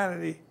of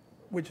humanity,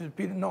 which is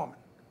Peter Norman.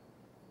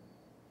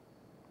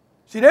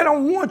 See, they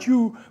don't want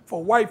you,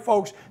 for white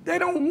folks, they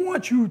don't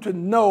want you to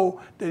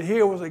know that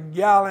here was a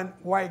gallant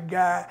white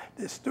guy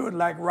that stood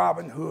like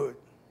Robin Hood,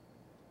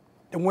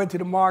 that went to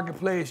the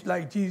marketplace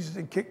like Jesus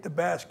and kicked the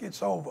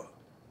baskets over.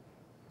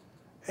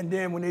 And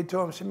then when they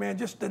told him, said, man,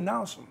 just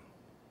denounce him.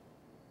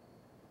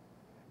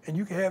 And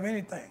you can have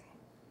anything.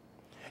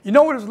 You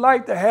know what it's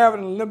like to have an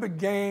Olympic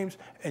Games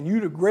and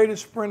you the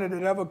greatest sprinter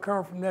that ever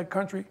come from that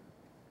country?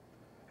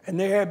 And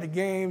they have the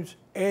games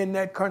in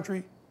that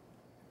country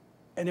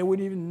and they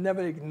wouldn't even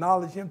never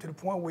acknowledge him to the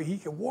point where he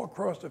could walk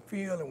across the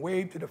field and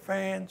wave to the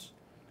fans.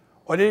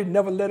 Or they'd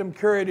never let him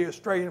carry the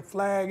Australian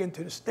flag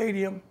into the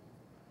stadium.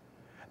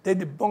 They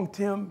debunked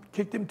him,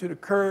 kicked him to the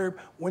curb,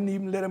 wouldn't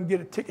even let him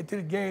get a ticket to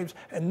the games.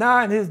 And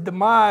now in his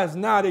demise,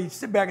 now they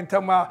sit back and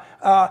tell him,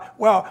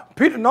 well,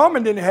 Peter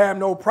Norman didn't have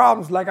no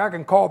problems. Like I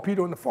can call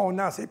Peter on the phone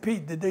now and say,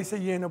 Pete, did they say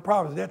you ain't no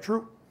problems? Is that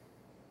true?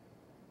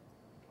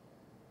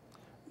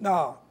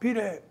 No,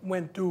 Peter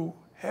went through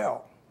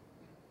hell,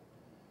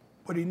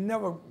 but he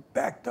never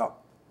backed up.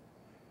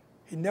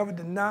 He never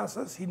denounced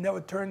us. He never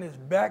turned his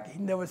back. He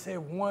never said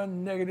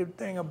one negative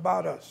thing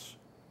about us.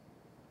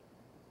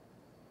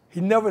 He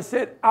never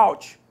said,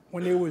 ouch,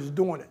 when they was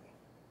doing it.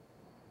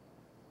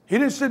 He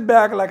didn't sit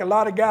back like a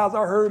lot of guys I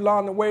heard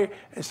along the way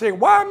and say,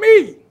 why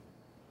me?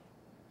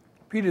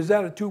 Peter's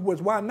attitude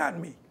was, why not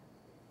me?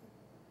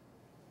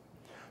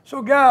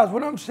 So guys,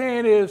 what I'm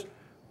saying is,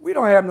 we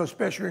don't have no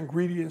special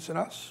ingredients in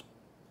us.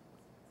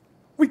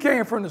 We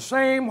came from the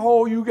same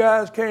hole you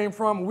guys came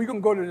from. We're going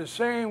to go to the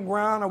same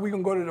ground, or we're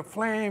going to go to the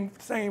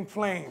same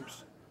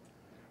flames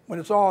when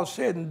it's all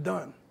said and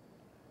done.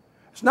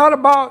 It's not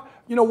about,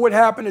 what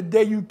happened the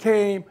day you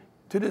came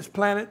to this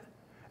planet,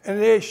 and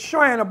they're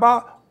showing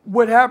about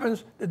what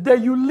happens the day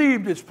you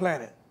leave this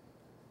planet.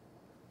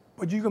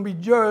 But you're going to be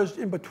judged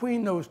in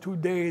between those 2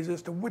 days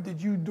as to what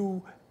did you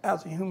do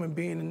as a human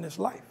being in this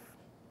life.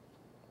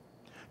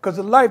 Because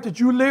the life that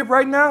you live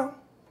right now,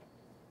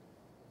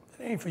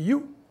 it ain't for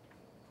you.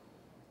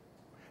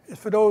 It's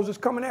for those that's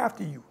coming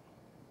after you.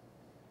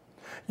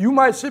 You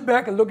might sit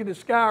back and look at the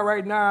sky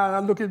right now, and I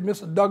look at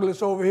Mr.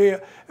 Douglas over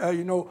here,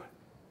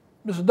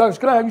 Mr. Douglas,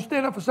 can I have you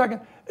stand up for a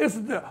second? This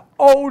is the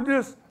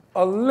oldest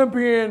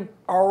Olympian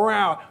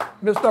around,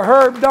 Mr.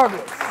 Herb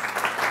Douglas.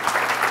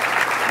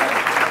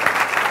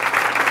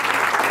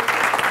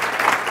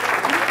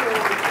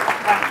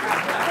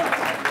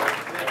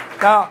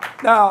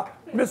 Now,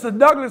 Mr.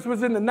 Douglas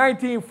was in the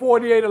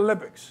 1948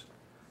 Olympics.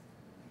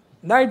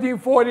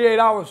 1948,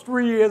 I was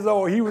 3 years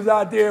old. He was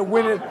out there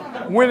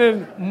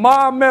winning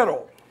my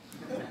medal,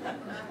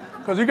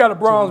 because he got a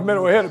bronze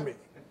medal ahead of me.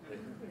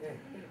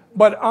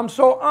 But I'm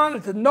so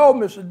honored to know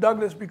Mr.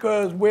 Douglas,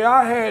 because where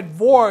I had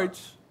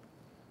voids,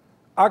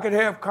 I could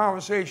have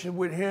conversations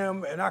with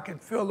him, and I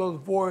could fill those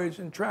voids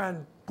and try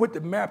and put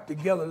the map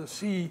together to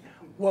see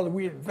whether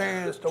we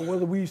advanced or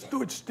whether we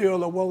stood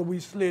still or whether we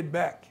slid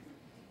back.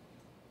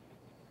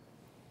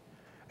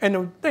 And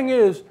the thing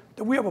is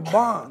that we have a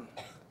bond.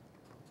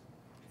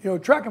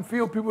 Track and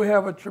field people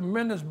have a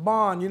tremendous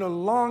bond.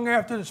 Long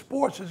after the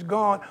sports is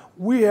gone,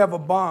 we have a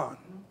bond.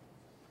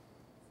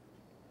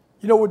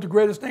 You know what the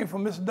greatest thing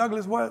from Mr.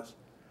 Douglas was?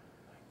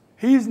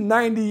 He's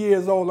 90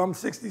 years old, I'm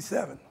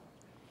 67.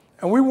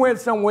 And we went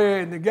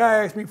somewhere, and the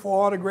guy asked me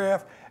for an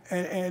autograph,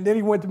 and then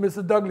he went to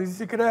Mr. Douglas. He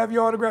said, could I have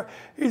your autograph?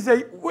 He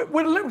said, what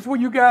Olympics were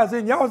you guys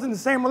in? Y'all was in the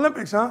same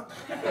Olympics, huh?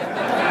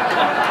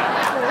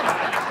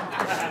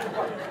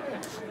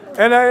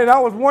 And I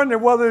was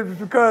wondering whether it was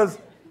because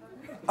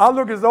I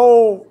look as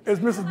old as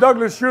Mr.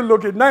 Douglas should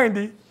look at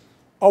 90,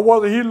 or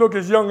whether he look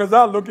as young as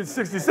I look at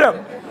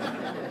 67.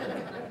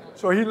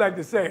 So he liked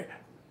to say,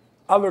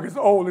 I look as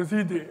old as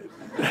he did.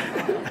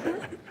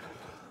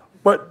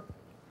 But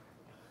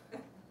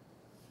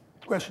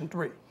question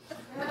 3.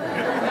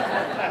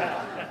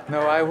 No,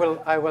 I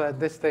will at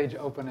this stage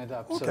open it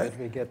up so that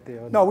we get the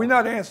audience. No, we're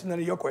not answering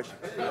any of your questions.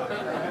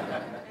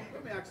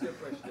 Let me ask you a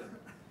question.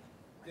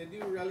 Did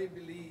you really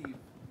believe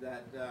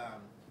that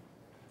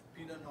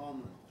Peter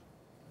Norman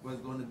was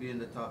going to be in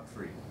the top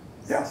 3?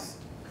 Yes.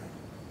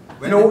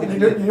 You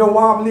know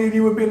why I believe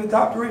he would be in the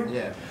top 3?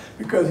 Yeah.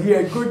 Because he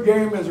had good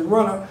game as a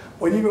runner,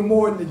 but even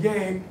more than the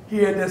game, he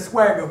had that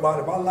swagger about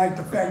him. I like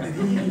the fact that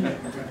he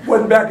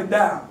wasn't backing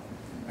down.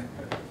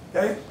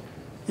 Okay?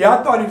 Yeah,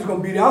 I thought he was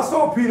going to be there. I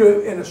saw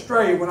Peter in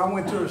Australia when I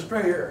went to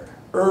Australia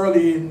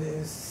early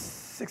in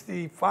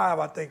 65,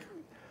 I think.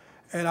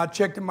 And I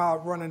checked him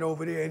out running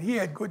over there, and he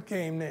had good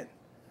game then.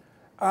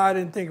 I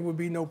didn't think it would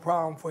be no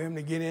problem for him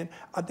to get in.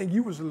 I think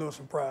you was a little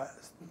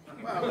surprised.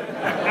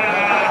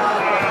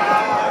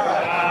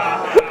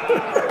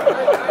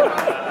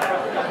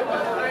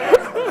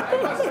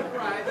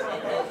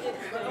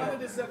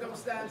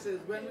 Circumstances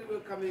when we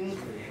were coming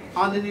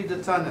underneath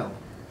the tunnel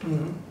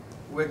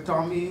with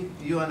Tommy,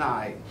 you and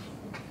I,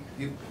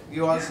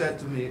 you all said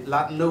to me,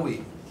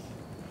 Louis,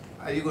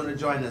 are you going to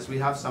join us? We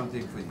have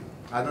something for you.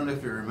 I don't know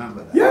if you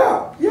remember that.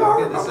 Yeah.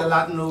 Okay, they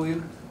said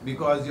Louis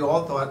because you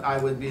all thought I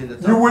would be in the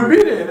top. You would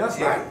be there, that's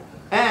right.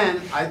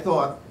 And I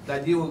thought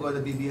that you were going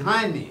to be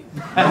behind me.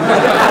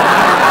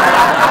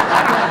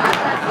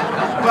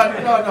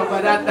 But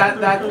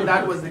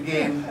that was the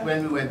game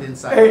when we went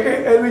inside.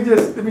 Hey, let me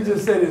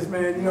just say this,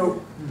 man.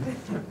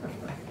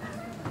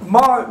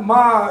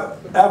 My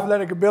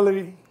athletic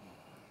ability,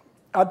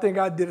 I think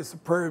I did a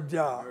superb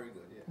job. Very good,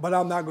 yeah. But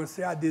I'm not going to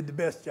say I did the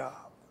best job,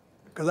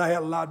 because I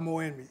had a lot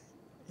more in me.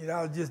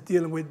 I was just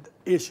dealing with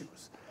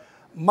issues.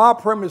 My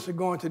premise of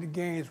going to the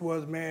games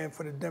was, man,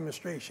 for the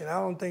demonstration. I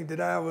don't think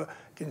that I ever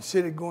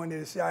considered going there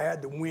to say I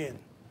had to win.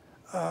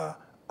 I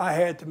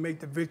had to make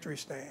the victory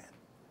stand.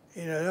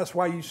 You know, that's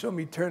why you saw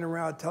me turn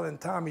around telling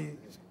Tommy,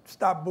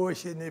 stop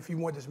bullshitting if you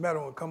want this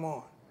medal and come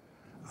on.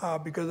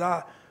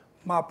 Because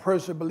my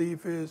personal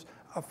belief is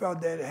I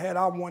felt that had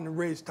I won the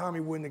race, Tommy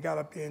wouldn't have got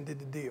up there and did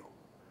the deal.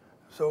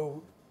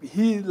 So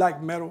he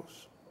liked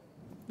medals.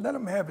 Let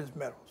him have his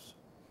medals.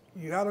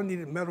 I don't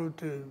need a medal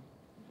to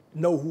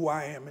know who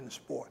I am in the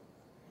sport.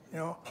 You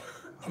know,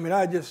 I mean,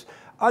 I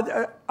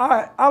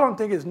don't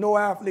think there's no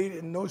athlete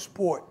in no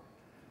sport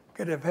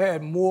could have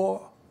had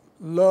more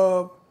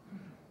love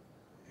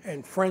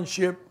and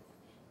friendship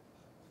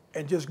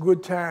and just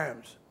good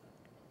times.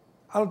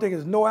 I don't think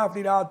there's no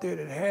athlete out there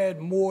that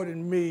had more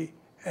than me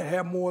and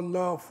had more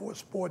love for a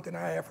sport than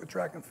I have for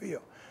track and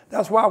field.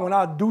 That's why when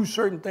I do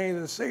certain things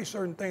and say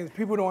certain things,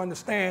 people don't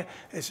understand.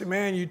 They say,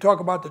 man, you talk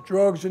about the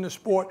drugs in the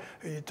sport,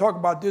 and you talk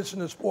about this in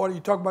the sport, and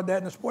you talk about that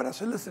in the sport. I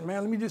said, listen,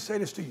 man, let me just say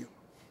this to you.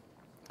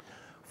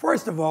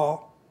 First of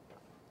all,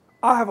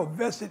 I have a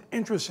vested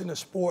interest in the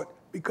sport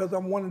because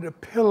I'm one of the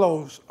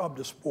pillars of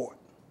the sport.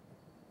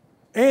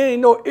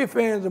 Ain't no ifs,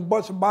 ands, and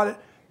buts about it.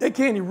 They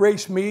can't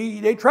erase me.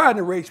 They tried to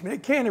erase me. They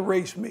can't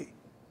erase me.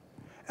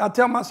 And I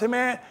tell them, I say,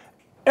 man,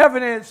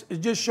 evidence is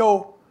just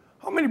show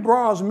how many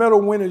bronze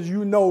medal winners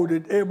you know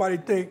that everybody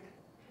think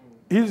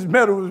his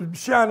medal is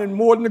shining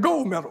more than the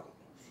gold medal,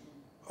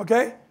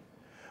 okay?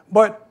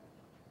 But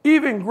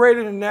even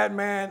greater than that,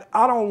 man,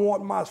 I don't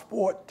want my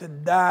sport to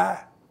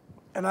die,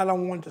 and I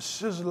don't want it to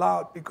sizzle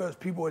out because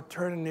people are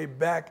turning their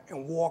back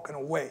and walking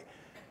away.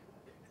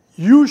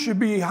 You should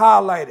be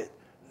highlighted.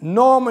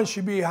 Norman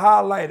should be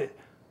highlighted.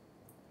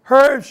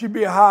 Herb should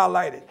be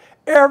highlighted.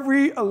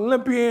 Every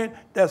Olympian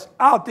that's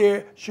out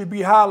there should be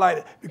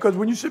highlighted. Because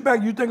when you sit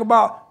back, you think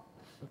about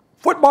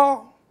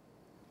football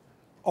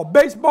or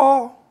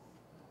baseball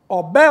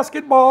or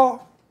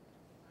basketball.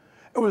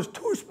 It was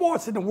two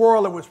sports in the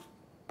world that was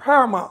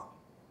paramount.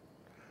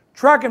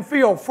 Track and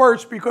field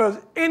first, because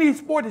any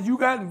sport that you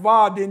got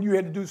involved in, you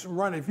had to do some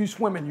running. If you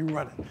swimming, you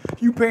running.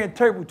 If you playing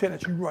table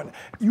tennis, you running.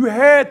 You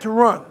had to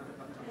run.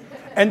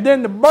 And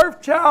then the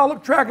birth child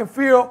of track and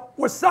field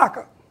was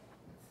soccer.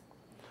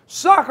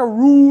 Soccer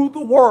ruled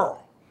the world,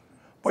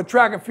 but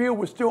track and field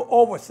was still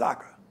over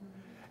soccer.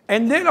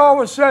 And then all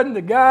of a sudden,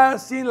 the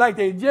guys seemed like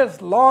they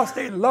just lost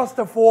their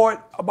luster for it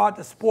about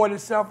the sport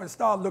itself and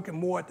started looking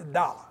more at the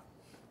dollar.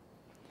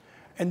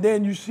 And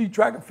then you see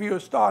track and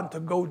field starting to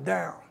go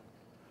down.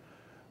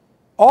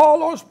 All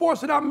those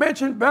sports that I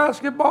mentioned,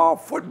 basketball,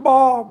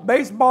 football,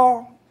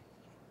 baseball,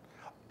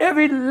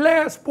 every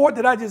last sport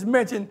that I just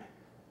mentioned,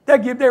 they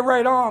give their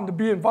right arm to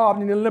be involved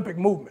in the Olympic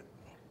movement.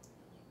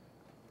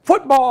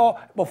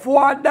 Football,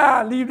 before I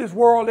die and leave this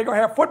world, they're going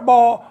to have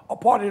football a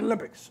part of the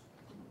Olympics.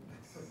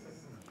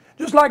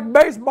 Just like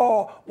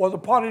baseball was a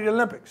part of the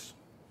Olympics.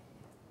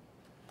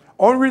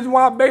 Only reason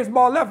why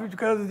baseball left is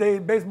because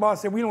baseball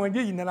said, we don't want to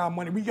give you none of our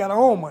money. We got our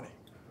own money.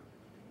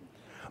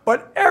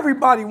 But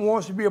everybody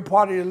wants to be a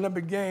part of the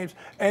Olympic Games.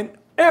 And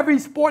every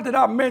sport that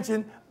I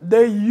mentioned,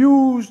 they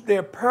use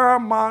their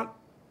paramount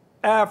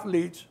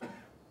athletes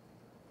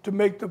to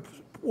make the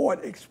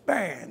sport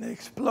expand and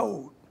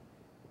explode.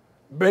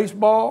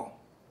 Baseball,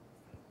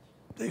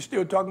 they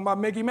still talking about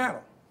Mickey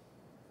Mantle.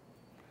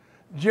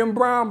 Jim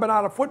Brown been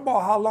out of football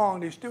how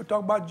long? They still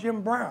talk about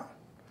Jim Brown.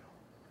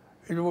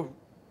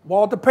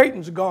 Walter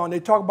Payton's gone. They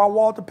talk about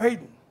Walter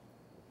Payton.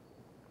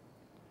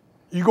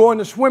 You go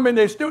into swimming,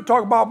 they still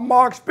talk about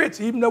Mark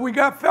Spitz, even though we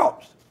got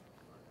Phelps.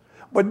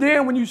 But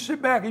then when you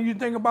sit back and you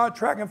think about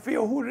track and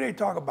field, who do they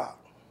talk about?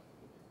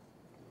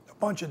 A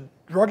bunch of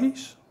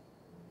druggies?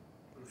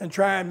 And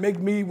try and make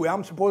me where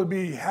I'm supposed to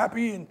be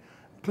happy and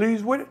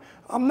pleased with it?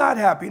 I'm not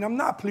happy and I'm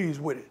not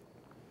pleased with it.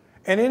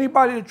 And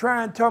anybody that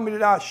try and tell me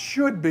that I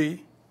should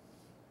be,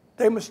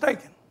 they're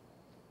mistaken.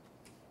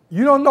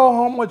 You don't know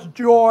how much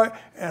joy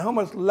and how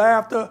much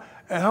laughter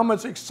and how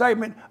much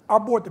excitement I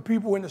brought the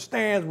people in the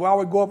stands where I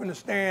would go up in the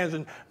stands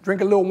and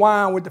drink a little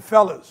wine with the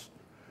fellas,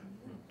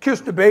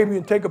 kiss the baby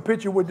and take a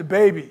picture with the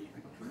baby,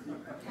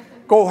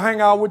 go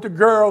hang out with the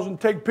girls and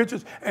take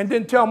pictures, and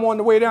then tell them on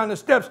the way down the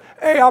steps,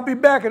 hey, I'll be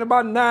back in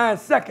about 9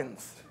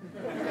 seconds.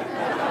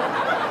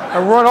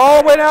 And run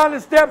all the way down the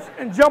steps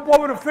and jump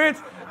over the fence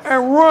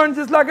and run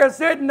just like I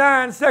said,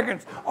 9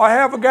 seconds. Or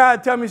have a guy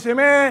tell me, say,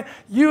 man,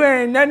 you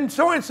ain't nothing,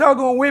 so-and-so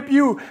gonna whip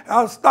you.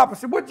 I'll stop and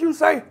say, what'd you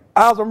say?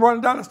 I was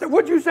running down the steps.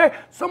 What'd you say?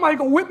 Somebody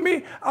gonna whip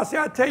me? I say,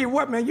 I tell you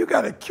what, man, you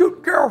got a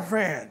cute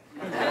girlfriend.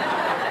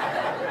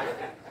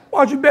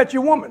 Why don't you bet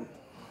your woman?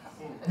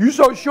 You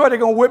so sure they're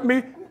gonna whip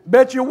me,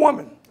 bet your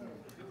woman.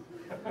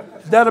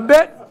 Is that a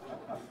bet?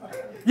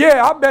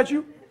 Yeah, I'll bet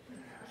you.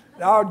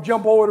 I'll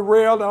jump over the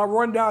rail and I'll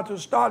run down to the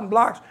starting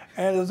blocks,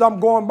 and as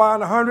I'm going by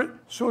in 100,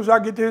 as soon as I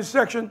get to his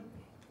section,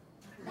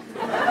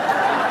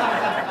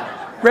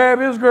 grab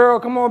his girl,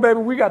 come on, baby,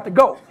 we got to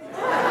go.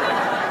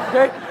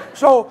 Okay?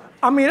 So,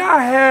 I mean,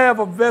 I have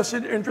a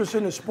vested interest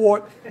in the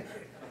sport,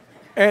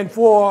 and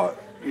for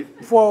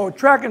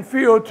track and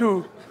field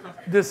to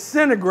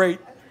disintegrate,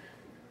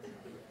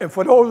 and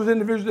for those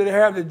individuals that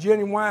have the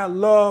genuine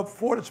love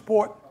for the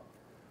sport,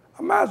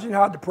 imagine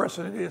how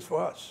depressing it is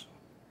for us.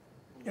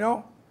 You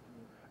know?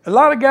 A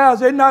lot of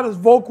guys, they're not as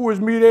vocal as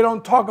me. They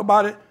don't talk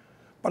about it.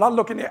 But I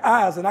look in their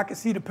eyes and I can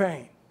see the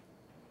pain.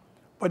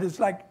 But it's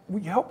like,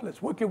 we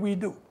helpless. What can we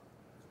do?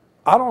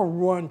 I don't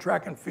run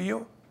track and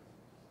field.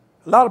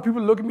 A lot of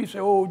people look at me and say,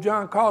 oh,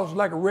 John Carlos is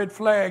like a red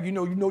flag,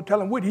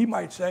 tell him what he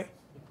might say.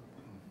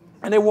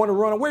 And they want to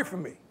run away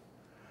from me.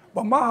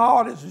 But my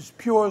heart is as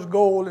pure as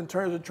gold in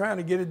terms of trying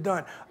to get it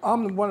done.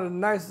 I'm one of the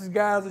nicest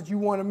guys that you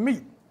want to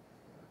meet.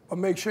 But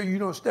make sure you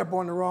don't step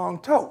on the wrong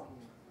toe.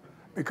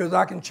 Because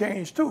I can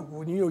change too.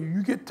 When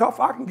you get tough,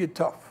 I can get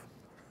tough.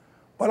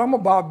 But I'm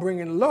about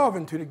bringing love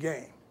into the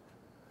game.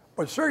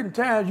 But certain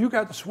times you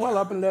got to swell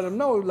up and let them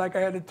know, like I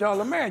had to tell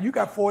the man, you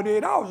got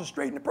 48 hours to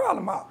straighten the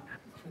problem out.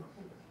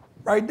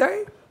 Right,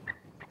 Dave?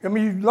 I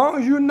mean, as long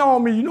as you know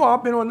me, you know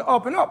I've been on the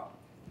up and up.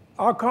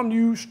 I'll come to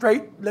you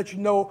straight, let you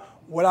know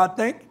what I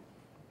think.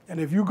 And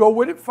if you go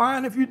with it,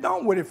 fine. If you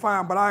don't with it,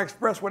 fine. But I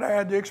express what I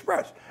had to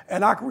express.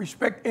 And I can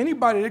respect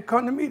anybody that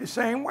come to me the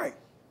same way.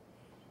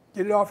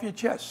 Get it off your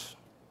chest.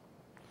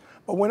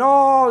 But when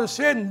all is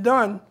said and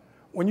done,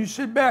 when you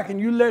sit back and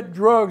you let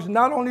drugs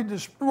not only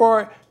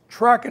destroy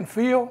track and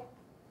field,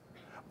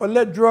 but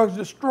let drugs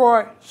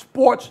destroy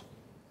sports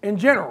in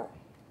general.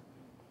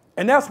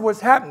 And that's what's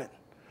happening.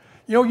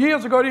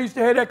 Years ago they used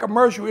to have that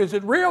commercial, is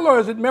it real or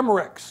is it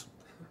Memorex?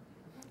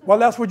 Well,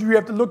 that's what you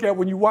have to look at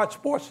when you watch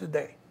sports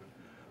today.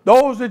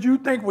 Those that you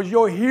think was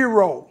your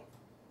hero,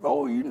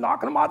 oh, you're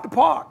knocking them out the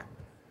park.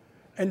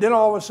 And then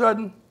all of a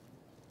sudden,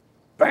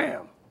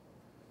 bam,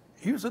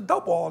 he was a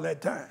dope all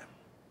that time.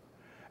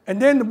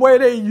 And then the way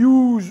they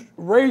use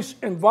race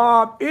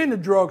involved in the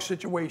drug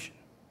situation.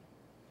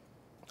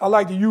 I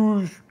like to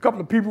use a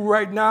couple of people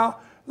right now,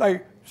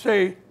 like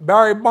say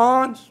Barry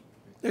Bonds.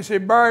 They say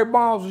Barry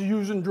Bonds was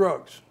using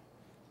drugs.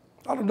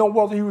 I don't know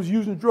whether he was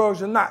using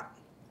drugs or not.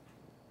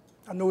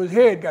 I know his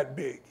head got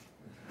big.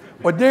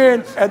 But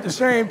then at the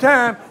same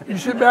time, you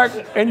sit back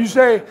and you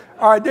say,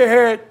 all right, they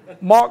had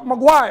Mark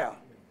McGwire.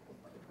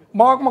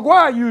 Mark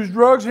McGwire used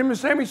drugs, him and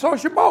Sammy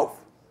Sosa both.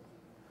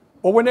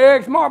 But when they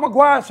asked Mark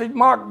McGwire, said,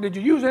 Mark, did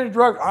you use any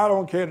drugs? I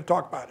don't care to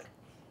talk about it.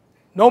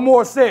 No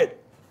more said.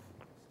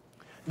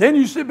 Then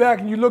you sit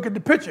back and you look at the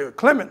picture.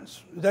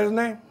 Clemens, is that his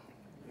name?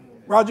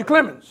 Roger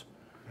Clemens.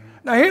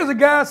 Now here's a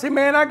guy say,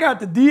 man, I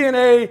got the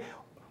DNA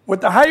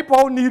with the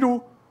hypo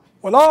needle,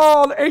 with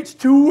all the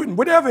H2 and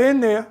whatever in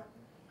there.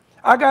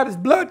 I got his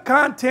blood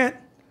content.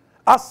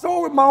 I saw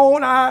it with my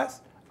own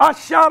eyes. I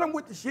shot him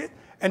with the shit.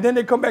 And then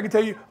they come back and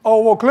tell you,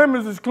 oh, well,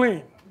 Clemens is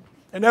clean.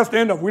 And that's the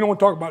end of it. We don't want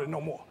to talk about it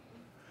no more.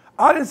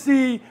 I didn't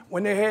see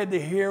when they had the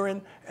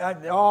hearing,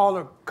 all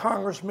the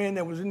congressmen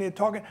that was in there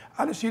talking,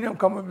 I didn't see them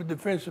come up in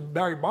defense of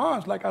Barry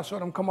Bonds like I saw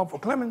them come up for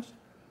Clemens.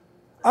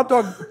 I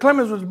thought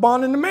Clemens was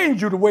born in the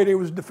manger the way they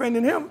was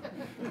defending him.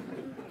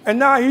 And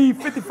now he's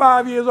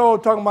 55 years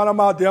old talking about, I'm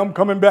out there, I'm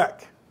coming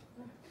back.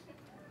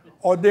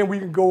 Or then we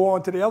can go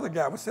on to the other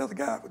guy. What's the other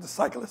guy with the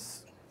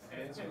cyclist?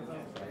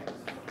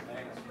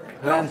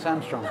 Lance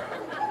Armstrong.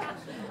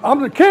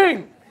 I'm the king.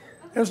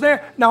 You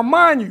understand? Now,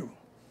 mind you,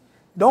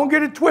 don't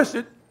get it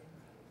twisted.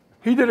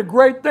 He did a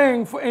great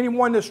thing for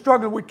anyone that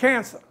struggled with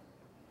cancer.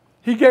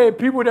 He gave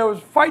people that was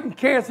fighting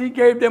cancer, he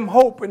gave them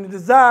hope and the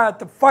desire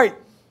to fight.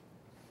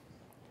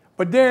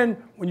 But then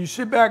when you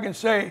sit back and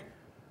say,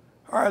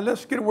 all right,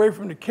 let's get away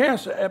from the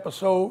cancer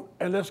episode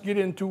and let's get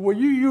into, were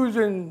you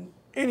using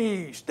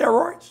any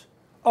steroids?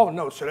 Oh,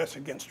 no, sir, that's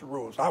against the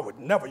rules. I would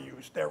never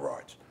use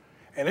steroids.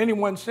 And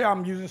anyone say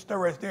I'm using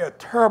steroids, they're a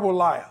terrible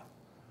liar.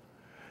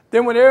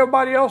 Then when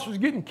everybody else was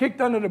getting kicked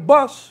under the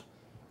bus,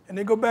 and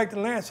they go back to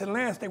Lance and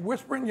Lance, they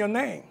whispering your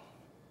name.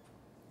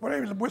 Well,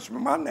 they was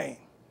whispering my name.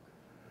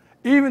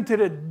 Even to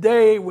the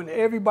day when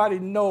everybody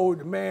knows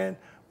the man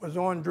was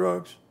on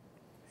drugs,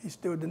 he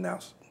still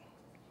denounced it.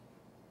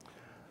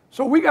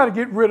 So we got to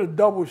get rid of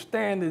double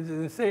standards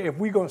and say, if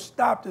we're going to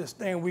stop this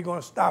thing, we're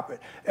going to stop it.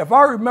 If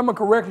I remember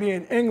correctly,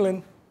 in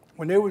England,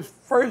 when they was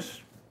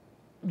first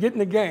getting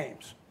the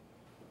games,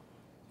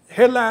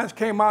 headlines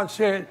came out and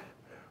said,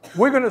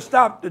 we're going to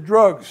stop the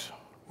drugs.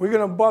 We're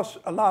going to bust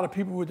a lot of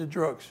people with the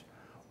drugs.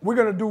 We're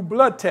going to do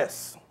blood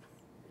tests.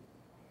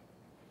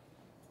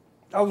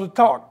 That was a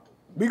talk.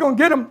 We're going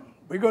to get them.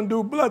 We're going to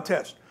do blood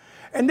tests.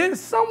 And then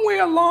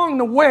somewhere along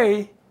the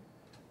way,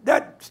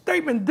 that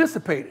statement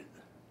dissipated.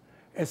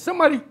 And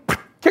somebody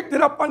kicked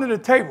it up under the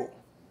table.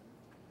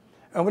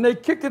 And when they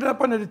kicked it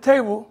up under the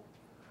table,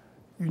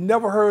 you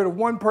never heard of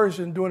one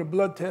person doing a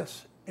blood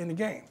test in the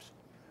games.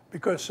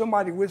 Because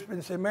somebody whispered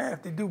and said, man,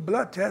 if they do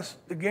blood tests,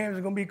 the games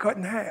are going to be cut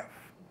in half.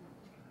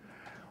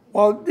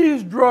 Well,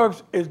 these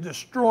drugs is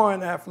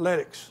destroying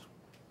athletics.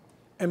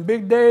 And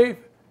Big Dave,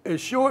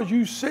 as sure as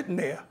you sitting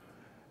there,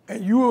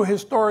 and you're a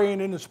historian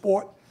in the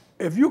sport,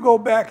 if you go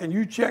back and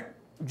you check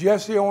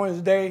Jesse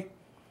Owens' day,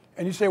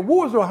 and you say,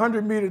 what was the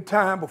 100-meter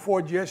time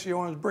before Jesse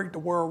Owens broke the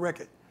world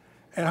record?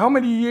 And how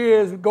many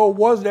years ago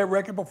was that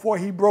record before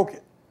he broke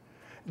it?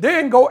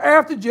 Then go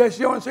after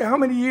Jesse Owens and say, how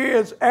many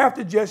years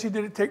after Jesse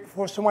did it take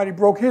before somebody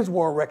broke his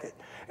world record?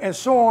 And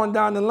so on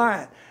down the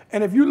line.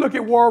 And if you look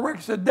at world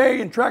records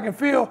today in track and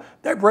field,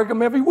 they break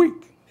them every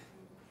week.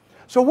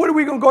 So what are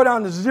we going to go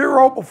down to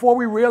zero before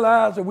we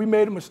realize that we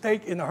made a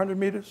mistake in the 100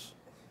 meters?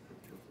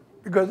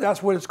 because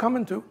that's what it's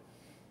coming to.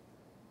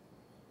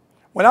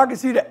 When I can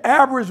see the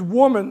average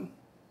woman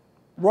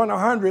run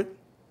 100,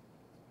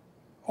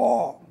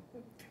 or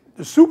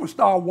the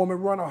superstar woman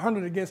run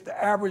 100 against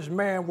the average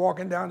man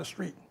walking down the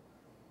street.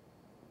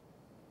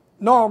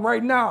 Norm,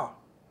 right now,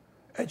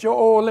 at your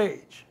old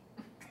age,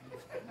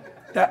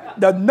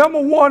 the number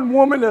one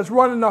woman that's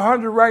running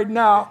 100 right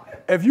now,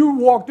 if you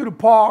walk through the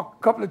park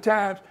a couple of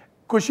times,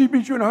 could she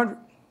beat you in 100?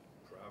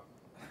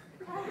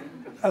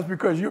 That's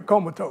because you're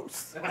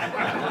comatose.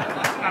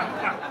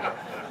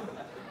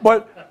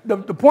 But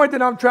the point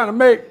that I'm trying to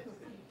make,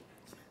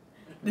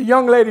 the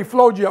young lady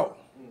Flojo,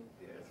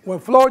 when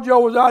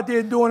Flojo was out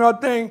there doing her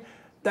thing,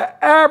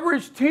 the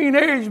average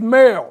teenage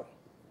male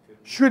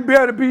should be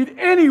able to beat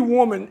any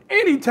woman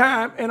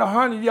anytime in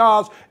 100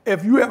 yards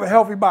if you have a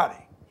healthy body.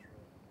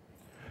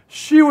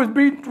 She was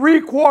beating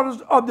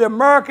 3/4 of the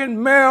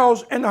American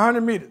males in the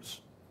 100 meters.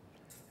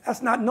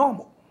 That's not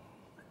normal.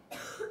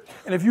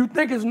 And if you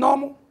think it's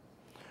normal,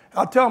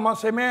 I'll tell them, I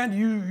say, man,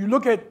 you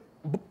look at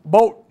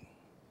Bolt.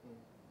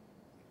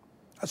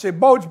 I say,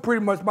 Bolt's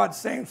pretty much about the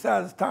same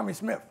size as Tommy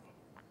Smith.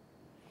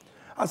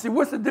 I said,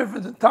 what's the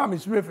difference in Tommy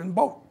Smith and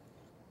Bolt?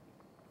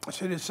 I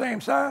said, the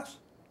same size?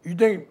 You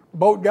think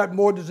Bolt got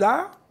more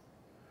desire?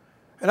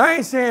 And I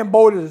ain't saying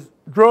Bolt is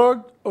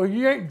drugged or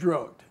he ain't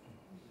drugged,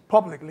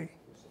 publicly.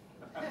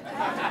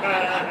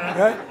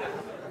 Okay?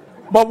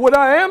 But what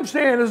I am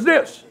saying is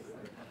this.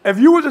 If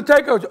you were to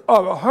take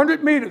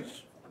 100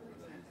 meters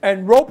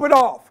and rope it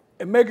off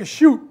and make a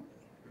chute,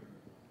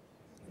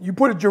 you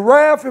put a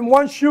giraffe in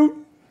one chute,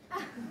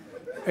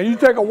 and you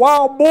take a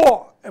wild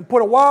boar and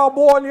put a wild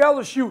boar in the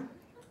other chute,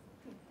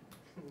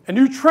 and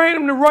you train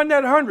them to run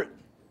that 100,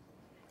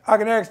 I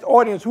can ask the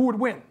audience who would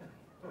win.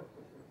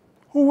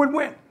 Who would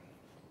win?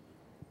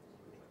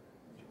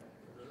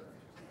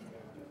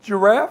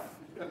 Giraffe?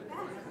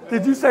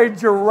 Did you say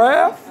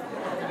giraffe?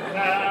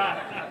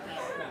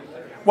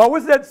 Well,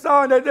 what's that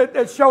song,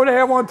 that show they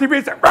have on TV?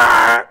 It's like,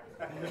 rah!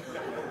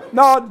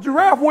 No, the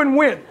giraffe wouldn't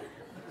win.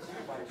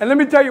 And let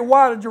me tell you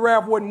why the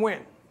giraffe wouldn't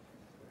win.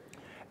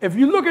 If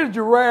you look at a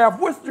giraffe,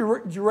 what's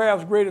the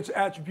giraffe's greatest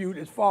attribute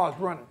as far as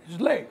running? His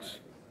legs,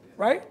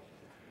 right?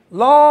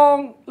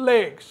 Long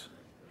legs.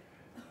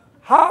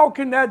 How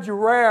can that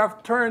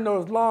giraffe turn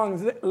those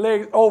long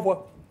legs over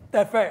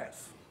that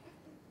fast?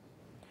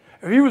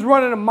 If he was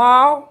running a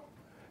mile,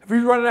 if he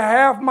was running a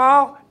half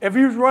mile, if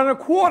he was running a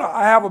quarter,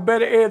 I have a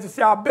better edge to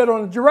say I bet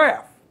on the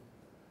giraffe.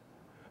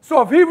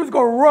 So if he was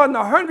going to run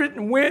 100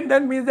 and win,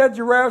 that means that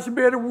giraffe should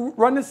be able to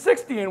run the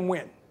 60 and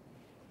win.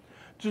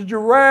 The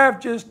giraffe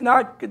just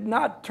could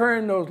not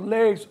turn those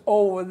legs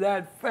over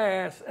that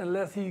fast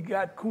unless he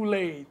got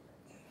Kool-Aid.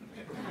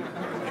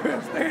 You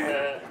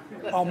understand?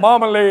 Or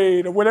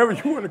marmalade, or whatever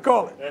you want to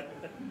call it.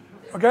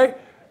 Okay?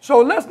 So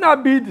let's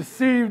not be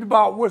deceived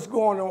about what's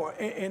going on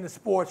in the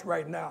sports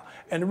right now.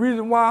 And the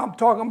reason why I'm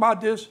talking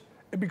about this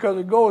is because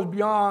it goes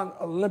beyond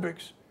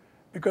Olympics,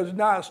 because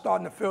now it's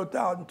starting to filter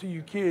out into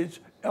your kids'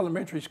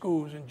 elementary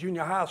schools and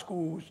junior high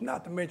schools,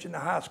 not to mention the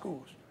high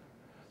schools.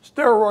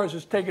 Steroids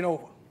is taking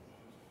over.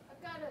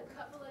 I've got a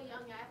couple of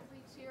young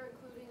athletes here,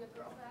 including a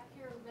girl back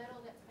here who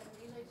medaled at Penn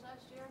Relays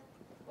last year.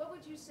 What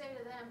would you say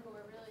to them who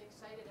are really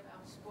excited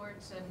about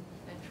sports and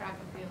track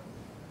and field?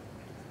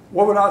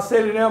 What would I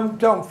say to them?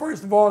 Tell them,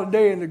 first of all,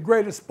 today in the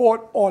greatest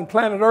sport on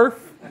planet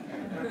Earth,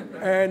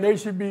 and they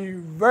should be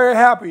very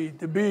happy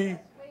to be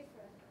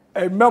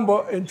a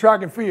member in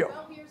track and field.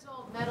 12 years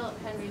old, medal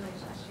at Penn Relays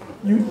last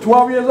year. You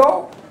 12 years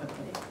old?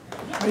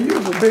 Man, you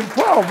was a big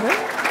 12, man.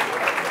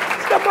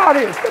 Step out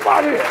here, step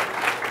out here.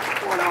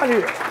 Come on out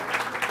here.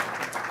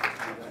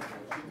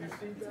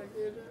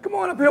 Come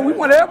on up here, we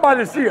want everybody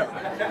to see her.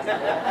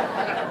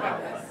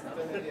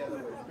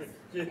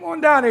 Come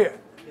on down here.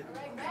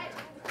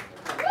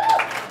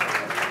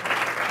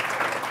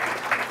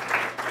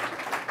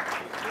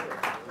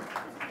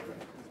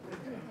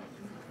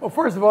 Well,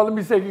 first of all, let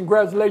me say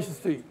congratulations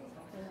to you.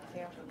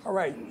 All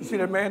right, you see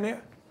that man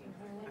there?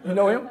 You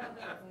know him?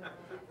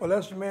 Well,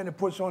 that's the man that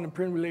puts on the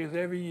Penn Relays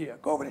every year.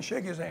 Go over and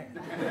shake his hand.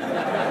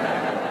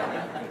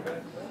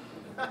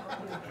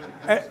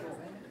 And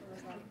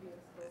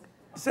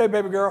say,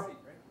 baby girl,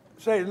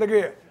 say, look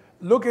here.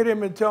 Look at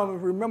him and tell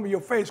him, remember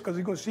your face, because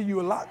he's going to see you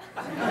a lot.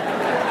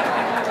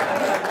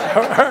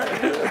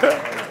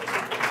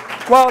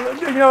 Well,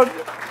 you know,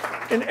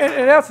 in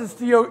essence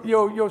to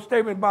your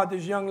statement about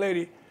this young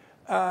lady,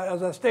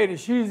 as I stated,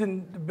 she's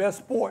in the best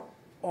sport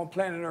on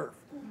planet Earth.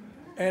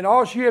 And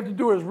all she has to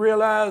do is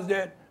realize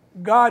that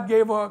God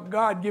gave her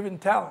God-given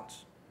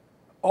talents.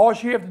 All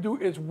she has to do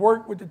is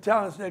work with the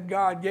talents that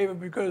God gave her,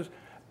 because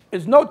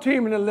there's no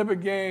team in the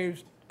Olympic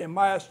Games, in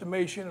my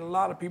estimation, and a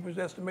lot of people's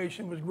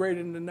estimation, was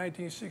greater than the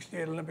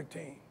 1968 Olympic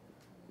team.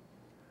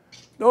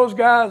 Those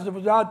guys that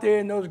was out there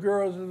and those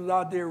girls that was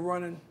out there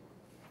running,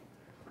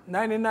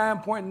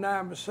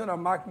 99.9% of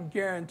them, I can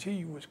guarantee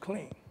you, was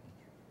clean.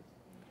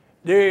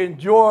 They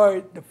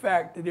enjoyed the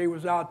fact that they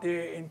was out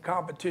there in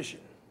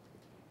competition.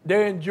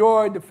 They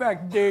enjoyed the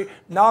fact that they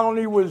not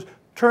only was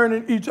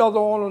turning each other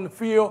on the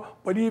field,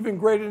 but even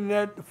greater than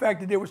that, the fact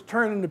that they was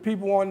turning the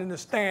people on in the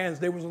stands,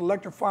 they was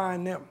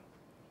electrifying them.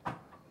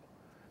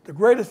 The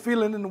greatest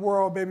feeling in the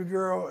world, baby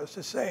girl, is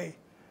to say,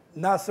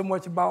 not so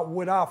much about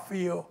what I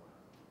feel,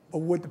 but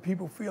what the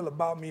people feel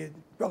about me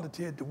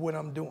relative to what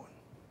I'm doing.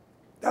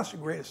 That's the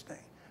greatest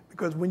thing.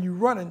 Because when you're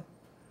running,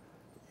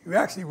 you're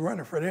actually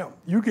running for them.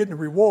 You're getting the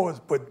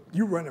rewards, but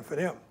you're running for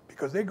them.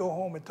 Because they go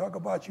home and talk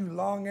about you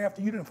long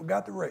after you done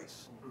forgot the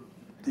race.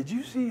 Did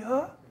you see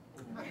her?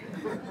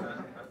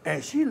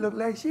 And she looked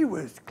like she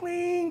was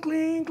clean,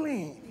 clean,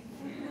 clean.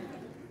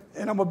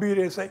 And I'm going to be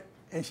there and say,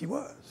 and she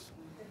was.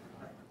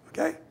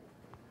 Okay?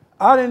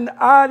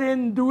 I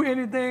didn't do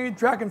anything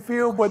track and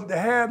field but to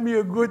have me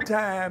a good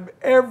time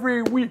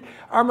every week.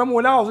 I remember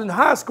when I was in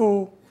high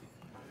school,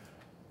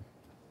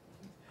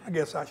 I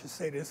guess I should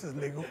say this is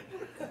legal.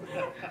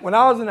 When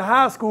I was in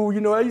high school,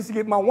 you know, I used to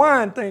get my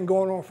wine thing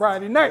going on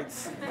Friday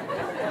nights. You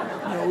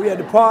know, we had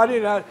the party,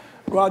 and I'd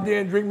go out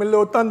there and drink my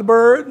little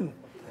Thunderbird and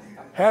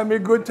have me a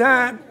good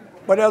time.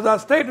 But as I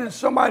stated to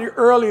somebody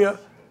earlier,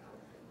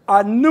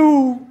 I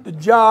knew the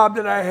job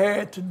that I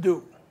had to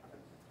do.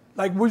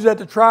 Like, we was at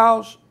the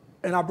trials,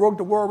 and I broke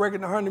the world record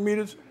in 100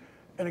 meters,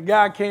 and a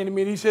guy came to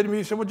me, and he said,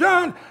 well,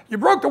 John, you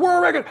broke the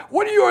world record.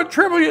 What do you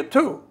attribute it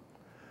to?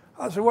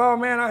 I said, well,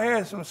 man, I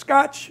had some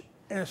scotch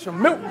and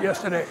some milk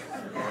yesterday.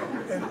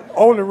 And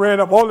Olin ran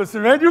up. Olin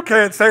said, man, you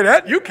can't say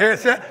that. You can't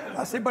say that.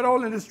 I said, but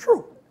Olin, it's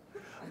true.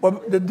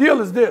 But the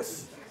deal is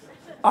this.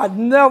 I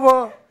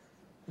never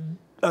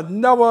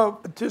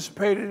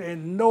participated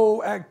in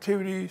no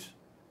activities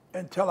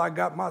until I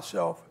got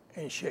myself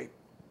in shape.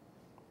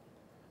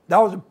 That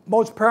was the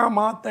most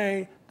paramount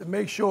thing, to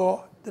make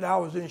sure that I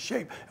was in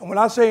shape. And when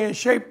I say in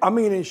shape, I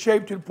mean in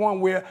shape to the point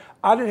where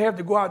I didn't have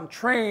to go out and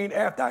train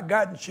after I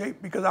got in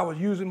shape because I was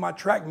using my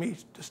track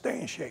meets to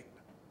stay in shape.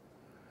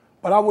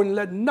 But I wouldn't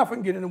let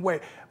nothing get in the way.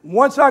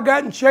 Once I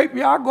got in shape,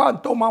 yeah, I'd go out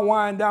and throw my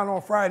wine down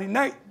on Friday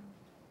night.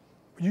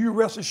 You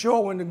rest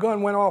assured, when the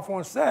gun went off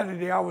on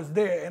Saturday, I was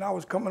there, and I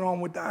was coming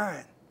on with the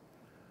iron.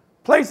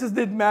 Places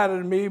didn't matter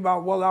to me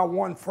about whether I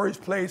won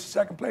first place,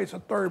 second place, or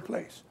third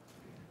place.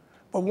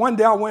 But one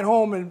day I went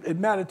home, and it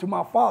mattered to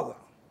my father.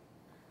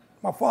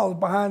 My father was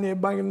behind there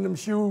banging them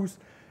shoes,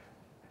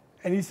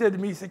 and he said to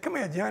me, he said, come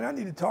here, Johnny, I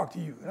need to talk to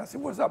you. And I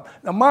said, what's up?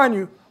 Now, mind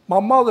you, my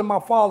mother and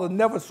my father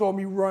never saw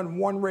me run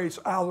one race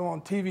either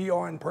on TV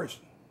or in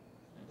person.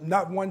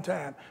 Not one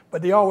time,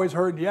 but they always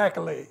heard the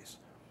accolades.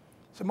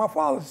 So my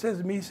father says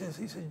to me, he says,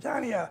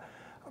 Johnny, I've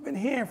been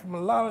hearing from a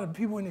lot of the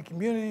people in the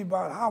community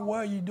about how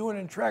well you're doing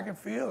in track and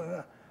field,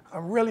 and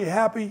I'm really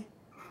happy.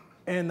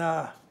 And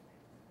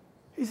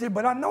he said,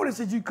 but I noticed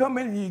that you come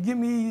in and you give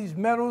me these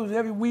medals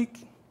every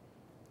week.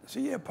 I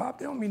said, yeah, Pop,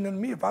 they don't mean nothing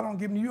to me. If I don't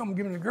give them to you, I'm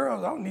giving them to the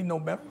girls. I don't need no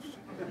medals.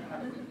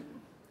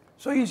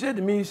 So he said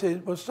to me, he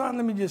said, well, son,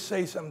 let me just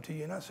say something to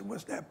you. And I said,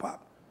 what's that,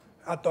 Pop?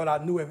 I thought I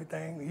knew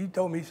everything. He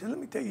told me, he said, let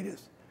me tell you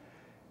this.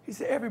 He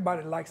said,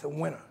 everybody likes a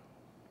winner.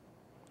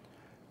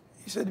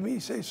 He said to me, he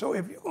said, so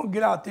if you're going to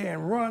get out there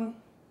and run,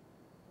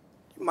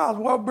 you might as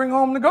well bring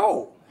home the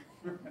gold.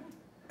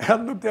 And I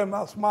looked at him,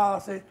 I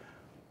smiled, I said,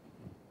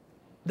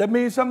 that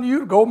means something to you?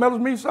 The gold medals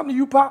mean something to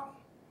you,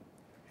 Pop?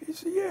 He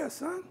said, yeah,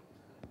 son.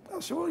 I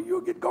said, well,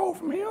 you'll get gold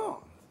from here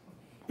on.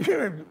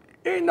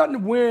 Ain't nothing to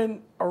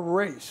win a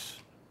race.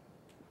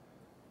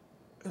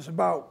 It's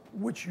about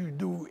what you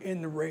do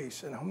in the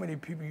race and how many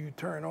people you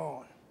turn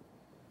on.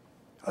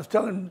 I was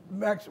telling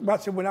Max, I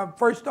said, when I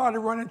first started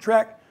running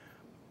track,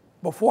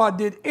 before I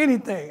did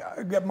anything,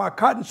 I got my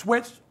cotton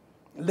sweats,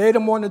 laid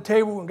them on the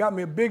table, and got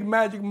me a big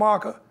magic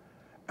marker,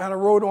 and I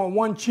wrote on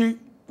one cheek,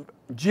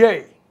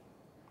 J.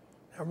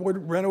 I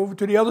ran over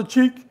to the other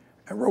cheek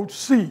and wrote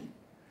C.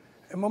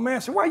 And my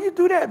man said, why you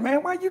do that,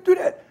 man? Why you do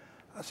that?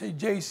 I said,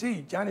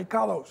 JC, Johnny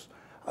Carlos.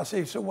 I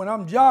said, so when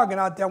I'm jogging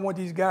out there, I want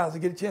these guys to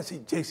get a chance to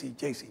say,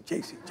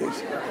 JC.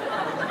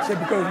 I said,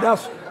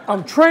 because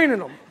I'm training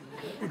them,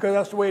 because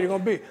that's the way they're going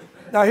to be.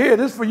 Now here,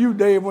 this is for you,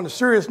 Dave, on a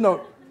serious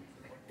note.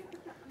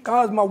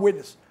 God's my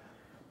witness.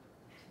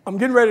 I'm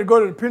getting ready to go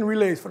to the pin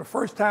relays for the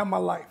first time in my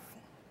life.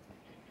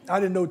 I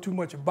didn't know too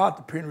much about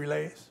the pin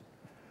relays.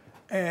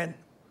 And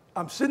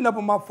I'm sitting up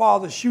on my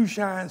father's shoe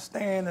shine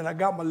stand, and I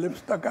got my lips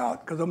stuck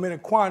out because I'm in a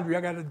quandary. I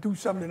got to do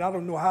something, and I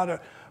don't know how to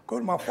go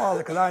to my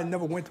father because I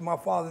never went to my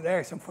father to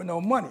ask him for no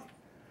money.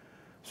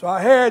 So I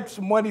had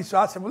some money, so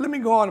I said, well, let me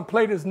go on and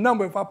play this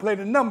number. If I play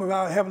the number,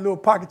 I'll have a little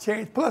pocket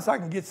change, plus I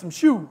can get some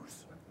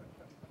shoes.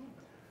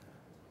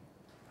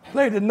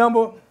 Played the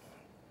number,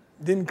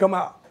 didn't come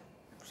out.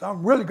 So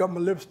I'm really got my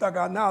lips stuck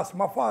out now. So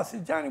my father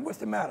said, Johnny, what's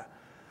the matter?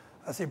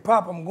 I said,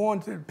 Pop, I'm going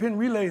to the pin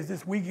relays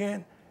this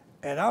weekend,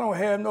 and I don't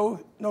have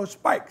no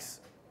spikes.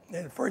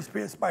 And the first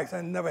pair of spikes,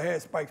 I never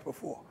had spikes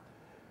before.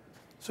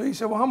 So he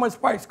said, well, how much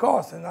spikes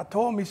cost? And I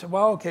told him, he said,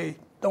 well, okay,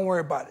 don't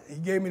worry about it. He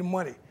gave me the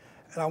money.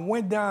 And I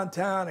went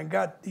downtown and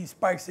got these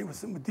spikes. They were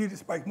some Adidas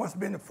spikes. Must have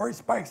been the first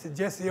spikes that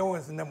Jesse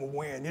Owens and them were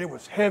wearing. It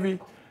was heavy.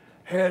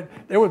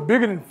 They was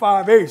bigger than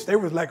 5/8. They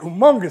was like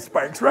humongous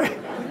spikes, right?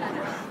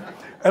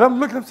 And I'm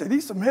looking up and saying,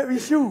 these some heavy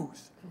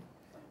shoes.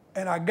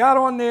 And I got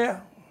on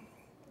there,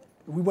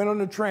 we went on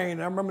the train,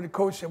 and I remember the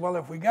coach said, well,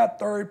 if we got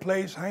third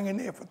place, hang in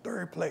there for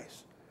third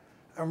place.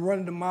 I'm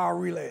running the mile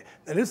relay.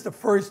 Now, this is the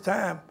first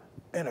time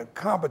in a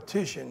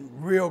competition,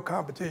 real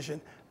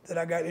competition, that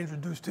I got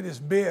introduced to this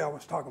bear I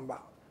was talking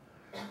about.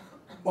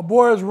 My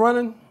boy was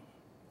running,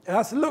 and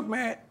I said, look,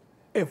 man,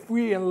 if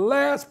we in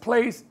last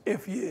place,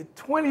 if you're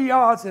 20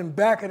 yards in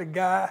back of the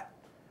guy,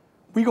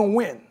 we gonna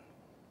win.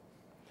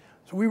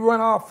 So we run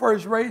our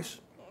first race.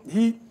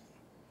 He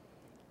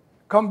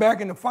come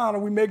back in the final.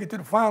 We make it to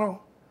the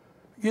final,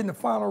 get in the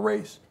final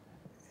race.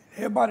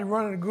 Everybody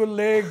running a good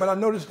leg, but I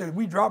noticed that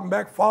we dropping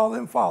back farther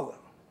and farther.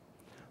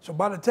 So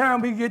by the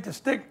time we get to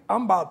stick,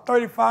 I'm about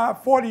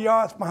 35, 40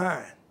 yards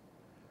behind.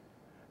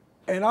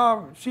 And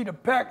I see the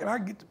pack, and I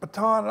get the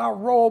baton, and I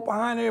roll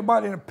behind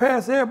everybody and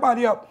pass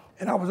everybody up.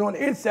 And I was on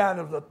the inside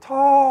of a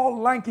tall,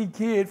 lanky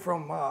kid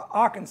from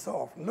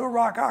Arkansas, from Little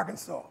Rock,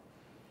 Arkansas.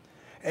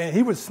 And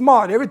he was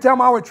smart. Every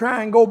time I would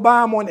try and go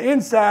by him on the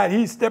inside,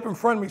 he'd step in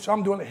front of me, so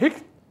I'm doing a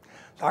hick.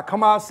 So I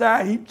come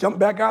outside, he jump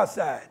back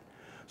outside.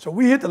 So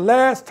we hit the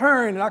last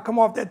turn, and I come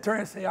off that turn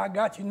and say, I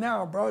got you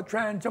now, bro.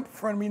 Try and jump in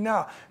front of me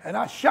now. And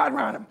I shot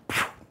around him,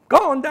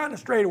 gone down the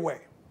straightaway.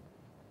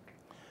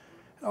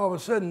 And all of a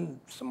sudden,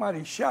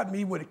 somebody shot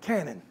me with a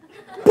cannon.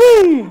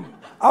 Boom!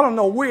 I don't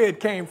know where it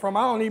came from.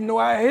 I don't even know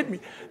how it hit me.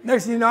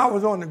 Next thing you know, I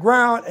was on the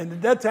ground, and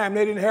at that time,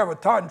 they didn't have a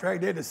tartan track.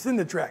 They had a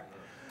cinder track.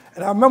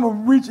 And I remember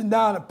reaching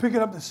down and picking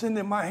up the cinder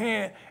in my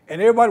hand,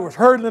 and everybody was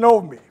hurdling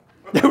over me.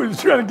 They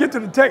was trying to get to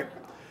the tape.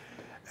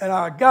 And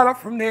I got up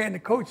from there, and the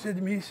coach said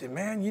to me, he said,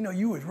 man, you know,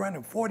 you was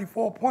running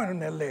 44 point on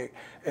that leg.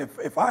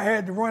 If I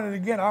had to run it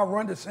again, I'll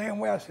run the same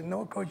way. I said,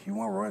 no, coach, you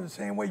want to run the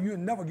same way, you'll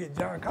never get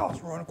John Collins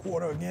to run a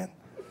quarter again.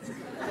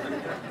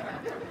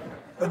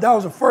 But that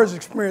was the first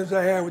experience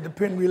I had with the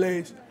pin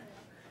relays.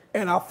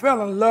 And I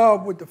fell in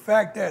love with the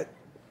fact that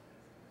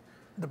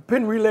the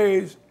pin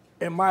relays,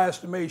 in my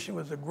estimation,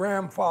 was the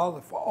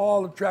grandfather for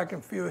all the track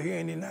and field here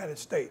in the United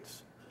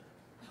States.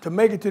 To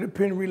make it to the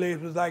pin relays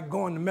was like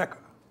going to Mecca.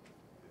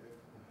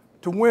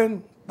 To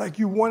win like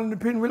you won in the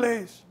pin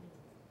relays,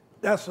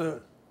 that's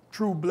a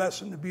true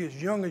blessing to be as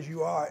young as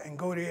you are and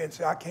go there and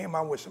say, I came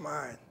out with some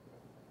iron.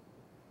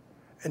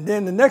 And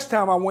then the next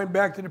time I went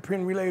back to the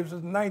pin relays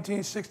was in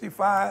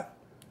 1965.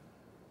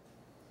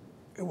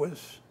 It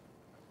was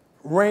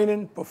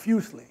raining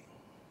profusely.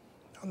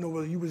 I don't know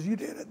whether you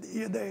there that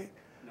year, Dave.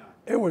 No.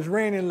 It was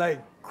raining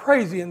like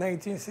crazy in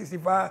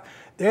 1965.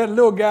 They had a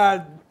little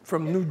guy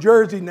from New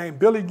Jersey named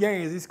Billy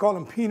Gaines. He's called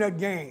him Peanut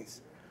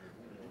Gaines.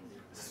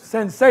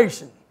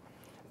 Sensation.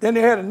 Then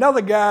they had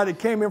another guy that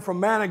came in from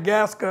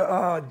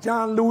Madagascar,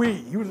 John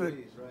Louis. He was a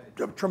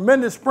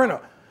tremendous sprinter.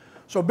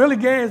 So Billy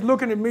Gaines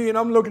looking at me, and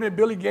I'm looking at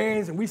Billy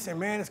Gaines, and we said,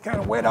 man, it's kind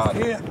of wet out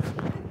here.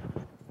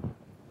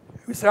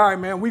 We said, all right,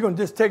 man, we're going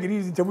to just take it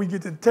easy until we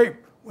get to the tape.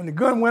 When the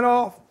gun went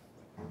off,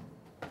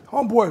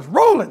 homeboy is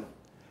rolling.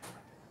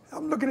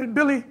 I'm looking at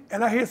Billy,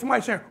 and I hear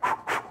somebody saying,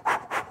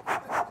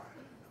 what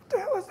the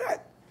hell is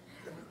that?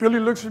 Billy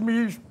looks at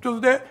me, he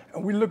does that,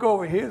 and we look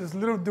over here. This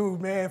little dude,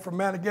 man, from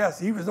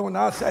Madagascar. He was on the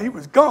outside. He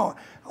was gone.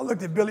 I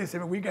looked at Billy and said,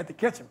 well, we got to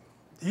catch him.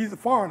 He's a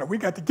foreigner. We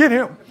got to get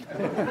him.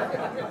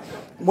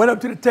 Went up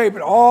to the tape,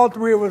 and all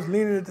three of us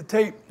leaning at the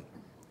tape,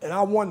 and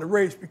I won the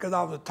race because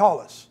I was the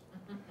tallest.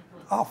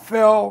 I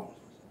fell,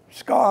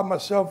 scarred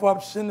myself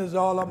up, cinders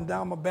all up and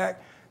down my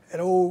back.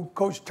 And old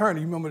Coach Turner,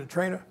 you remember the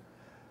trainer?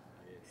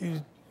 He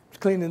was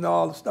cleaning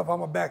all the stuff on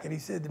my back, and he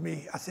said to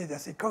me, I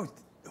said, Coach,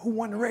 who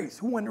won the race?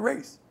 Who won the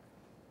race?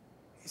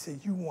 He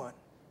said, you won.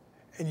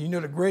 And you know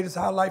the greatest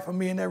highlight for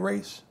me in that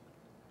race?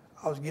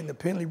 I was getting a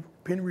pin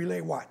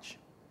relay watch.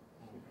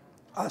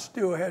 I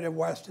still have that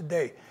watch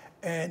today.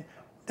 And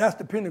that's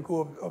the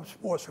pinnacle of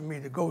sports for me,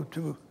 to go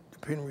to the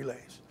pin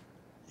relays.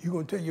 You're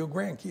going to tell your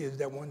grandkids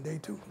that one day,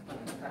 too.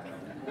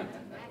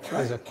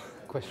 There's a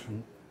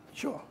question.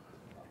 Sure.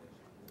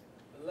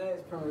 The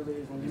last pin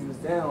relays, when you was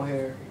down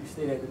here, you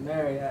stayed at the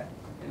Marriott,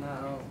 and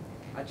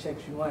I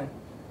checked you in.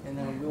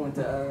 And we went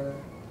to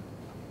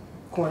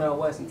Cornell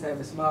West, and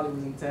Tavis Smiley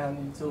was in town,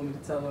 and you told me to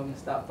tell him to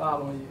stop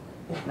following you.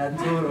 And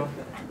I told him,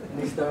 and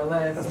he started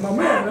laughing. That's my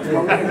man. That's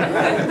my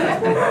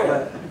man.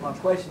 But my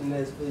question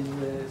is for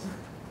you is,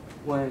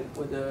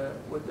 with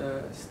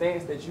the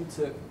stance that you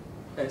took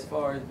as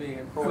far as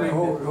being proactive.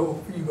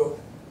 Hold, before you go.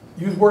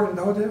 You was working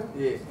at the hotel?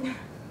 Yeah.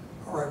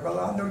 All right, brother,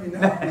 I know you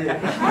now.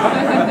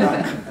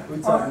 Yeah.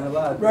 We talking a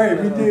lot.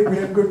 Right, we did. We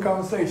had a good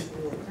conversation.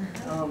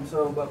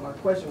 But my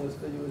question was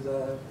for you is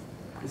the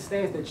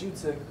stance that you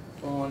took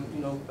on,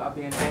 about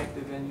being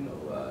active in,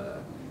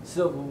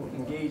 civil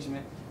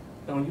engagement.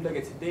 And when you look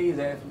at today's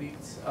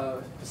athletes,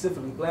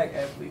 specifically black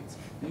athletes,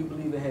 do you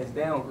believe it has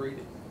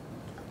downgraded?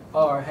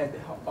 Or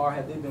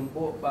have they been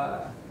bought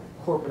by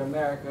corporate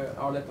America,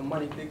 or let the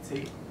money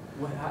dictate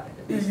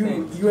these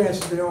things? You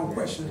answered your own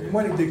question.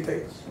 Money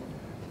dictates.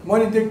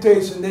 Money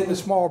dictates, and then the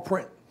small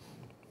print.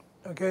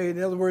 Okay,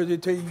 in other words, they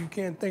tell you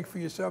can't think for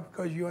yourself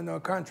because you're under a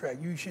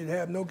contract. You should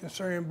have no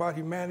concern about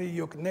humanity,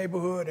 your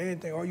neighborhood,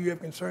 anything. All you have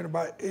concern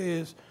about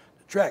is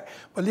the track.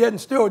 But yet and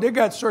still, they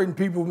got certain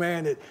people,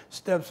 man, that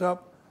steps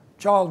up.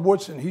 Charles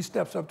Woodson, he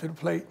steps up to the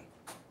plate.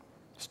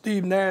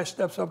 Steve Nash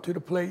steps up to the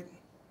plate.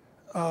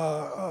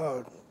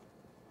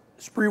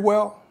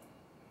 Sprewell,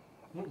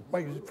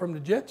 like from the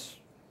Jets,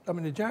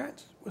 the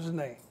Giants. What's his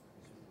name?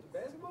 The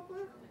basketball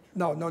player?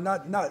 No,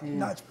 not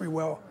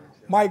Sprewell.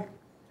 Mike,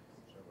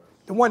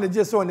 the one that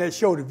just on that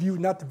show, The View,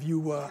 not The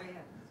View.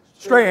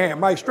 Strahan,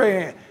 Mike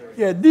Strahan.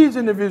 Yeah, these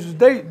individuals,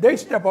 they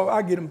step up.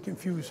 I get them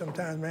confused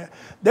sometimes, man.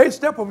 They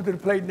step up to the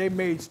plate and they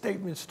made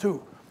statements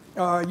too.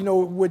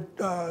 With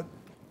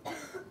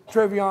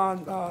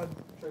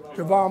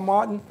Trayvon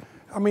Martin.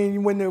 I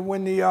mean, when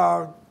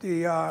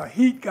the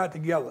Heat got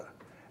together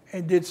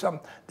and did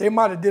something, they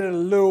might have did it a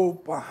little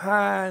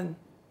behind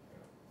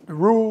the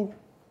rule,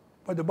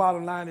 but the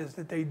bottom line is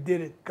that they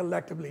did it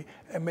collectively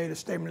and made a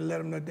statement to let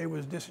them know they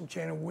was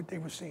disenchanted with what they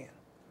were seeing.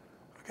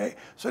 Okay,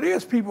 so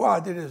there's people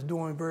out there that's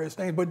doing various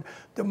things, but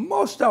the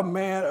most of them,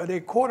 man,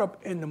 they caught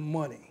up in the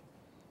money.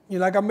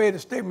 Like I made a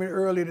statement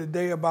earlier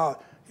today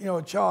about,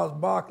 Charles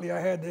Barkley. I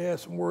had to have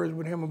some words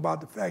with him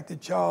about the fact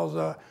that Charles,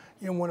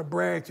 want to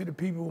brag to the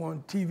people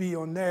on TV,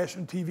 on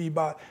national TV,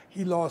 about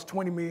he lost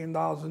 $20 million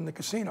in the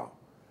casino.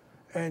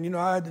 And,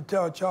 I had to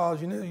tell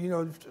Charles,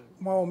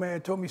 my old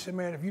man told me, he said,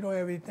 man, if you don't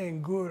have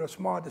anything good or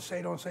smart to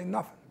say, don't say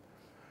nothing.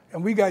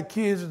 And we got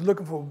kids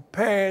looking for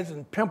pads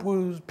and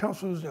pencils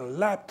and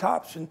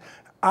laptops and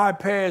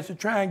iPads to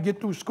try and get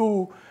through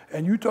school.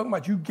 And you talking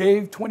about you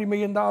gave $20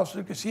 million to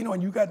the casino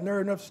and you got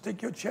nerve enough to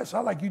stick your chest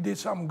out like you did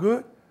something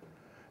good?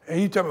 And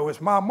he told me, well,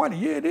 it's my money.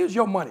 Yeah, it is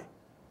your money.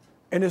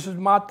 And this is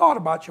my thought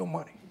about your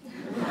money.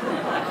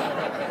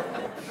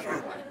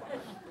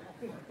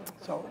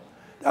 So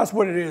that's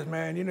what it is,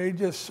 man. You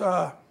just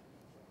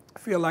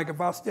feel like if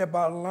I step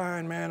out of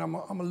line, man, I'm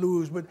going to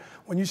lose. But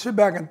when you sit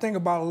back and think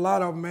about a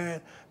lot of them,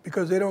 man,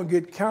 because they don't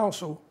get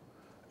counsel,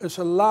 it's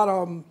a lot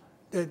of them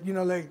that,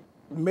 they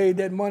made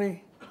that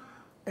money,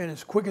 and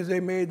as quick as they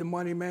made the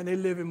money, man, they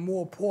living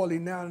more poorly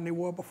now than they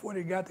were before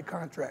they got the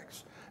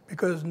contracts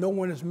because no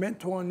one is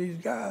mentoring these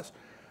guys.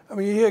 I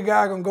mean, you hear a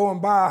guy going to go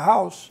and buy a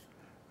house,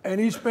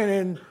 and he's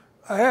spending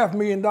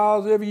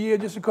 $500,000 every year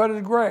just to cut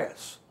his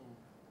grass.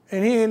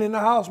 And he ain't in the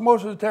house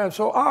most of the time,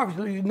 so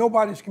obviously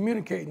nobody's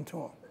communicating to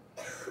him.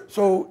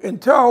 So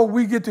until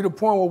we get to the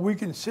point where we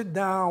can sit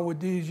down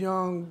with these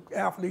young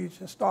athletes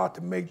and start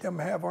to make them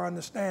have our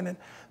understanding,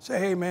 say,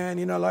 hey, man,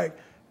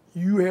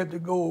 you have to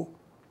go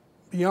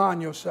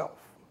beyond yourself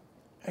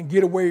and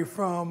get away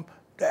from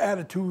the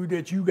attitude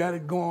that you got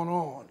it going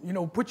on.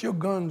 Put your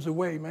guns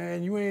away,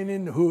 man. You ain't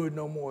in the hood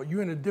no more.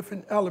 You're in a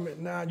different element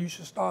now. You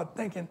should start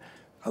thinking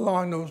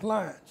along those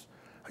lines.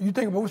 You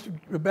think about what's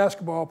the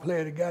basketball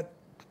player that got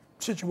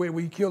situated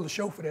where he killed the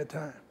chauffeur that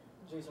time?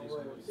 Jason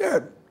Williams. Yeah,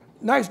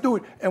 nice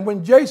dude. And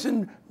when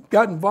Jason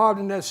got involved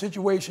in that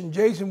situation,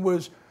 Jason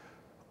was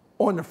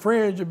on the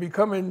fringe of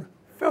becoming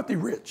filthy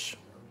rich.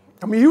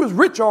 I mean, he was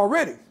rich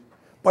already,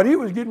 but he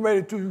was getting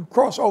ready to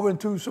cross over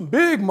into some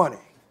big money.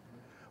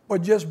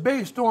 But just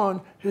based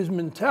on his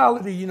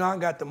mentality, I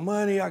got the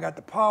money, I got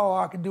the power,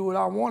 I can do what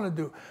I want to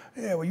do.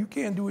 Yeah, well, you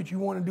can't do what you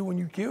want to do when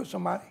you kill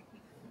somebody.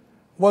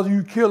 Whether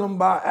you kill them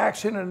by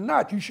accident or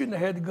not, you shouldn't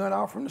have had the gun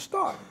out from the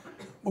start.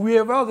 But we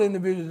have other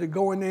individuals that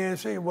go in there and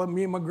say, well,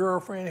 me and my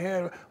girlfriend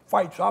had a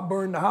fight, so I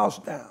burned the house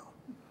down.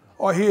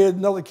 Or hear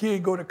another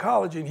kid go to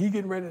college and he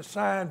getting ready to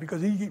sign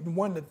because he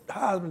won the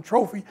Heisman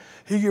Trophy.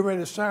 He getting ready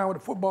to sign with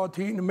the football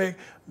team to make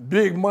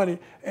big money,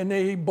 and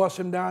then he bust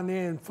him down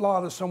there in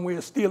Florida somewhere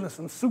stealing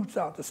some suits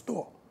out the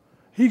store.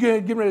 He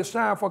getting ready to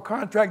sign for a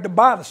contract to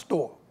buy the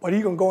store, but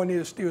he gonna go in there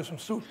to steal some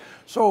suits.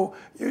 So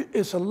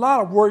it's a lot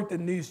of work that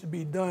needs to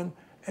be done,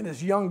 and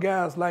as young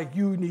guys like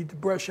you need to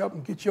brush up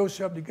and get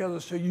yourself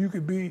together so you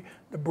could be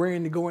the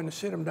brain to go in and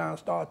sit them down and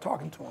start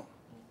talking to them.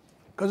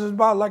 Because it's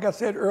about, like I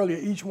said earlier,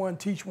 each one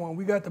teach one.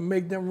 We got to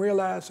make them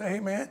realize, say, hey,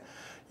 man,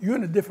 you're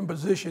in a different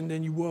position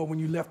than you were when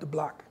you left the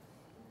block.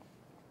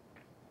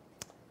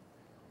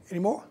 Any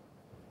more?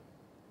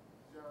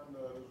 John,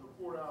 there's a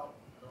report out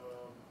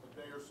a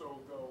day or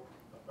so ago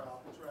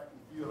about track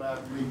and field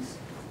athletes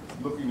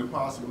looking to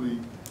possibly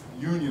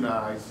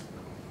unionize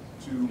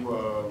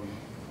to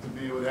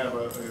be able to have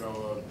a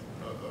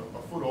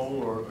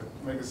foothold or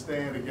make a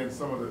stand against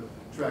some of the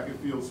track and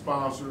field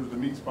sponsors, the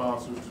meet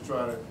sponsors, to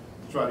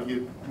try to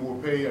get more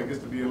pay, I guess,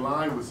 to be in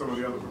line with some of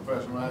the other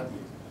professional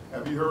athletes.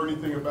 Have you heard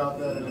anything about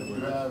that? And if you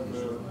have,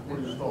 what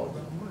are your thoughts?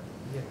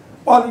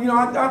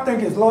 Well, I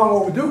think it's long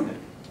overdue.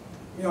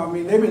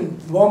 They've been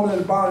mumbling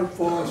about it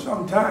for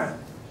some time.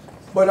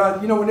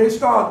 But, when they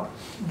start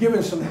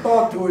giving some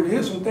thought to it,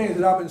 here's some things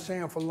that I've been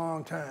saying for a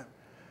long time.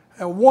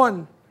 And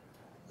one,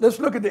 let's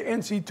look at the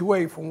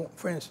NC2A,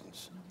 for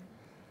instance.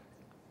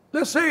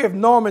 Let's say if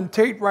Norman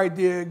Tate right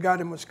there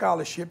got him a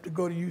scholarship to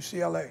go to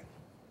UCLA.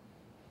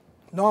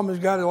 Norman's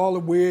got all the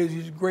weirds.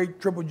 He's a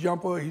great triple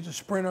jumper. He's a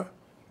sprinter.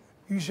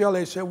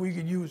 UCLA said we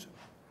could use him.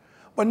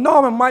 But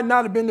Norman might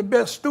not have been the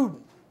best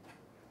student.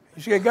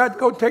 You said, got to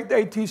go take the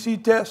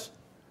ATC test.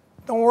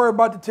 Don't worry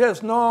about the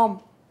test, Norm.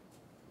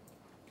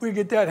 We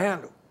get that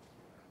handled.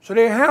 So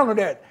they handle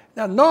that.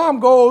 Now, Norm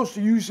goes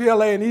to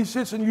UCLA, and he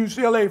sits in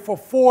UCLA for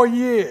 4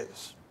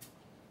 years.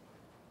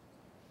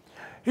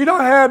 He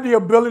don't have the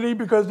ability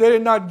because they're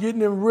not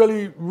getting him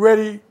really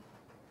ready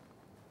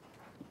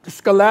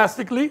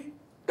scholastically.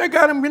 They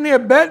got him in there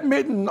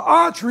badminton,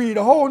 archery,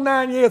 the whole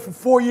 9 years for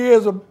 4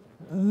 years of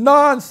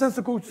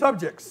nonsensical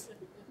subjects.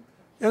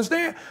 You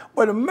understand?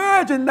 But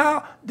imagine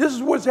now, this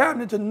is what's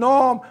happening to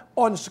Norm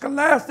on the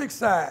scholastic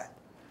side.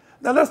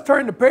 Now let's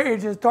turn the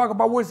page and talk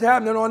about what's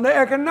happening on the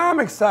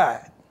economic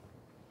side.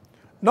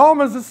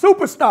 Norm is a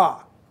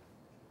superstar.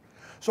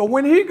 So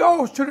when he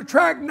goes to the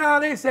track now,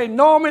 they say,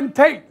 Norman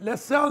Tate,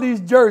 let's sell these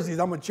jerseys.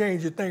 I'm going to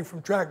change your thing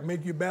from track and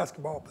make you a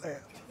basketball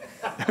player.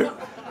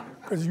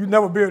 Because you'd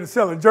never be able to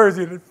sell a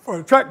jersey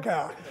for a track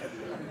guy.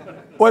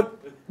 But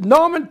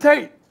Norman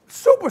Tate,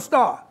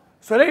 superstar.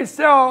 So they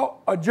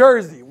sell a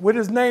jersey with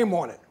his name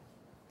on it.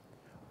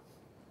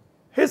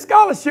 His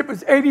scholarship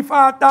is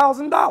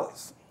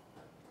 $85,000.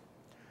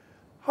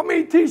 How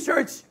many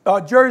T-shirts,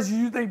 jerseys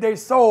you think they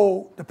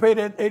sold to pay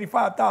that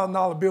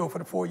 $85,000 bill for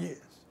the 4 years?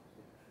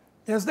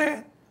 You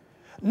understand?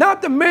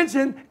 Not to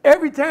mention,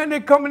 every time they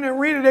come in the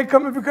arena, they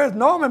come in because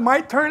Norman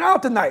might turn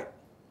out tonight.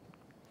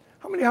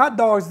 How many hot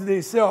dogs do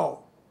they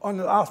sell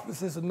under the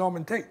auspices of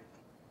Norman Tate?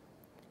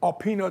 Or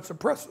peanuts or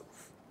pretzels?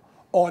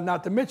 Or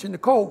not to mention the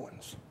cold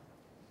ones.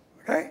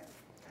 Okay?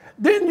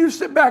 Then you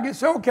sit back and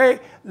say, okay,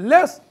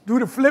 let's do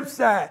the flip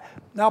side.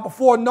 Now,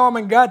 before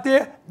Norman got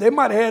there, they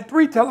might have had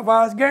 3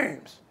 televised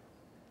games.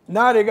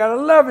 Now they got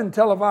 11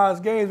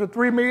 televised games with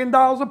 $3 million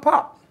a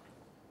pop.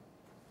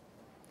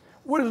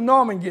 What is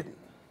Norman getting?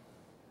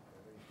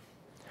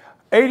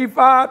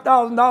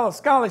 $85,000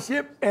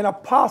 scholarship and a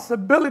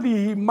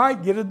possibility he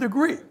might get a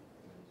degree.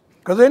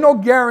 Because there's no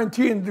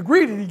guarantee in the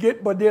degree that he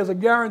get, but there's a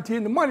guarantee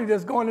in the money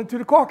that's going into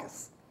the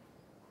caucus.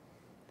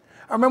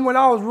 I remember when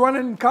I was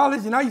running in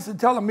college, and I used to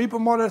tell a meat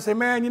promoter, I say,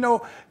 man, you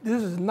know,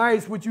 this is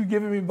nice what you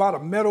giving me about a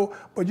medal,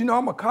 but you know,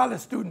 I'm a college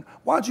student.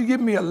 Why don't you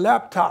give me a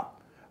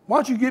laptop? Why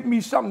don't you give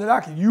me something that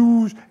I can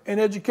use in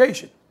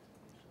education?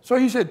 So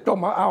he said, throw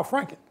my Al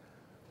Franken.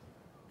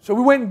 So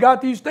we went and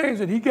got these things,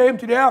 and he gave them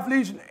to the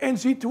athletes, and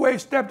NC2A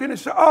stepped in and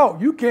said, oh,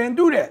 you can't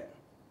do that.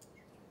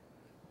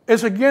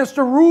 It's against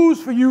the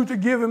rules for you to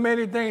give him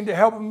anything to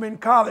help him in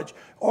college.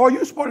 All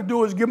you're supposed to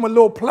do is give him a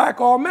little plaque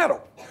or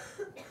medal.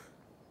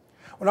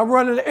 When I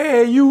run in the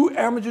AAU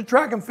amateur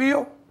track and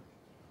field,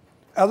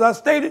 as I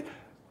stated,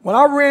 when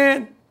I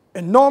ran,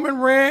 and Norman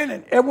ran,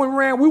 and Edwin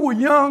ran, we were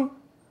young,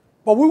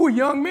 but we were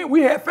young men.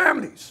 We had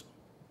families.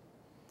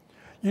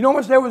 You know how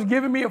much they was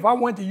giving me if I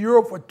went to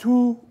Europe for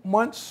 2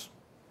 months?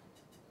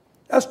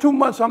 That's 2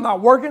 months I'm not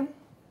working.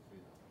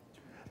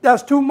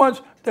 That's 2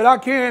 months that I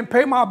can't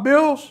pay my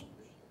bills.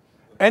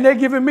 And they're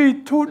giving me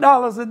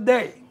 $2 a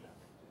day.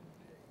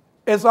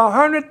 It's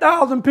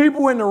 100,000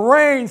 people in the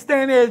rain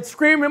standing there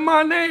screaming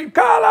my name,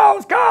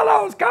 Carlos,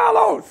 Carlos,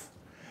 Carlos.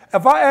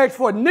 If I ask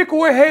for a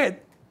nickel a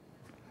head,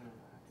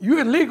 you're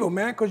illegal,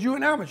 man, because you're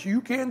an amateur.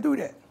 You can't do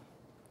that.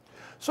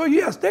 So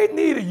yes, they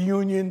need a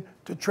union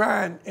to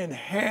try and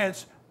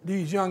enhance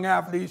these young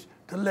athletes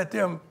to let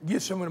them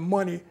get some of the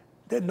money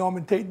that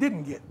Norman Tate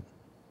didn't get,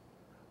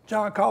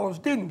 John Carlos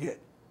didn't get.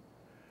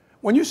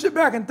 When you sit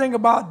back and think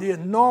about the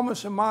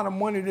enormous amount of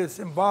money that's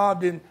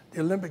involved in the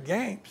Olympic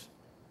Games,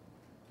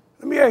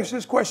 let me ask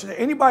this question to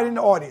anybody in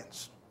the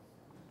audience.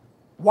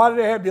 Why do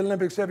they have the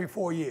Olympics every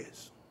 4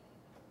 years?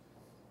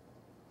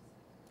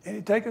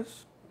 Any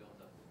takers?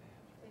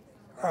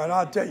 All right,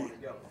 I'll tell you.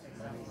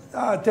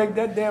 I'll take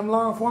that damn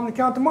long for them to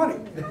count the money.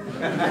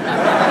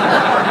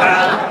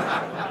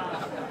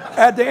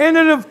 At the end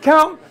of the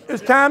count,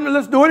 it's time to,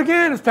 let's do it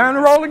again. It's time to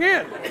roll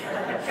again.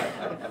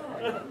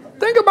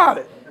 Think about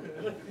it.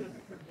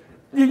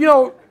 You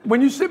know,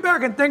 when you sit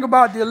back and think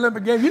about the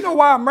Olympic Games, you know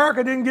why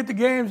America didn't get the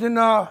games in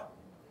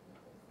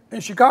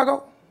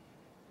Chicago?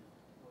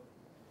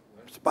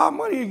 It's about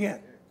money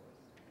again.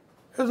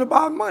 It's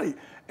about money.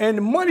 And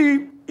the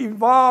money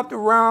evolved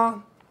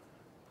around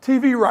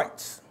TV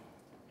rights.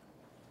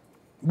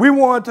 We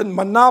wanted to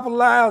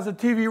monopolize the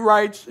TV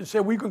rights and say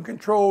we can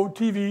control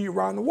TV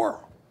around the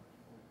world.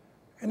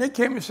 And they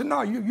came and said,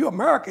 no, you're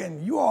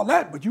American, you all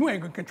that, but you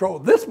ain't gonna control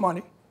this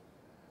money.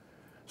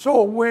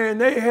 So when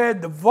they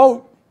had the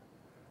vote,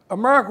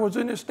 America was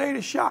in a state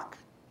of shock.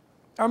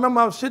 I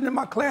remember I was sitting in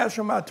my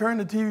classroom, I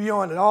turned the TV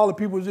on, and all the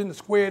people was in the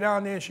square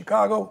down there in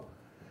Chicago.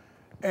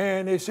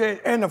 And they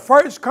said, and the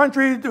first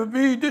country to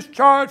be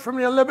discharged from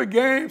the Olympic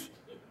Games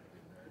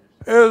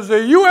is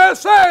the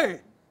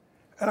USA.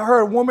 And I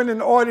heard a woman in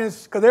the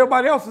audience, because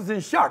everybody else was in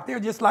shock. They were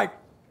just like,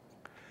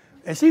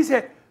 and she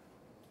said,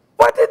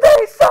 what did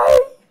they say?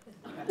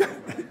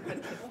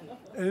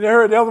 And they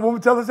heard the other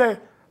woman tell her, say,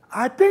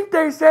 I think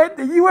they said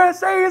the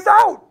USA is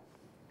out.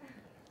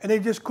 And they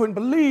just couldn't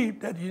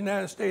believe that the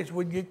United States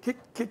would get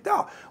kicked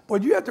out.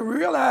 But you have to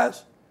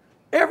realize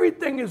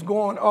everything is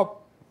going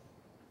up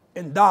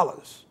in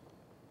dollars.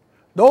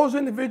 Those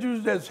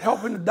individuals that's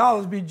helping the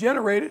dollars be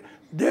generated,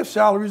 their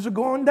salaries are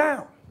going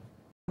down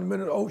in the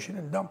middle of the ocean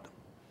and dump them.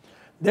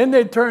 Then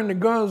they turn the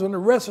guns on the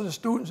rest of the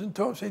students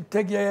and say,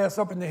 take your ass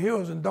up in the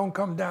hills and don't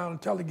come down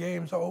until the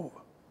games are over.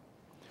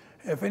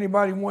 If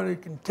anybody wanted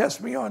to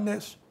contest me on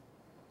this,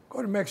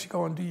 go to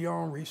Mexico and do your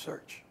own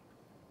research.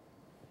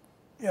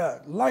 Yeah,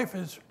 life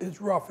is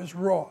rough, it's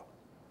raw.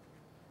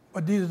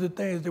 But these are the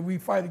things that we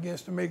fight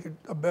against to make it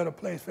a better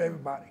place for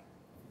everybody.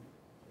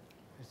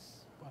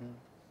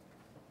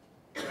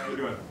 How you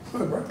doing?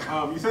 Good,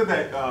 bro. You said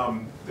that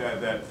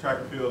that track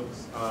and field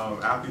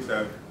athletes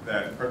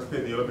that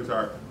participate in the Olympics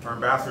are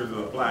ambassadors of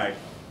the flag.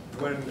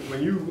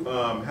 When you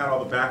had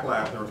all the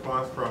backlash and the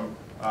response from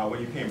when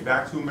you came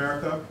back to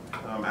America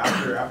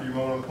after you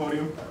moment on the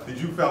podium, did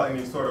you feel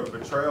any sort of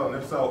betrayal?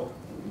 And if so,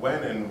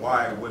 when and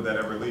why would that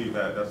ever leave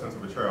that sense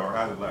of betrayal, or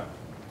has it left?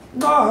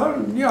 No,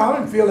 I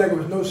didn't feel like there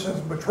was no sense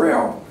of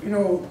betrayal. You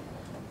know,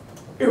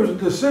 it was a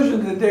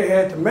decision that they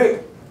had to make.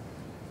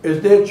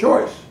 It's their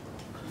choice.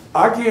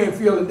 I can't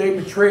feel that they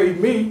betrayed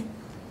me.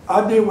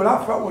 I did what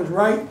I felt was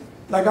right.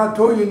 Like I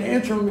told you in the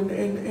interim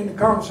in the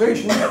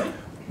conversation,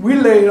 we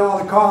laid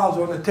all the cards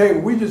on the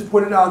table. We just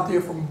put it out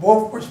there from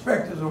both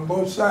perspectives on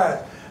both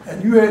sides.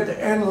 And you had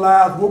to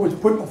analyze what was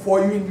put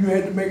before you, and you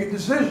had to make a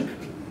decision.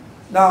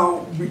 Now,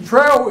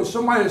 betrayal is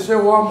somebody that said,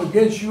 well, I'm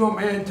against you, I'm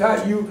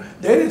anti you.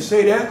 They didn't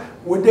say that.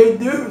 What they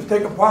did was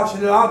take a posture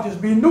that I'll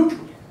just be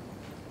neutral.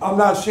 I'm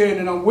not saying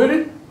that I'm with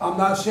it. I'm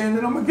not saying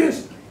that I'm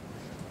against it.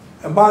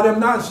 And by them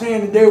not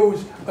saying that they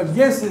was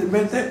against it, it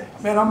meant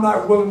that, man, I'm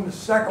not willing to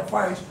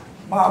sacrifice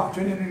my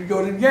opportunity to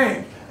go to the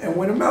game and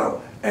win a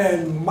medal.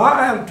 And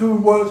my attitude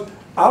was,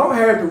 I don't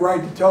have the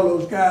right to tell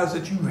those guys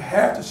that you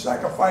have to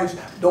sacrifice,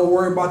 don't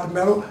worry about the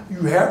medal,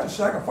 you have to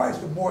sacrifice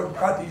to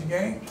boycott these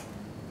games.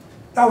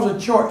 That was a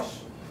choice.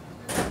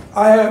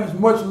 I have as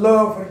much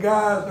love for the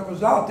guys that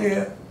was out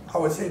there, I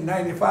would say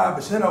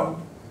 95% of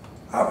them.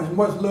 I have as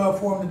much love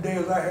for them today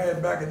as I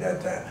had back at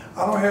that time.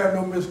 I don't have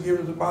no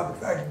misgivings about the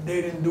fact that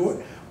they didn't do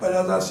it. But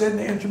as I said in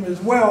the interim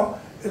as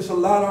well, it's a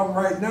lot of them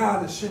right now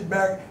that sit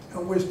back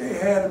and wish they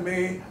had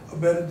made a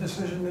better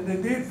decision than they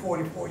did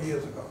 44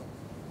 years ago.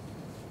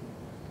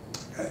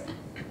 Okay.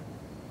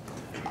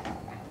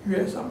 You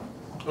had something?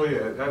 Oh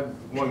yeah, that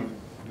one,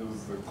 it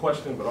was a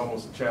question but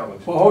almost a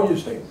challenge. Well, hold your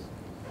statement.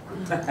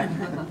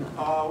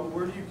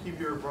 Where do you keep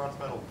your bronze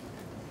medal?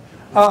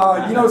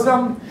 You know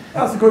something?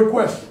 That's a good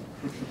question.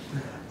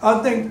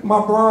 I think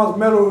my bronze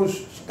medal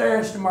is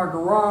stashed in my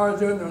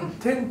garage under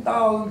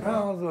 10,000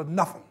 pounds of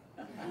nothing.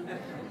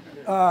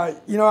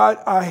 You know,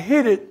 I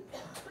hid it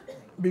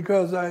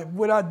because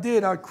what I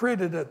did, I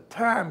created a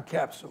time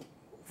capsule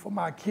for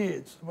my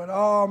kids. With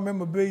all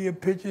memorabilia,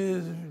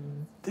 pictures,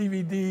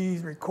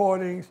 DVDs,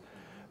 recordings,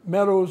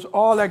 medals,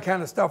 all that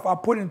kind of stuff, I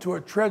put into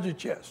a treasure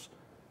chest.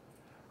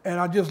 And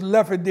I just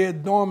left it there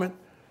dormant.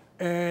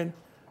 And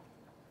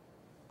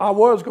I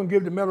was going to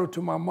give the medal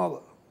to my mother.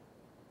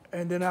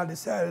 And then I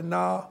decided,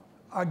 nah,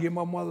 I'll give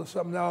my mother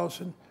something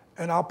else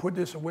and I'll put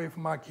this away for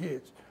my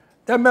kids.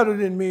 That medal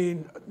didn't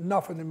mean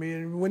nothing to me.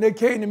 And when they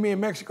came to me in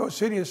Mexico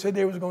City and said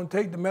they was going to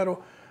take the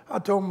medal, I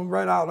told them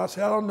right out. I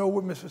said, I don't know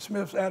what Mr.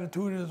 Smith's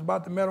attitude is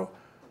about the medal.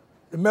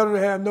 The medal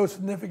had no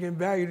significant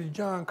value to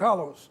John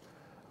Carlos.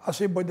 I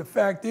said, but the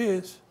fact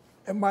is,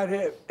 it might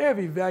have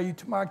every value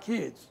to my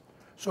kids.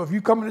 So if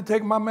you're coming to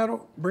take my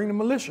medal, bring the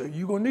militia.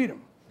 You're going to need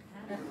them.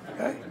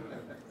 Okay?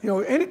 You know,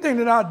 anything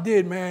that I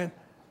did, man,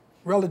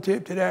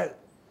 relative to that,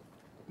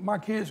 my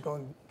kids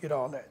going to get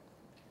all that.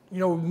 You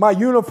know, my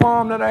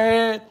uniform that I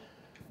had,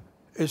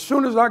 as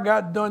soon as I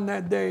got done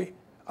that day,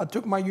 I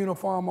took my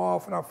uniform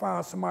off and I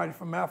found somebody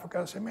from Africa.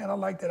 I said, man, I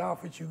like that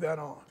outfit you got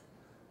on.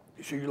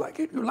 He said, you like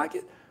it? You like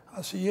it?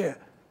 I said, yeah.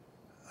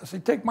 I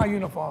said, take my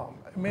uniform.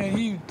 Man,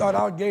 he thought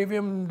I gave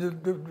him the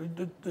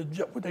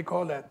what they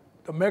call that,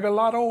 the mega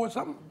lotto or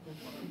something.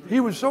 He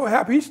was so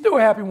happy. He's still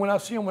happy when I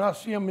see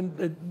him in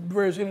the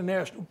various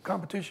international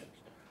competitions.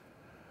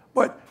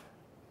 But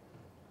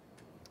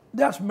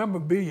that's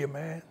memorabilia,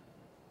 man.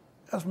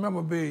 That's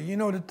memorabilia. You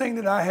know, the thing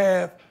that I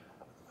have,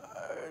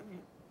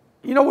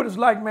 you know what it's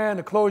like, man,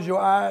 to close your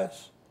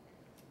eyes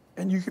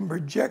and you can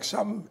project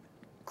something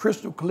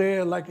crystal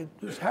clear like it's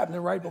just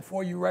happening right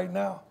before you right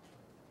now?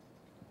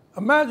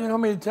 Imagine how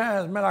many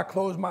times, man, I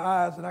close my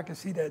eyes and I can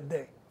see that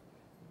day.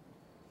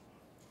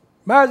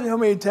 Imagine how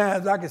many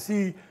times I could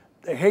see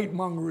the hate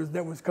mongers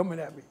that was coming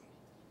at me.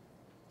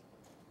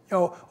 You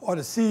know, or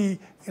to see,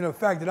 you know, the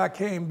fact that I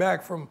came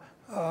back from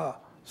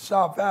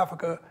South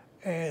Africa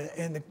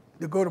and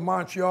to go to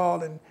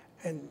Montreal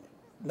and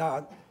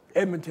now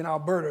Edmonton,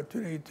 Alberta,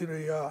 to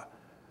the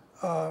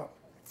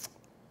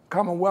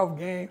Commonwealth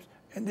Games,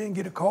 and then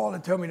get a call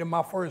and tell me that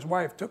my first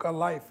wife took her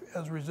life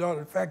as a result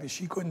of the fact that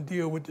she couldn't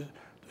deal with the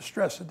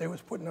stress that they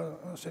was putting on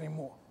us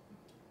anymore.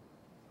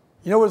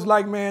 You know what it's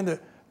like, man,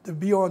 to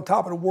be on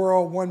top of the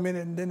world 1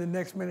 minute and then the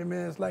next minute,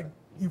 man, it's like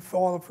you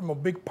falling from a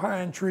big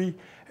pine tree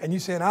and you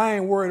saying, I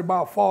ain't worried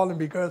about falling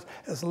because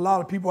there's a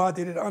lot of people out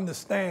there that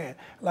understand,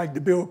 like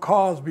the Bill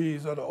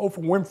Cosbys or the Oprah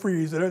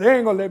Winfreys, that they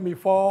ain't gonna let me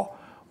fall.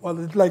 Well,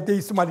 it's like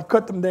somebody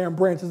cut them damn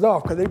branches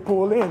off because they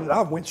pulled in and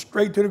I went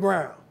straight to the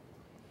ground.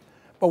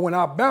 But when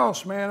I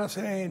bounced, man, I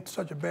said, it ain't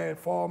such a bad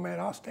fall,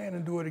 man. I'll stand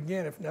and do it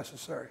again if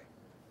necessary.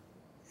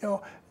 You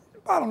know, the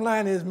bottom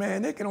line is,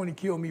 man, they can only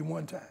kill me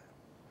one time.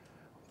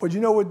 But you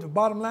know what the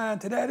bottom line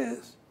to that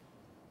is?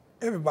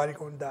 Everybody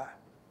gonna die.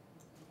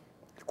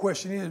 The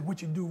question is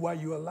what you do while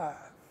you're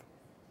alive.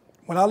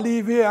 When I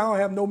leave here, I don't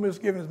have no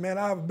misgivings, man.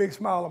 I have a big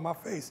smile on my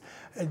face.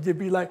 And just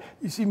be like,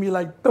 you see me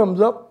like thumbs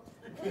up,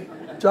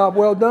 job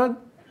well done.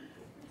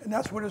 And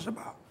that's what it's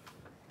about.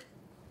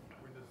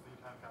 When does the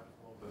time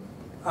capsule open?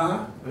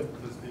 Huh?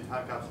 Does the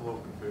time capsule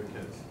open for your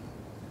kids?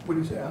 What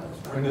do you say?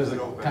 When does the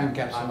time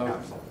capsule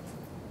open?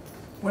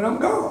 When I'm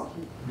gone.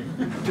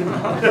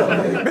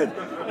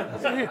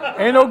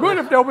 Ain't no good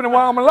if they open it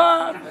while I'm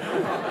alive.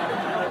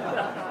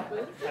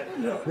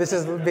 This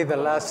will be the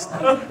last.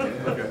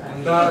 Okay.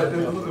 No,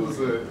 it was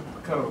a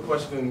kind of a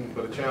question,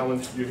 but a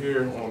challenge. You're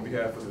here on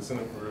behalf of the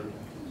Center for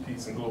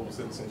Peace and Global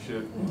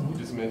Citizenship. You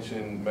just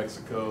mentioned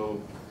Mexico,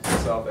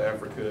 South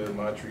Africa,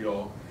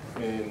 Montreal,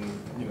 and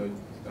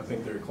I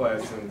think there are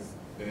classes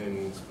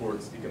in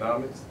sports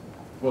economics.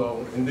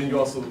 Well, and then you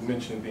also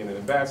mentioned being an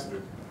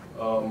ambassador.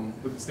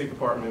 With the State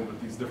Department,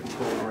 with these different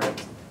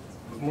programs, it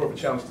was more of a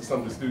challenge to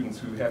some of the students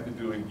who have to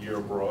do a year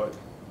abroad,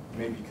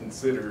 maybe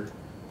consider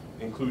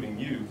including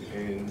you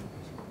in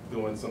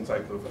doing some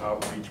type of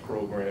outreach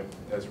program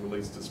as it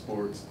relates to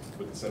sports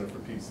with the Center for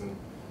Peace and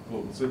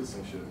Global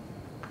Citizenship.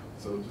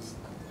 So just,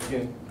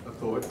 again, a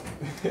thought.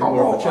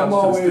 I'm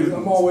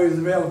always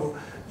available.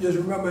 Just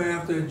remember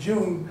after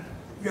June,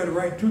 you got to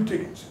write 2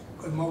 tickets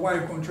because my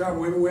wife going to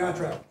travel everywhere I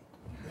travel.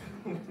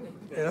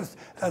 Yeah,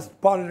 that's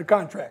part of the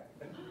contract.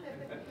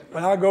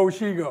 When I go,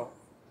 she go.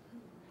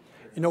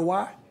 You know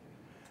why?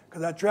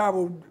 Because I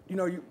traveled,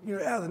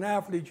 as an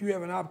athlete, you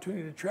have an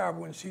opportunity to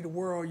travel and see the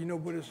world,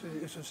 but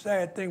it's a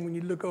sad thing when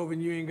you look over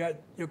and you ain't got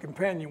your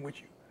companion with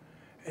you.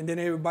 And then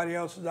everybody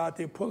else is out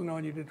there pulling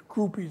on you, the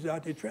groupies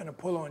out there trying to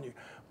pull on you.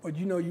 But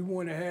you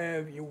want to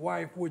have your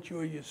wife with you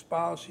or your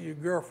spouse or your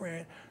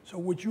girlfriend, so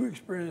what you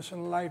experience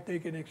in life, they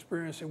can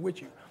experience it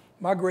with you.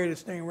 My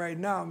greatest thing right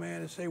now,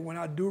 man, is say when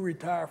I do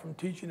retire from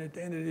teaching at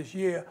the end of this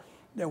year,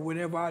 that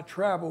whenever I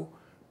travel,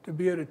 to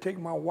be able to take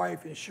my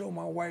wife and show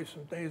my wife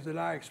some things that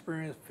I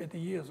experienced 50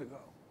 years ago.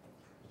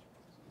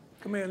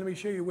 Come here, let me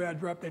show you where I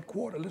dropped that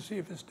quarter. Let's see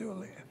if it's still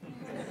there.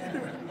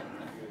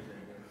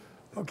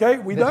 Okay,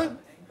 we done?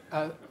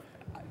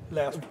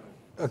 Last one.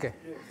 Okay.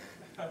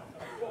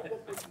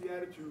 What was the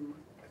attitude,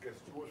 I guess,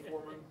 George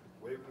Foreman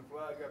waving the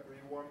flag after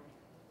he won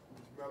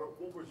his medal?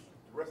 What was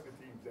the rest of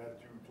the team's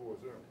attitude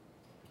towards him?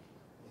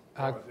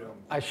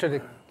 I should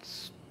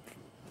explain.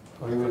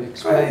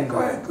 Go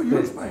ahead. Could you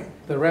explain?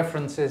 The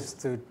reference is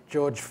to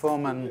George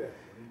Foreman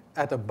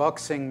at a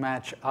boxing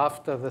match.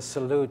 After the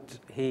salute,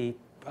 he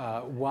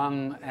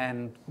won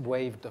and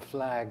waved the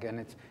flag,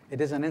 and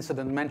it is an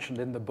incident mentioned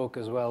in the book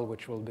as well,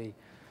 which will be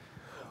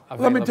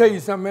available. Let me tell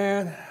you something,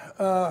 man.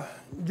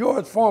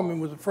 George Foreman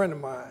was a friend of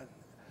mine.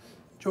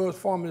 George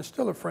Foreman is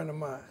still a friend of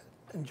mine,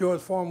 and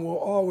George Foreman will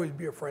always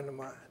be a friend of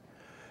mine.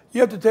 You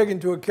have to take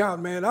into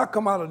account, man, I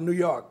come out of New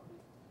York,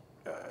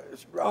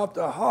 off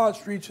the hard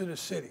streets of the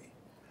city.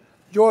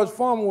 George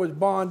Foreman was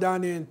born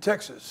down there in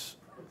Texas,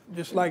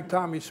 just like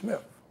Tommy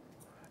Smith.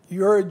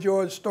 You heard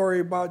George's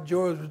story about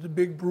George was the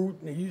big brute,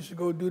 and he used to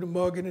go do the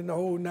mugging in the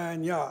whole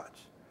 9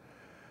 yards.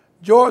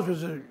 George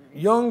was a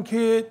young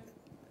kid.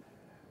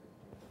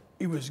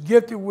 He was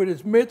gifted with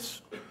his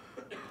mitts.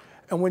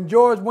 And when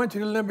George went to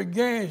the Olympic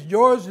Games,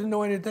 George didn't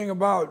know anything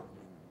about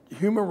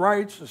human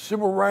rights or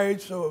civil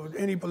rights or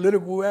any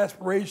political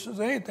aspirations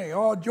or anything.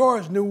 All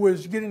George knew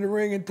was get in the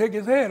ring and take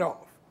his head off.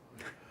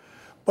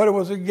 But it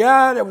was a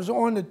guy that was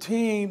on the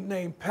team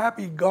named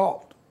Pappy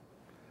Galt.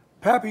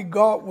 Pappy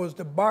Galt was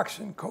the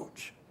boxing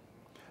coach.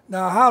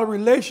 Now, how the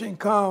relation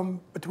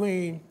come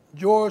between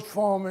George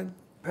Foreman,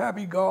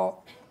 Pappy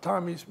Galt,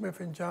 Tommy Smith,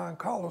 and John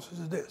Carlos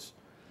is this.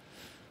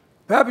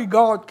 Pappy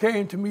Galt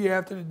came to me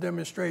after the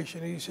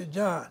demonstration, and he said,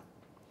 John,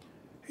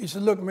 he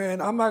said, look,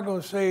 man, I'm not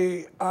going to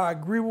say I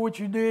agree with what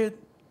you did,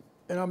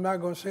 and I'm not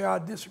going to say I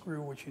disagree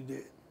with what you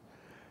did.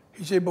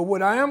 He said, but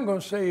what I am going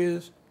to say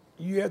is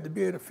you have to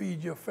be able to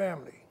feed your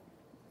family.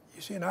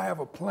 You see, and I have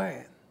a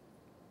plan.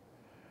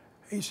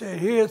 He said,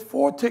 here's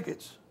 4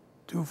 tickets,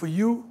 2 for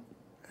you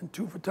and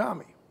 2 for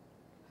Tommy.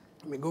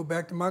 Let me go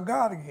back to my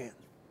God again.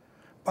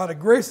 By the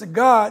grace of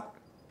God,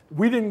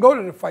 we didn't go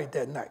to the fight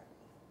that night.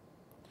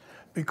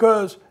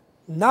 Because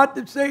not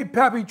to say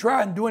Pappy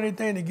tried and do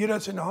anything to get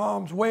us in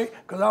harm's way,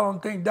 because I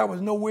don't think that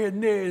was nowhere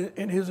near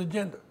in his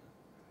agenda.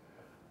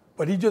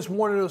 But he just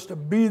wanted us to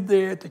be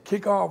there to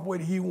kick off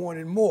what he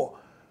wanted more.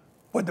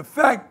 But the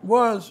fact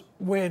was,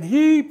 when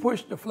he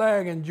pushed the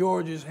flag in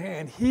George's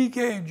hand, he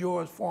gave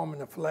George Foreman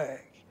the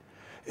flag.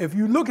 If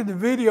you look at the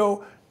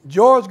video,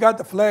 George got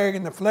the flag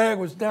and the flag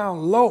was down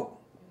low.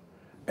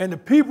 And the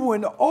people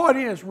in the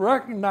audience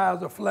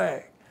recognized the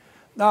flag.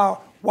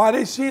 Now, while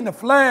they seeing the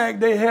flag,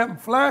 they having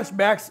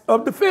flashbacks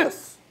of the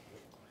fists.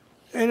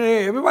 And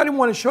everybody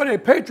want to show their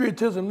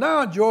patriotism.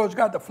 Now George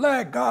got the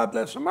flag, God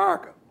bless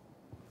America.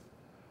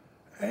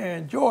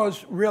 And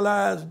George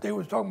realized they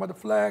was talking about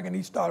the flag and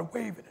he started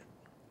waving it.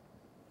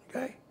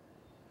 Okay?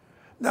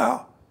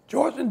 Now,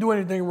 George didn't do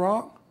anything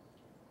wrong.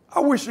 I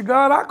wish to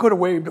God I could have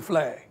waved the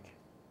flag.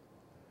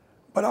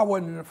 But I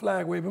wasn't in the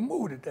flag waving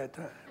mood at that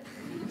time.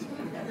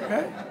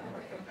 Okay?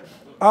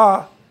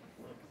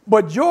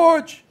 But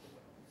George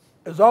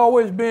has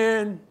always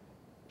been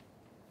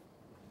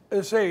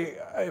let's say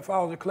if I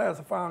was to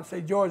classify him,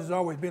 say George has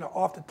always been an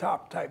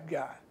off-the-top type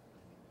guy.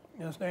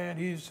 You understand?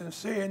 He's a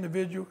sincere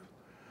individual.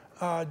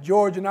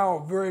 George and I were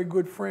very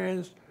good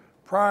friends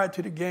prior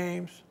to the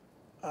games.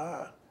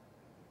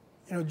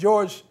 You know,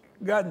 George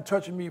got in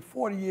touch with me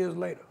 40 years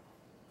later,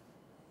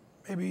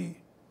 maybe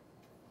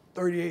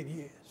 38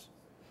 years.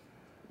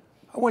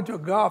 I went to a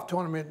golf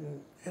tournament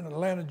in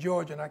Atlanta,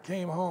 Georgia, and I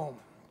came home.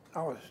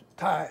 I was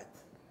tired.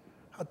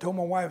 I told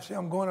my wife,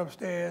 I'm going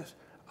upstairs.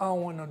 I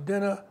don't want no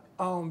dinner.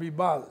 I don't want to be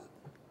bothered.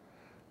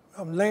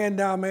 I'm laying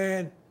down,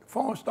 man. The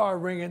phone started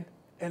ringing,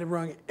 and it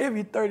rang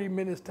every 30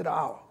 minutes to the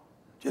hour.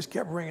 Just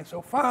kept ringing.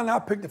 So finally, I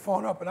picked the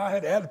phone up, and I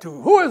had the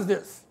attitude. Who is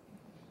this?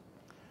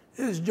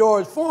 This is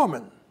George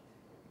Foreman.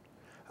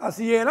 I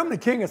said, yeah, and I'm the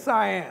king of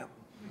Siam.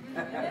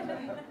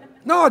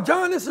 No,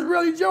 John, this is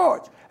really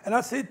George. And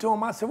I said to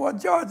him, I said, well,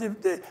 George,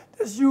 if this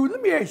is you,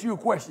 let me ask you a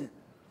question.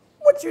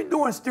 What you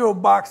doing still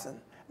boxing?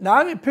 Now,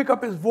 I didn't pick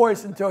up his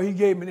voice until he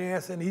gave me the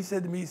answer, and he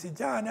said to me, he said,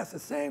 John, that's the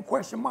same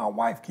question my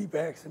wife keep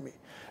asking me.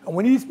 And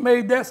when he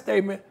made that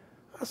statement,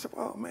 I said,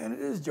 well, man, it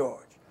is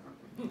George.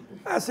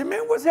 I said,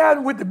 man, what's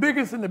happening with the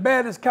biggest and the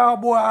baddest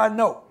cowboy I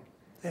know?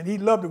 And he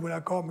loved it when I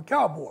called him a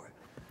cowboy.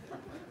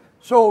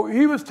 So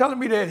he was telling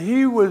me that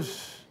he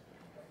was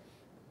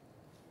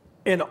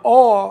in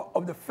awe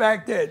of the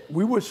fact that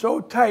we were so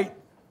tight,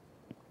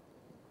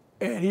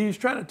 and he's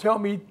trying to tell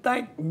me,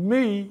 thank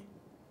me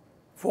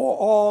for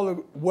all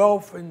the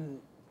wealth and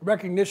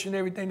recognition,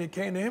 everything that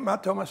came to him. I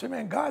told him, I said,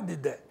 man, God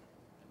did that.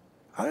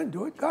 I didn't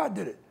do it, God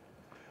did it.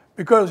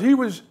 Because he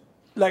was,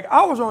 like,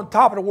 I was on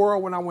top of the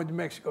world when I went to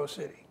Mexico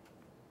City.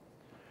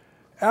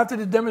 After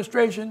the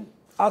demonstration,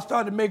 I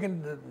started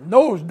making the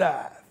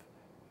nosedive,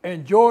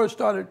 and George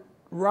started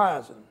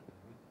rising.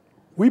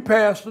 We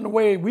passed on the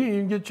way. We didn't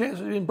even get a chance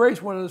to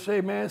embrace one another and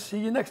say, man, see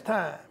you next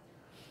time.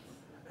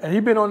 And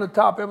he's been on the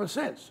top ever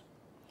since.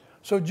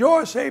 So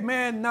George said,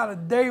 man, not a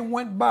day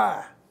went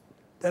by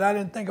that I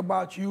didn't think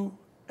about you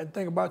and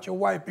think about your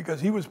wife,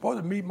 because he was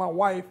supposed to meet my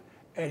wife,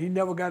 and he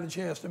never got a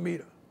chance to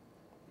meet her.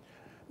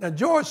 Now,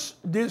 George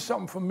did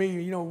something for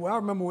me. You know, I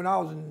remember when I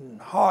was in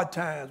hard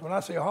times. When I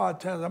say hard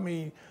times, I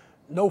mean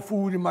no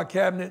food in my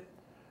cabinet.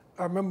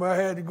 I remember I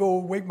had to go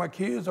wake my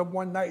kids up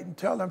one night and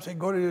tell them, say,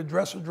 go to the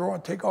dresser drawer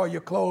and take all your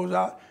clothes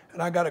out.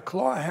 And I got a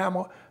claw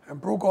hammer and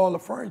broke all the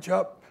furniture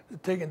up to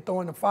take and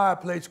throw in the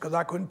fireplace because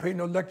I couldn't pay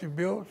no electric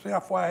bill. So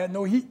therefore I had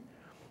no heat.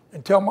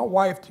 And tell my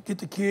wife to get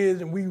the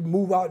kids, and we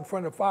move out in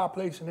front of the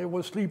fireplace, and they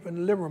would sleep in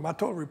the living room. I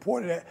told the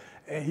reporter that,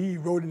 and he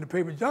wrote in the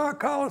paper, John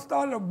Collins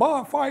started a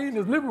bonfire in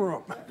his living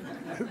room.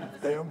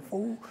 Damn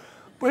fool.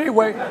 But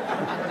anyway,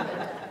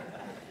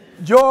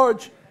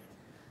 George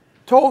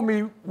told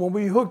me when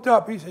we hooked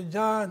up, he said,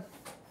 John,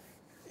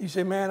 he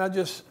said, man,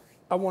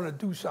 I want to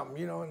do something,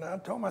 you know. And I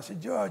told him, I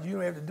said, George, you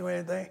don't have to do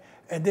anything.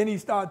 And then he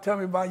started telling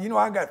me about, you know,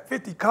 I got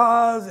 50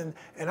 cars, and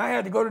I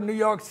had to go to New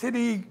York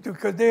City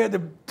because they had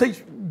to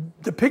take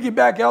the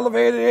piggyback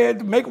elevator. They had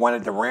to make one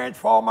at the ranch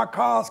for all my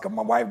cars because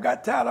my wife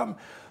got tired of them.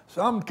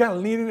 So I'm kind of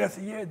leaning. I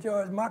said, yeah,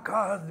 George, my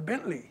car is the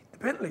Bentley.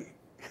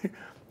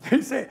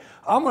 He said,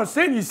 I'm going to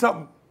send you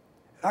something.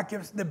 I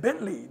kept the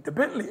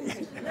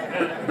Bentley.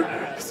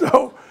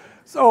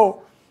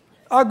 So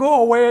I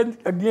go away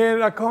again,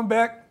 and I come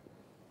back,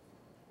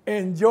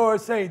 and George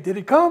say, did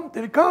it come?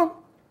 Did it come?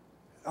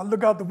 I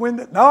look out the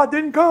window. No, it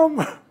didn't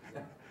come.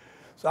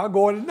 So I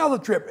go on another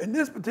trip. And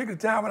this particular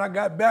time when I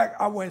got back,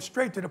 I went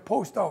straight to the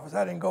post office.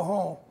 I didn't go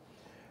home.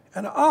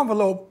 And the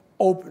envelope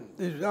opened.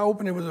 I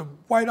opened it, was a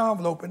white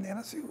envelope in there. And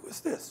I said, what's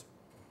this?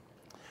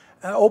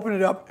 And I opened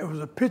it up. It was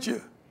a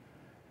picture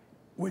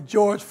with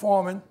George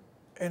Foreman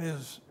and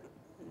his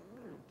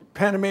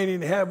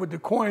Panamanian hat with the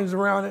coins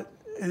around it,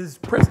 his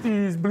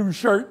prestige blue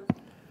shirt,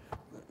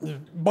 his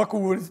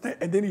buckle with his thing,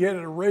 and then he had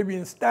an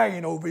Arabian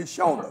stallion over his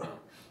shoulder.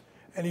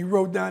 And he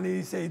wrote down there,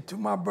 he said, to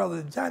my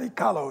brother, Johnny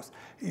Carlos,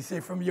 he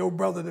said, from your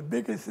brother, the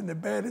biggest and the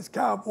baddest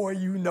cowboy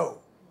you know,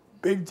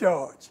 Big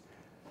George.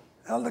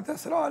 And I looked, I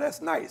said, oh,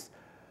 that's nice.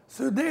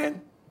 So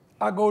then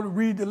I go to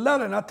read the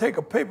letter, and I take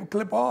a paper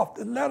clip off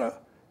the letter,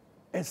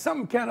 and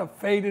something kind of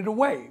faded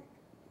away.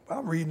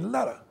 I'm reading the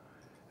letter.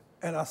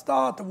 And I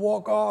started to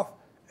walk off,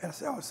 and I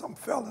said, oh, something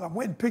fell. And I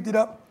went and picked it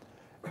up,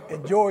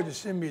 and George had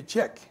sent me a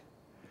check.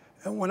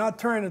 And when I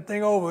turned the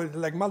thing over,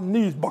 like my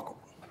knees buckled.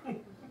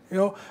 You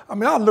know, I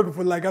mean, I was looking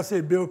for, like I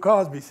said, Bill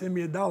Cosby, send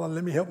me $1,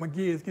 let me help my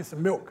kids get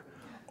some milk.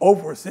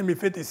 Oprah, send me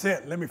 50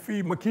 cents, let me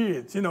feed my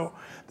kids, you know,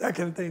 that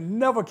kind of thing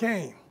never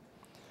came.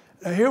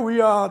 Now here we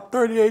are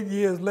 38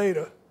 years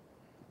later.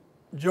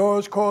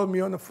 George called me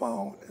on the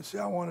phone and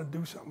said, I want to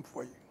do something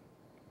for you.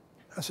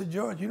 I said,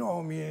 George, you don't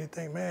owe me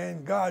anything,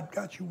 man. God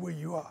got you where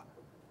you are.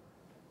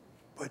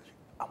 But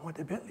I want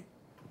the Bentley.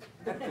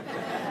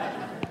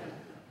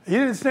 He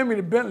didn't send me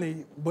the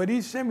Bentley, but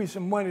he sent me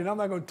some money, and I'm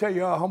not going to tell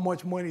you how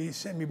much money he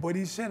sent me, but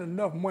he sent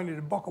enough money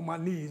to buckle my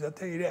knees, I'll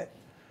tell you that.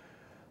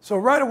 So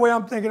right away,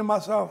 I'm thinking to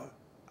myself,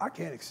 I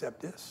can't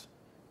accept this.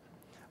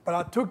 But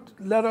I took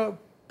the letter,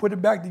 put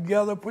it back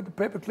together, put the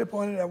paper clip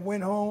on it, I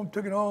went home,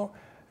 took it home,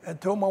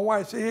 and told my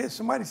wife, say, hey,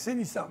 somebody send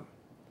you something.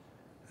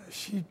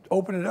 she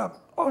opened it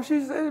up. Oh,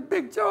 she said,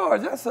 Big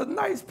George, that's a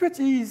nice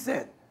picture he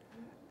sent.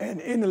 And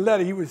in the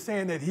letter, he was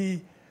saying that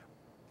he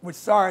was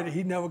sorry that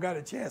he never got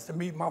a chance to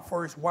meet my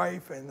first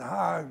wife and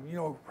how,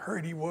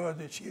 hurt he was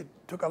that she had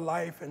took her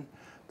life and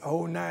the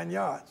whole 9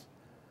 yards.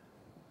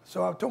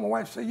 So I told my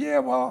wife, yeah,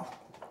 well,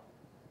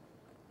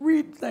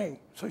 read the thing.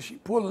 So she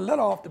pulled the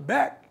letter off the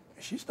back,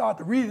 and she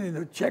started reading it.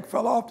 The check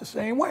fell off the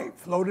same way,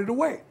 floated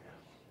away.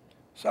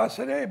 So I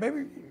said, hey,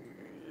 baby,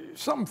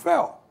 something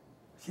fell.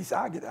 She said,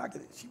 I get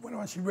it. She went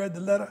on, she read the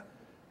letter.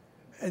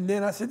 And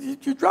then I said,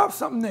 you dropped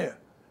something there.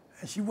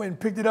 And she went and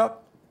picked it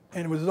up,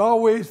 and it was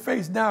always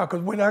face down,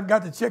 because when I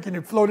got the check and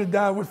it floated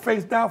down, it was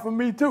face down for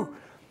me too.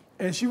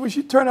 And when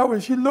she turned over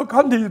and she looked,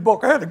 her knees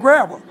broke. I had to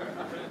grab her.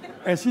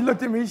 And she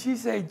looked at me, she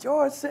said,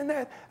 George, send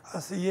that? I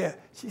said, yeah.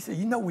 She said,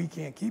 we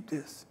can't keep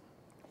this.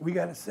 We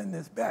got to send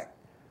this back.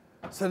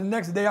 So the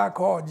next day I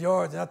called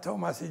George, and I told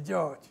him, I said,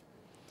 George,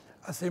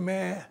 I said,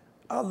 man,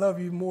 I love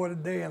you more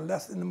today and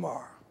less than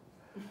tomorrow.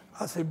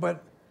 I said,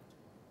 but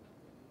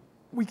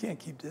we can't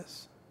keep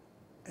this.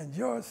 And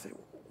George said,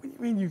 what do you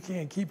mean you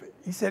can't keep it?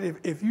 He said,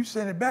 if you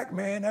send it back,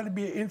 man, that'd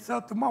be an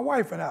insult to my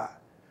wife and I.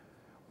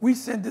 We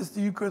sent this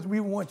to you because we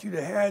want you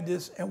to have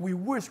this, and we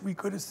wish we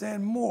could have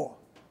sent more.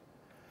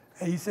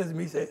 And he says to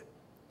me, he said,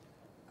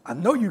 I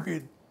know you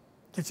could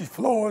get your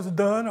floors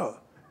done, or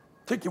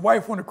take your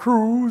wife on a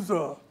cruise,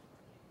 or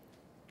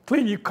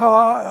clean your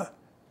car.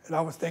 And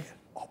I was thinking,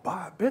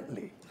 buy a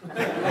Bentley.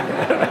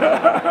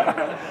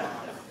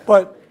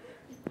 But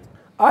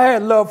I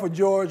had love for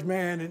George,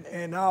 man,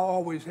 and I'll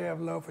always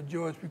have love for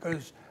George,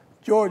 because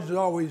George has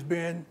always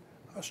been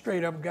a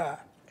straight-up guy.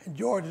 And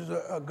George is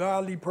a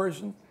godly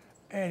person,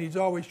 and he's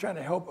always trying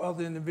to help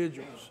other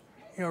individuals.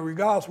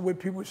 Regardless of what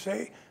people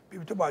say,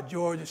 people talk about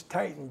George is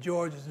tight, and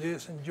George is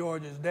this, and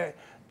George is that.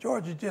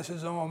 George is just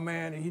his own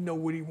man, and he knows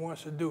what he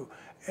wants to do.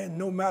 And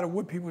no matter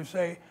what people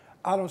say,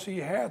 I don't see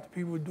half the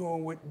people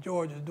doing what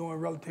George is doing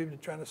relative to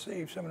trying to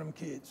save some of them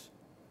kids.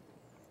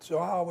 So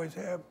I always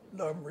have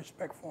love and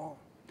respect for him.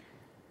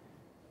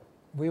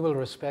 We will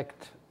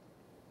respect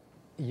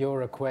your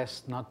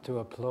request not to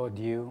applaud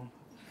you,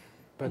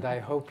 but I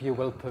hope you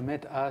will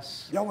permit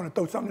us... Y'all want to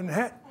throw something in the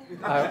hat?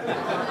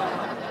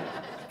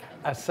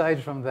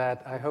 Aside from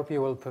that, I hope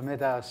you will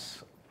permit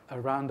us a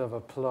round of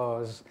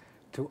applause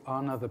to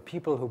honor the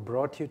people who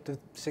brought you to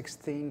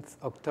 16th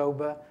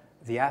October,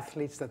 the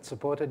athletes that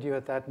supported you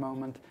at that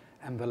moment,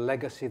 and the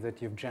legacy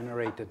that you've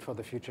generated for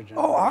the future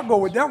generations. Oh, I'll go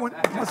with that one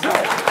myself.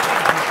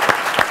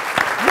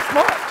 You're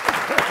smart.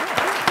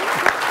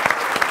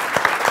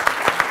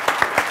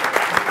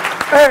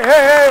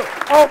 Hey.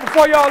 Oh,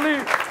 before y'all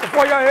leave,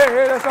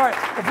 hey, that's all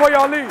right. Before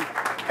y'all leave,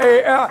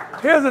 hey,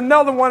 here's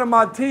another one of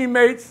my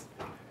teammates.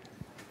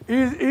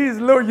 He's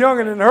a little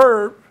younger than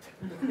Herb.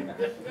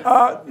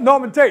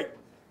 Norman Tate.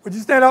 Would you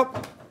stand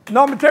up?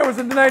 Norman Tate was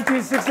in the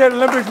 1968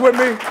 Olympics with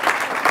me.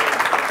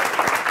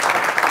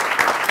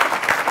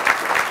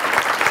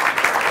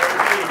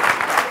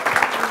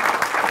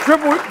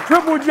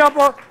 Triple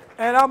jumper,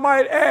 and I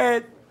might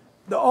add,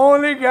 the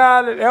only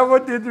guy that ever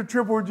did the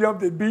triple jump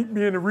that beat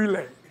me in the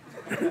relay.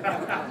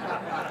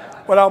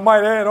 But I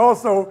might add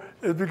also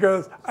is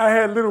because I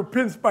had little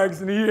pin spikes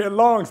and he had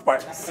long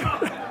spikes.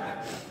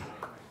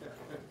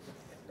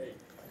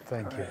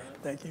 Thank you.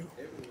 Thank you.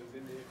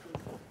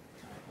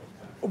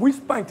 We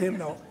spanked him,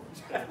 though.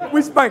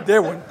 We spanked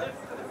everyone.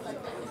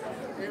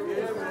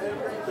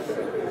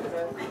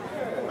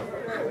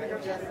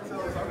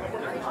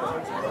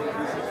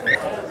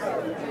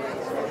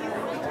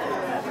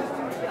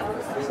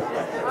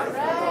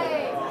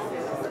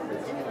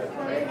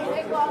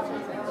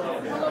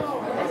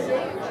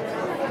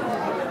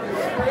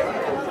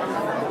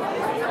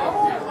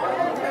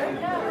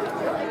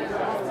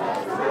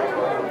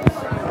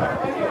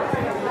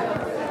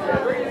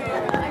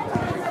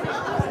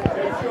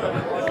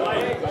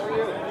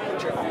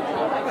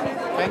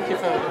 Thank you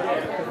for...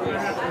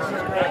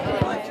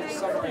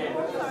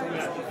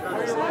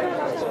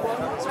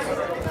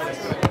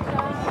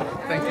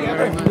 Thank you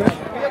very much.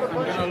 I'm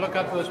going to look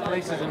up those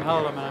places in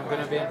Harlem, and I'm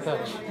going to be in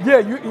touch.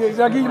 Yeah, did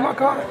I give you my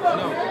card?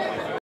 No.